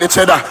pick go get the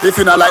cheddar. If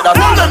you not like that,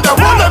 hold them there,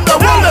 hold them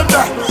there, hold them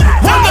there.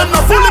 Hold them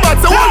there, fully back,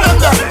 so hold them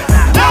there.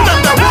 Hold them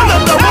there, hold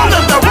them there, hold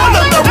them there, hold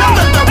them there, hold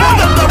them there, hold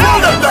them there,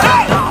 hold them there.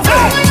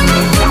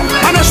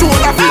 And a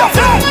shoulder fi a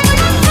flame.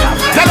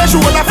 Tell a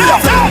shoulder fi a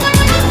flame.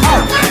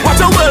 Watch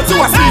your words to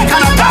a speak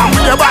and a talk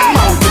with your bad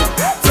mouth.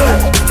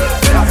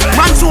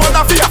 Man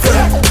shoulder fi a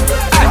flame.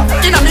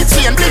 Inna me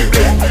chain bling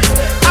bling.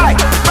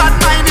 Bad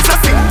mind is a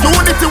sin.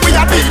 Unity we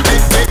a deal.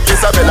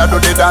 Isabella do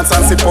the dance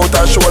and sip out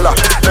her shoulder.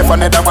 Left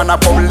another man a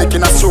public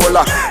in a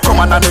stroller. Come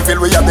on and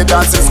Neville, we have the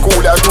dancing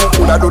school. I do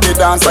cooler, do the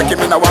dance like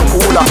him in a one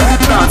cooler.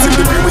 Dancing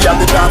the we have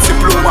the dancing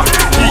pluma.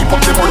 Keep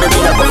up the money, me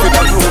a go fit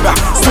a pluma.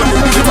 Sunday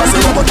we give us a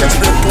rubber catch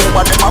the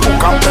pluma. Them a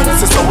book and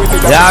pencil, so we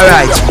did. Yeah,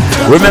 alright.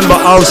 Remember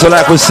also,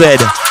 like we said,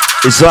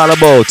 it's all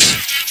about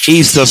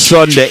Easter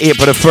Sunday,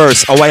 April the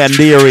 1st, Hawaiian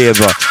Day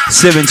Rave,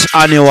 7th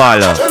annual.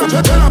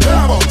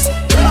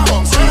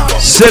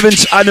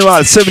 7th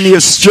annual, 7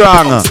 years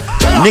strong.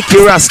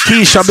 Nickyras,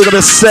 Keisha, big up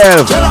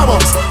yourself.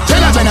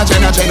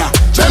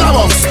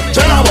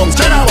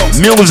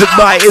 Music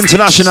by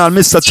International,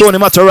 Mr. Tony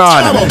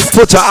MATTERHORN.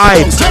 FOOTA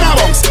hype.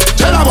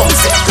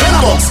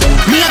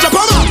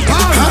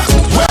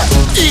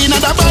 In a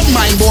bad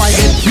mind boy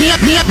head.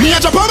 Me a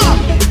Japama.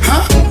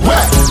 Huh?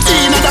 Where?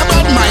 In a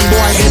bad mind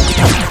boy head.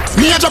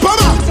 Me a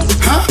Japama.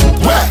 Huh?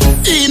 Where?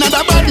 In a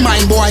bad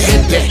mind boy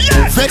head.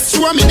 Vex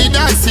you me the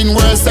dancing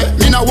worse.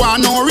 Me no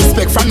want no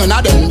respect from none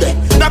of them there.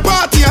 The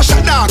party a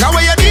shut down. How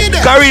you did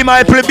it? KARIM,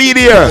 I will be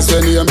there.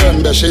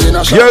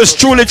 Yours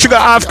truly, Trigger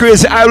Half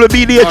Crazy. I will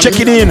be there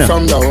checking in.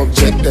 From the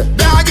object there.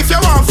 Dog, if you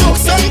want fuck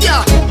some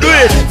girl, do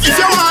it. If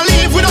you want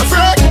live with a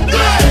friend,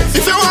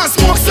 if you want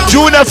smoke some.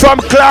 Junior from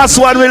Class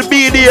 1 will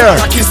be there.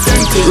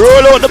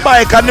 Roll out the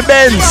bike and the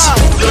Benz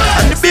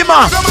and the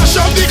Beamer.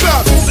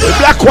 The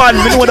black one,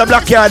 we know the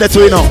black yard that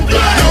we know.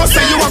 You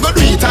say you want to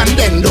do it and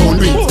then don't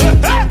do it.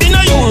 In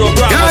a Euro,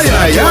 bro.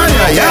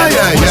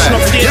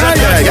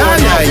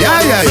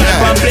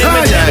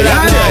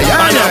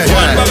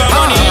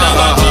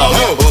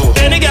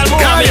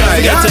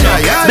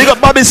 Big up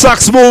Bobby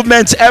Sacks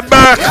movement,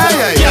 back.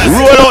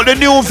 Roll out the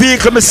new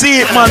vehicle, me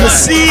see it, man, me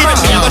see it.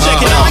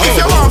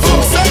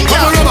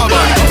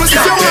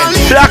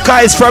 Black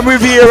Skies from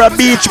Riviera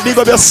Beach, big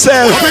up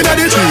yourself. Up inna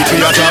the street,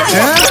 we a drop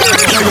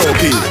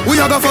we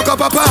a go fuck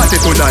up a party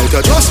tonight,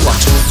 just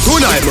watch.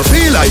 Tonight me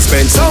feel I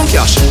spend some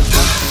cash.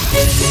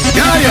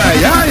 Yeah.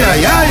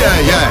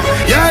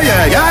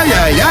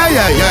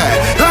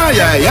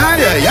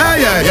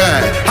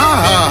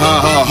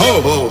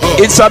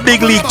 It's a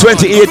big league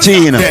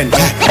 2018.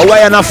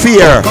 Hawaiian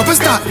Affair.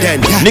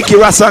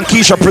 Nickyras and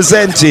Keisha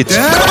present it.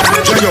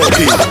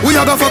 We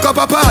a go fuck up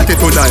a party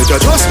tonight,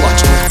 just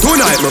watch.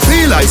 Tonight me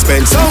feel I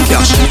spend some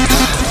cash.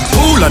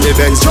 Pool and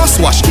events, just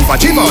watch. If a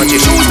Givenchy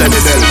shoes, then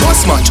the bell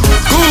must match.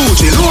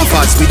 Gucci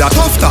loafers with a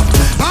tough top.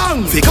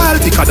 Bang, fickle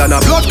thicker than a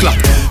blood clot.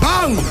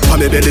 Bang, on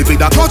me belly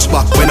with a clutch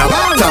back. When I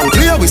bang down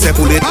clear, we say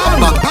pull it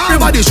back.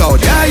 Everybody shout,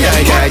 yeah.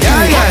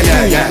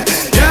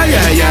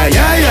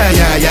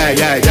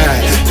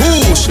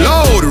 Push,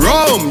 load,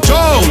 rum,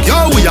 jump.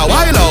 Yo, we a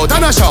wild out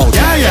and a shout.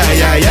 Yeah.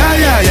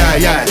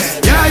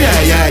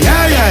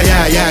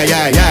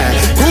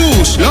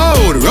 Push,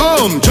 load,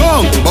 rum,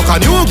 jump. Buck a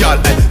new girl,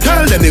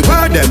 tell them the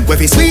word them, where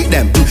we sweet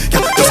them.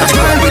 Just a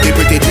smile with the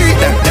pretty teeth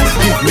them.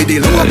 Give me the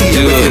low beat,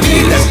 where you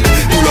beat them.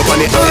 Pull up on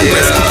the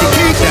armrest,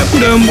 keep them.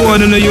 Them boy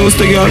than they used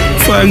to girl.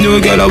 5 new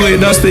girl away,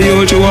 that's the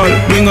usual.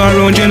 Bring her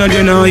around Jenna,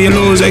 you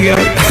lose a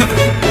girl.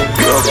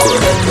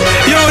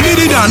 Yo,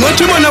 Diddy Dan, what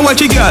you wanna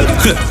watch a girl?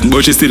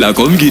 But she still a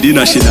come giddy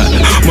national.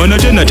 Man a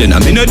Jenna,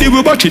 me no deal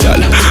with battery doll.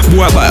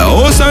 Boy buy a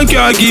house and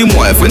car, give him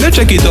wife when they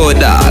check it out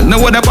dog. Now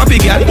what a papi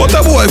girl, what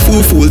a boy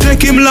fool.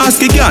 Take him last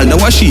girl, now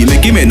what she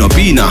make him end up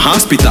in a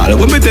hospital.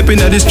 When me step in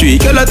the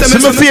street, girl I tell me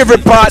my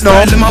favorite part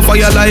now. Them a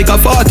fire like a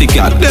 40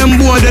 cat. Them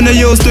boy then they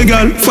used to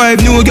girl.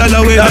 5 new girl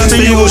away, that's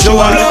the usual.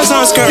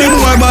 The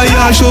boy buy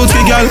a short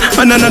girl,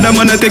 and another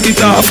man a take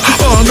it off.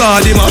 Oh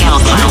God, him a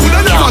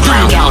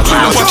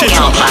watch it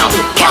drop.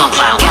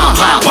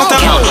 What a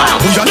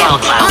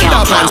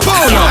underpants,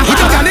 polo. We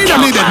don't get in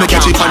me bed, me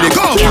catch it on the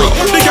GoPro.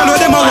 The girl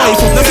with them a wife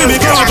up, no feel me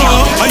go.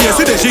 And you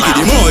see the shaky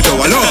the mojo,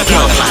 I love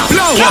you.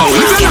 Blow out,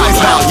 live your life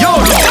now, yo,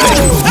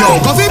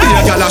 coffee be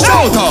a girl a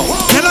shout out.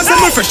 Tell us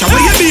I'm fresh,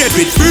 where you beard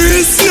with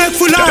first neck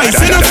full of ice,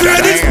 and I'm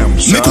ready.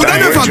 Me coulda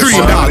never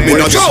dream dog, me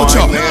no joke.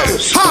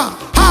 Ho.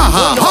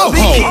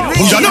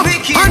 You know,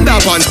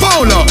 underpants,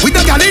 polo. With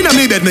the girl in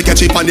me bed, me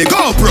catch it on the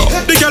GoPro.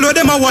 The girl with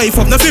them a wife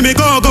up, no feel me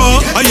go.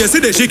 And you see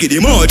the shaky the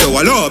mojo,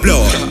 I love you.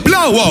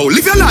 Blow out,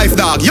 live your life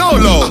dog,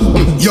 YOLO.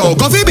 Yo,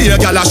 coffee be a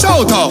girl a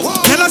shout out.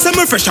 Tell us I'm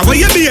fresh, where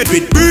you beard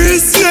with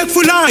first neck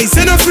full of ice,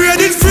 and I'm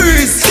ready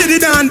freeze. See the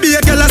down, be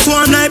a girl a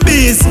swarm like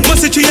bees.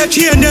 Must it a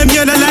chain them,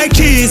 you know like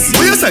cheese.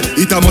 What you say?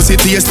 It a must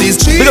taste this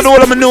cheese. Because all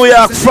of my New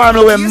York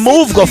family when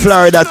move go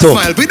Florida too.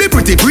 Smile with the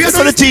pretty grace. That's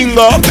what the thing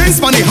go. Benz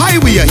on the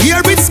highway,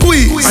 here with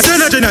squeeze. I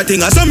don't know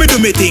thing, I saw me do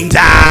me thing.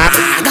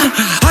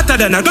 Hotter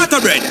than a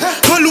gutter bread.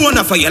 Call one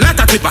for you like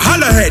a clip a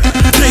hollow head.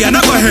 Play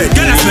another head,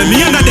 girl that's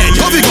me and a dead.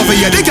 Coffee cover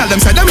here, they tell them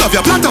say them love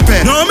your platter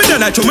pen. No, me don't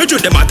know, me do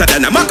them hotter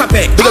than a maca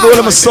peg. Because all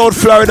of my South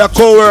Florida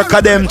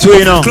co-worker them too,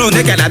 you know. Clone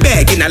they got a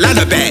bag in a lot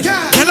of bag.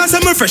 Tell us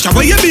I'm fresh,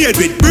 where you beard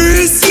with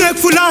breeze. Neck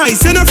full of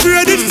ice, and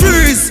afraid it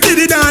freeze. Did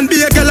it down,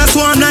 be a girl a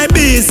swarm like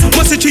bees.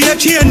 Must it a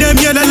chain them,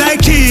 you know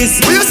like cheese.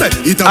 What you say?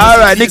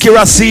 Alright,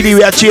 Nickyras CD,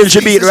 we are change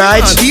the beat,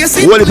 right?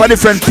 Well, if a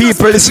different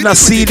people listen to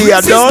CD,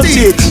 I don't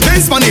it.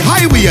 Benz on the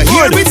highway,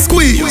 here with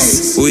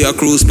squeeze. We a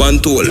cruise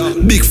control.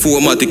 Big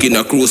 4matic in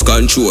a cruise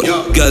control.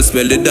 Girl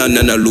smell the down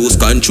and a lose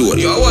control.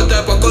 Yo, what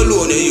type of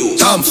cologne you use?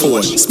 Tom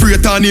Ford. Spray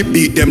it on it,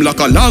 beat them like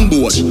a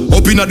longboard.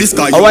 Up in the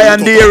sky.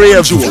 Hawaiian day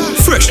rave.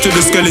 Fresh to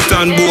the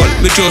skeleton ball.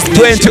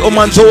 20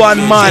 woman to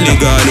 1 man.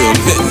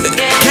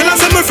 Tell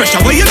us I'm fresh,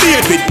 where you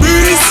beard with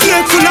breeze.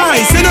 Neck full of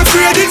ice, and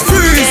afraid it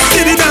freeze.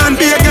 Did it down,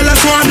 be a girl a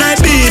swarm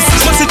like bees.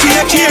 Must it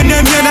a chain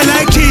them, you know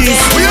like cheese.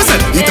 What you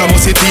said? It a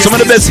must taste. Some of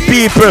the best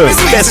people,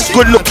 best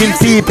good looking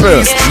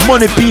people,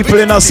 money people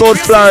in South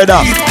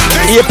Florida.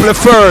 April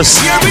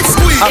 1st,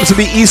 happens to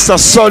be Easter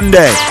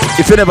Sunday,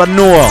 if you never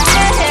know.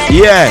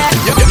 Yeah.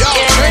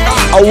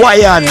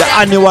 Hawaiian, the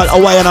annual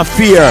Hawaiian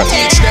Affair.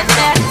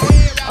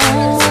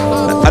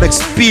 An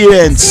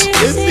experience.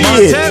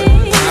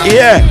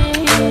 Yeah.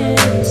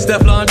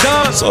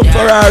 Some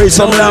Ferrari,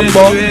 some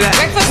Lambo.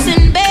 Breakfast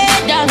in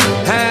bed, darling.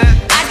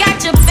 I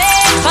got your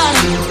bed,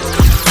 darling.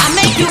 I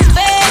make you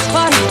bed,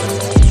 darling.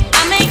 I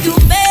make you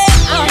bed,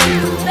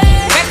 darling.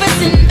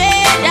 Breakfast in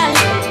bed,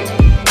 darling.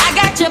 I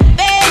got your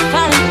bed,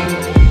 darling.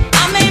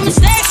 I made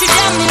mistakes, you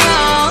done me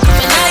wrong,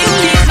 but now you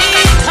leave me,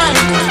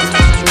 darling.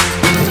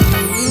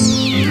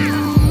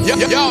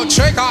 Yo,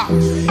 Trigger.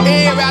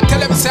 Hey, I tell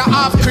them say I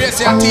have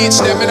crazy, I teach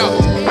them, you know.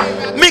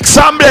 Mix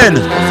and blend.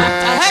 I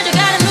heard you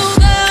got a new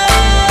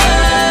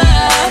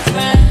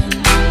girlfriend,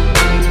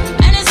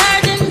 and it's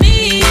hurting me.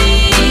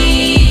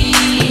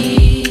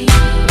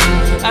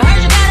 I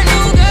heard you got a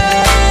new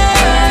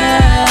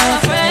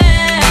girlfriend,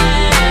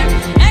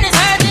 and it's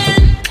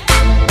hurting.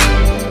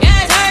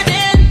 Yeah, it's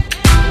hurting.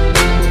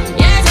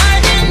 Yeah, it's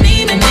hurting me.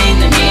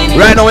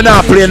 Right now we're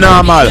not playing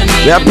normal.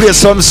 We are playing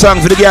some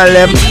song for the girl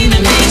them.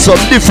 Some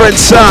different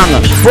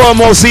song.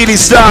 Promo CD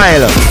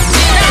style.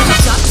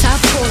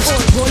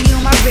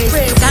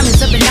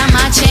 Diamonds up and down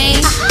my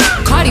chain.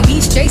 Cardi B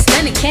straight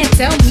stunning, can't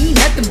tell me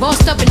nothing. Boss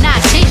stubborn, I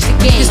changed the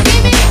game.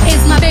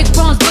 It's my big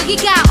bronze boogie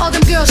got all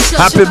them girls shook.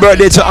 Happy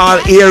birthday to all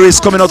Aries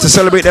coming out to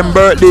celebrate them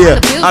birthday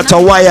at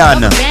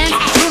Hawaiian.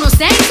 Bruno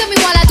sang to me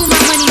while I do my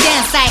money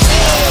dance like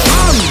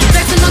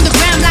flexing on the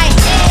gram like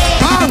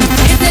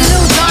it's a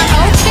little John,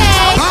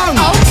 okay.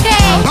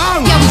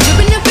 Yeah, we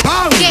dripping and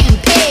getting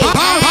paid.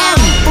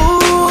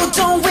 Ooh,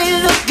 don't we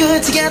look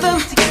good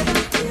together?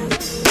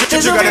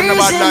 There's a reason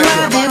why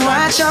they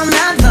watch all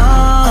night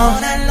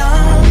long.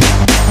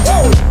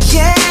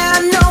 Yeah,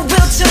 I know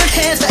we'll turn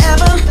heads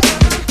forever.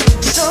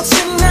 So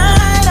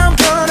tonight I'm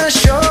gonna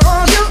show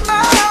you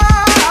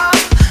off.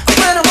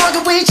 When I'm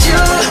walking with you,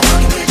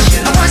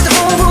 I watch the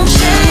whole room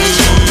change.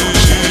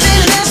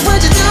 Baby, that's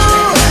what you do.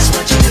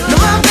 No,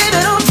 my baby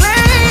don't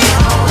play.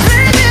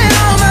 Blaming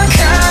all my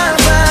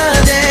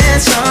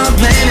confidence. I'm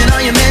blaming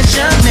all your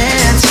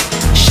measurements.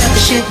 Shut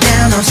the shit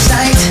down on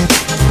sight.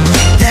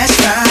 That's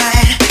right.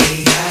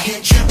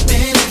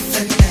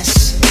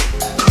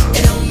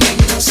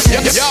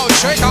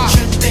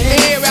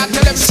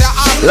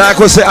 Like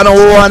we say, I know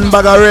one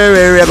bag of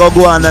rare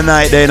go on the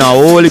night there, you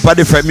know. Whole heap of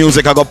different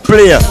music I go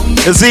play.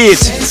 You see it?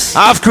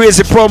 I have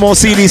crazy promo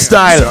CD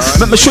style.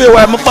 Let me show you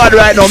why I'm bad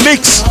right now.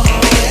 Mix.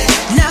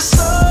 Now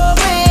slow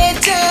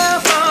it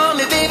down for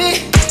me,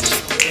 baby.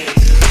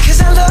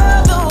 'Cause I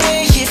love the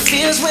way it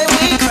feels when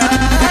we cry.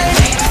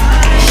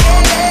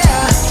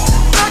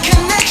 Yeah, our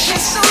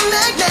connection's so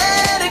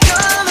magnetic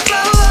on the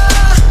floor.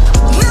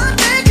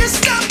 Nothing can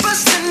stop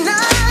us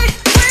tonight.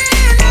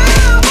 When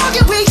I'm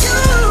walking with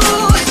you,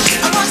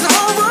 I watch the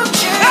whole room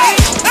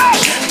change.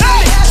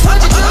 That's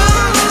what you do.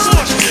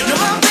 No,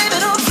 my baby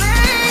don't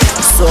play.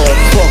 So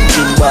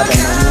fucking bad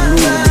and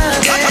rude.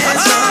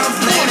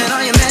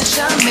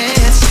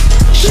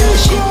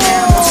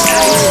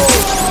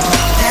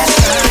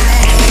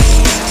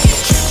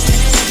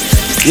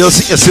 You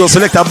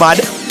select a bad.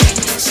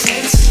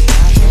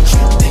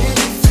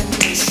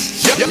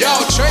 Yo,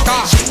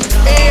 Trigger.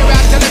 Hey, we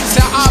are telling them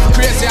say I'm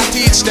crazy, I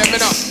teach them, you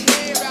know.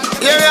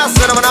 Yeah, we are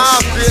saying I'm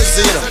half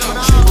crazy, you know.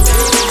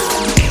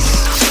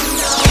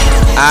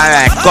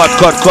 Alright,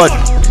 cut.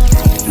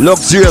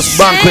 Luxurious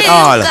banquet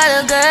hall.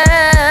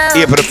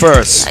 April the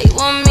 1st.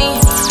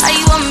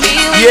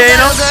 Yeah, you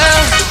know.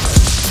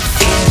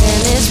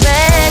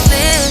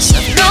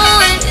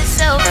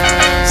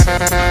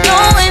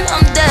 Knowing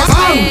I'm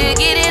desperate,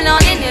 getting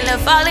on it, nearly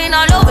falling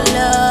all over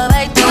love.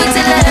 I do it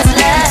till it's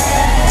last.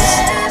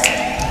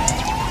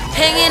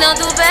 Hanging on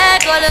the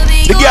back, all of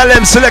the. The girl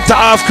them select a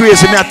half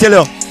crazy, me I tell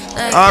you.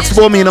 Ask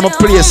for me in my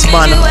place,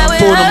 man.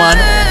 Told man.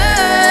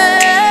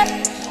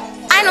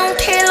 I don't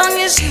care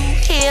long as you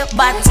here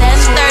by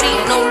 10:30,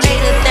 no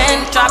later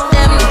than drop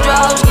them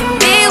drugs. Give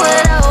me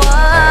what I want.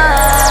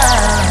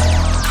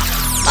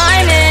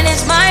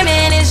 My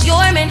man is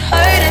your man,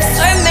 hurt is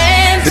her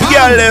man. The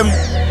girl them.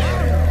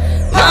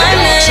 My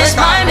man is your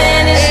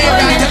man, hurt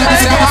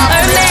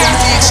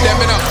is her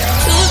man.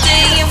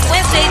 Tuesday and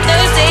Wednesday,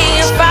 Thursday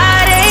and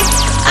Friday,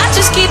 I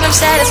just keep him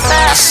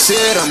satisfied. I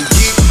said I'm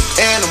deep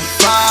and I'm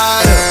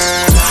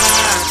fire.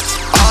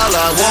 All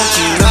I want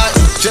tonight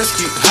is just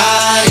get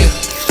higher.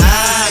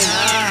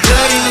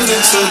 Girl, you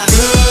look so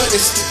good,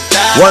 it's the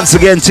die. Once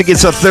again,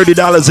 tickets are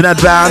 $30 in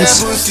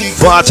advance,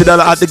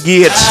 $40 at the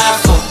gate.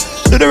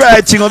 Do the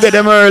right thing, or get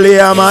them early,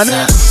 yeah, man.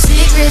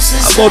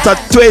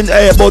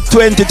 About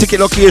 20 ticket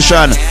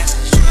location. You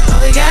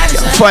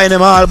can find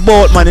them all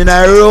boat, man, in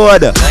a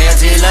road.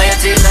 Loyalty.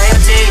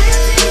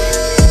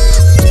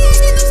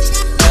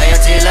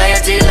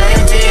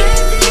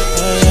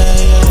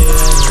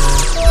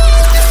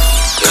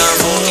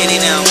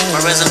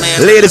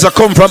 Ladies that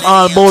come from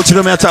all boats, you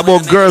know me I talk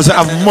about girls that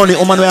have money,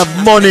 women that have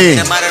money.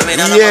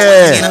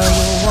 Yeah.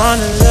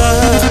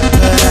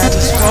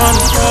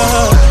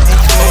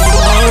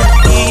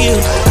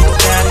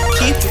 Gotta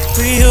keep it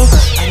real.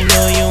 I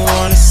know you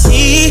wanna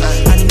see.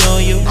 I know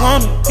you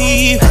wanna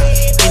be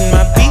in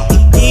my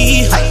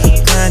BD,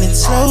 grinding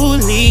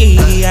slowly.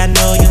 I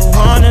know you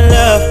wanna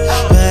love,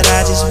 but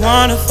I just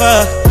wanna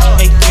fuck.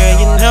 Hey girl,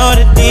 you know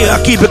the deal.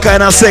 I keep it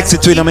kind of sexy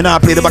to them. I mean, I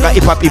play the back of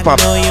hip hop.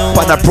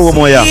 But that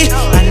promo, yeah. You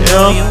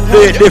know,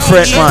 do it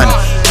different, man.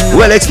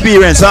 Well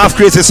experienced, half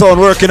crazy sound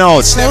working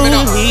out.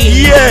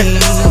 Yeah.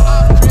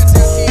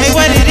 Hey,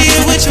 what it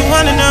is, what you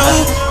wanna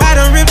know? I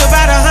done ripped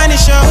about 100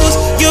 shows.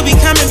 You'll be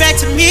coming back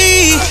to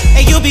me,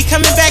 and you'll be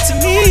coming back to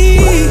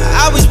me.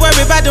 I was worried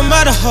about the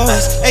mother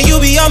hoes, and you'll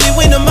be on me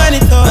when the money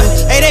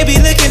throws. Hey, they be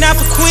looking out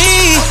for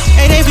Queen,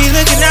 hey, they be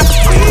looking out for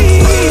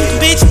Queen.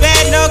 Bitch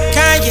bad, no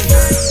Kanye.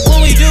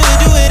 When we do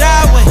it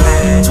our way.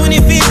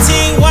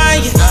 2015, why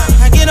you?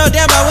 I get no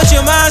damn about what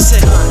your mom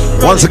said.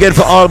 Once again,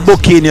 for all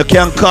booking, you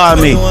can call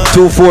me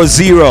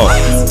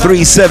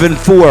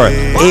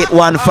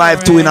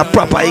 240-374-8152 in a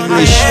proper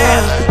English.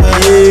 Yeah.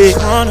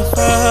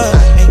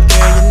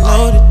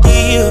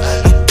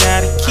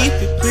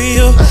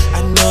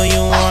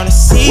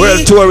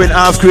 World touring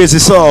half crazy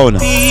sound.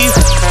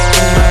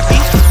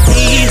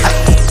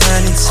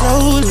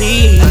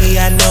 Slowly,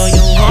 I know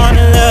you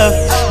wanna love,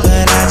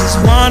 but I just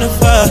wanna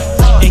fuck.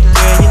 Hey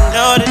girl, you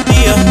know the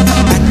deal.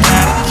 I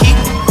gotta keep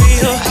it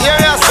real.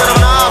 Yeah, son of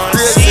an half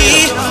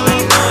crazy.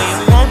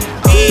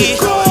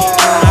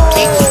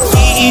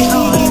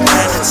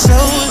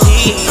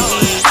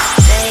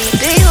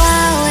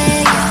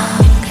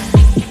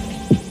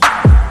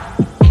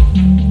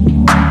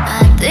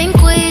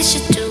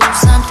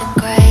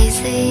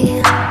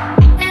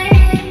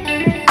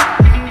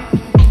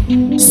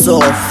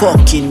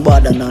 fucking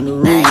bad and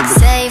unruly.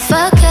 Say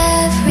fuck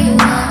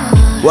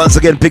everyone Once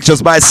again,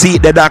 pictures by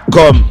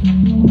seatde.com.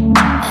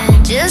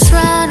 and just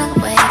run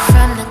away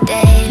from the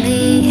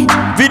daily.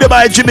 Video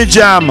by Jimmy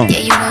Jam. Yeah,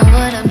 you know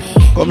what I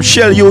mean. Come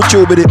shell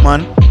YouTube with it,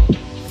 man.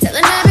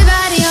 Telling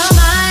everybody you're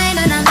mine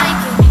and I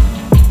like it.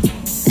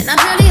 And I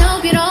really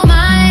hope you don't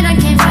mind. I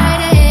can't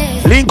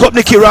fight it. Link up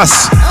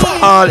Nickyras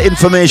for all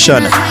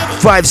information.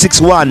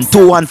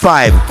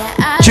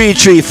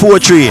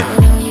 561-215-3343.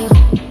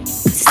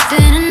 It's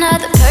been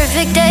another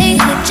perfect day.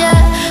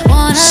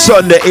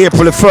 Sunday,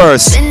 April the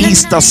 1st,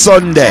 Easter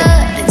Sunday,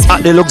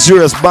 at the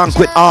luxurious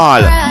Banquet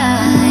Hall,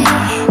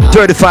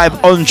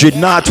 3500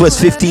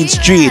 Northwest 15th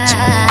Street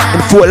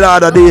in Fort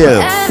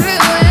Lauderdale.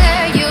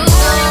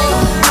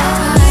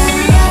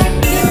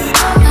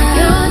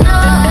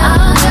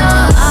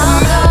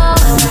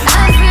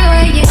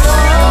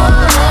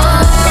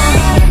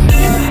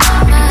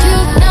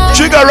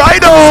 Trigger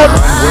right on!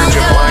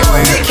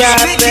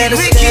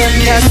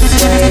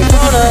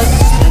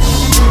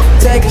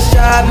 Take a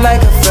shot, make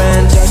a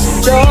friend, just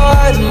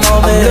enjoy the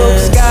moment. I'm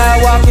Luke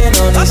Skywalking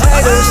on these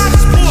haters.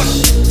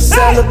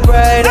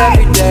 Celebrate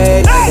every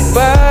day, like a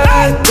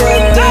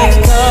birthday.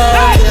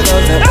 Come, you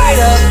know, the wait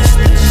up.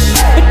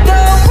 But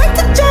don't wait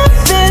to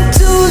jump in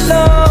too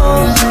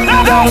long.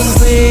 Don't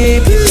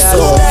sleep, you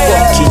gotta stay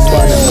up.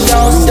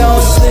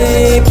 Don't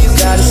sleep, you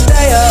gotta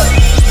stay up.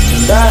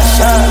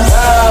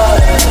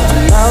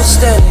 I'm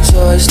outstanding,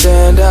 choice,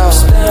 stand out.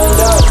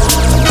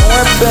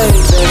 More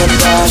babes in a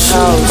bash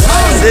house.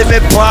 Let me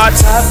part.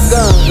 Top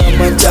gun on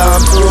my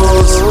Tom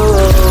Cruise.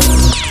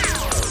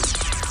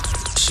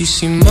 She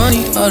see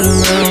money all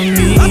around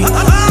me.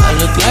 I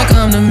look like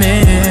I'm the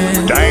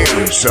man.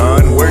 Damn,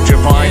 son, where'd you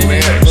find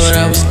this? But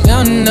I was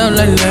counting up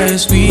like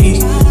last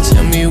week.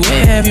 Tell me,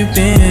 where have you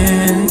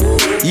been?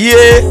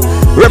 Yeah,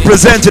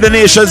 representing the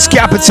nation's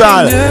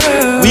capital.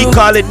 We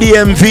call it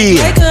DMV.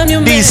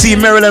 DC,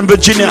 Maryland,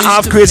 Virginia,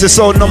 half crazy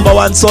sound,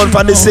 #1 sound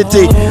from the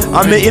city.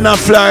 I'm in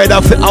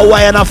Florida for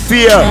Hawaiian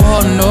affair.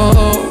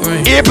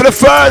 April the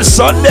 1st,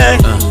 Sunday.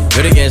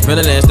 Good against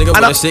Middlelands, nigga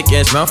with a sick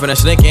ass mouth and a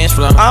slick ass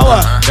flow.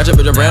 Got your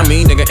bitch around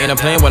me, nigga, and I'm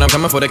playing when I'm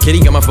coming for the kitty.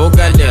 Got my folk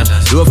goddamn.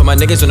 Do it for my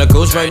niggas on the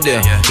coast right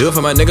there. Do it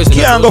for my niggas in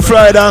the Can't go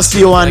Florida and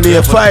stay 1 day,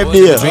 5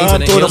 days. I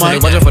told him I'm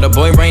watching for the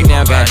boy right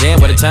now. Goddamn,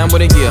 what a time,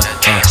 what a year.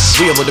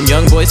 We up with them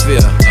young boys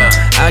feel.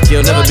 I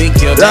kill, never be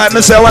killed. Like me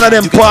say, one of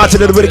them parties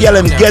that with the girl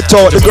them get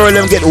out, the girl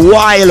them get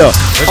wild.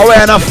 Away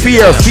and a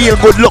fear, feel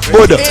good, look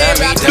good. Do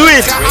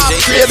it,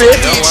 baby.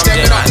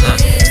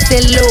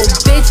 That little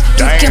bitch,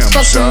 you can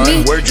fuck son, with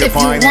me where'd you if you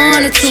find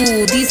wanted this?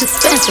 to. These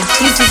expensive,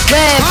 these is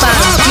red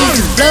bottoms, these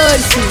is blood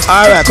shoes.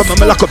 Alright, come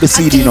on, lock up the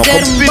CD now.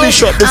 Come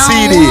finish up the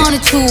CD. I don't wanna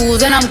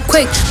choose, and I'm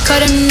quick,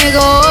 cut a nigga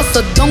off,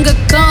 so don't get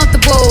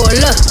comfortable.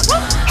 Look,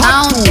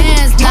 I don't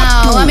dance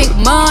now, I make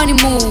money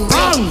move.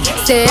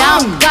 Say I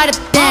don't gotta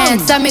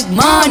dance, I make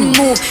money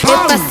move. If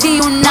I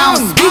see you now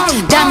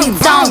speak, that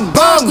means I don't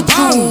bug with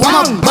you.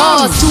 I'm a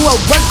boss, you a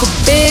worker,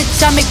 bitch.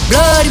 I make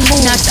bloody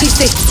moves. Now she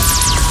say,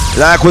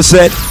 like we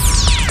said,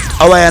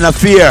 Hawaiian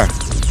affair.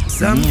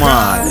 Some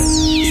cry,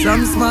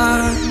 some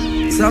smile,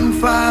 some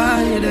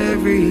fight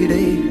every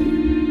day.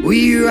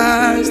 We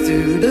rise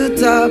to the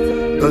top,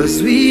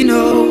 cause we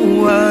know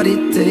what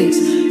it takes.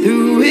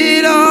 Through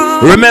it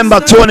all.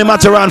 Remember Tony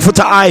MATTERHORN,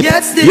 FOOTA Hype.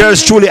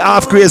 Yours truly,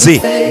 half crazy.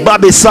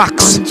 Bobby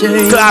Sachs,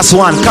 Class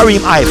 1,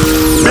 KARIM Hype,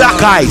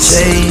 Black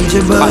Ice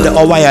at the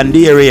Hawaiian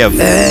Day Rave.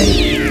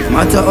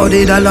 Matter how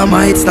the dollar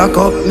might stack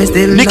up, me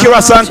still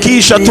Nickyras and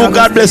Keisha, two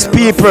God bless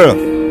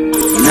people.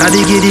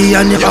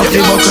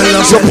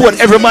 Support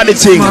everybody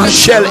thing,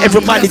 shell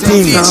everybody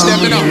thing. We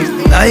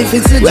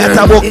are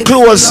talking about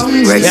clothes,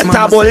 we are talking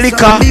about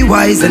liquor,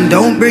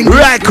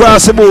 right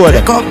across the board.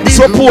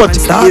 Support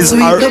is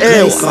our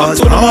aim.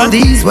 All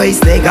these ways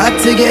they got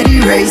to get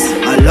erased.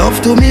 I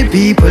love to me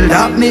people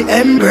that me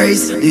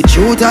embrace. The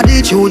truth are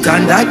the truth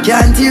and that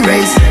can't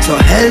erase. So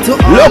hell to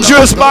all.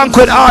 Luxurious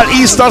Banquet Hall,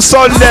 Easter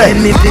Sunday.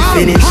 Let me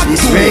finish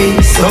this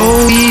race. So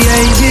we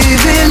ain't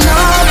giving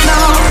up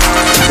now.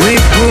 We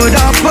put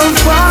up a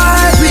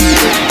fight, we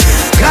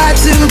got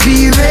to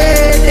be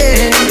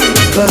ready.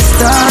 Cause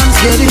time's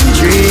getting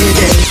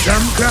dreaded.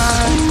 Some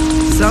cry,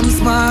 some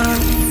smile,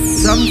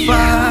 some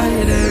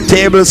fight.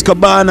 Tables,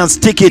 cabanas,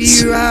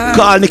 tickets.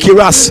 Call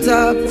Nickyras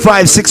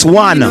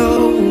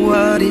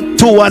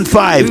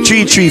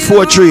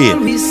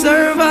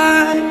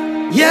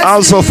 561-215-3343.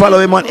 Also follow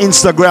him on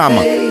Instagram,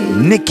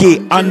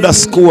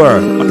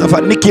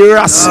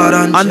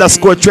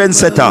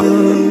 Nickyras_trendsetter.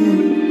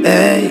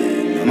 Hey.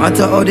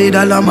 Matter how the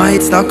dollar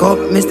might stack up,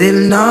 me still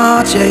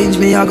not change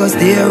me, I go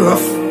stay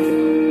rough.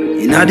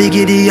 Inna the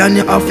giddy and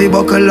you have to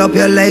buckle up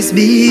your legs.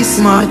 Be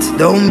smart,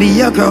 don't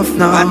be a gruff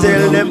now. I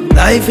tell them,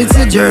 life it's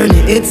a journey,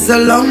 it's a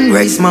long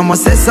race. Mama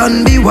says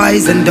son be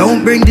wise and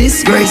don't bring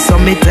disgrace. So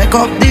me take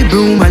up the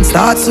broom and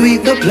start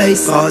sweep the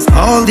place. Cause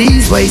all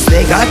these ways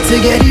they got to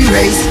get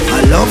erased.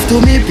 I love to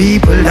me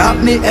people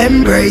that me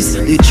embrace.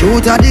 The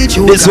truth of the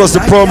truth. This was the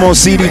promo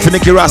CD for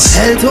Nickyras.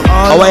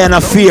 Hawaiian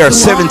Affair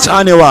 7th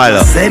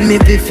annual. Send me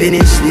to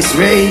finish this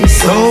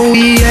race. So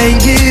we ain't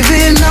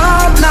giving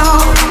up now.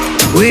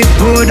 We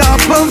put up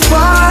a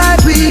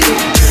fight, we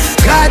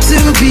got to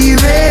be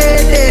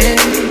ready.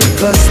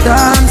 Cause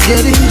time's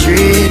getting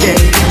dreary.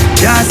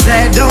 Just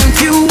said don't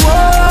you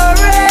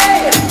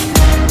worry,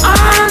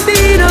 I'm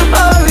in a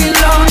hurry,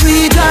 Lord.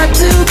 We got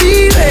to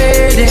be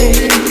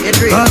ready.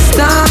 Cause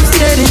time's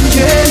getting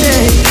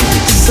dreary.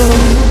 So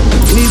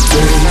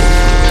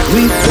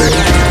we pray.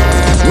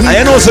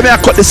 I know so me I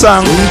cut the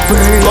song.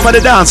 Come on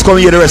the dance, come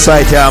here the rest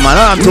right here, man.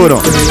 I'm told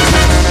you.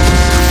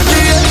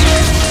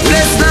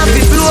 Let's not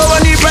be flow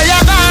when the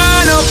prayer God.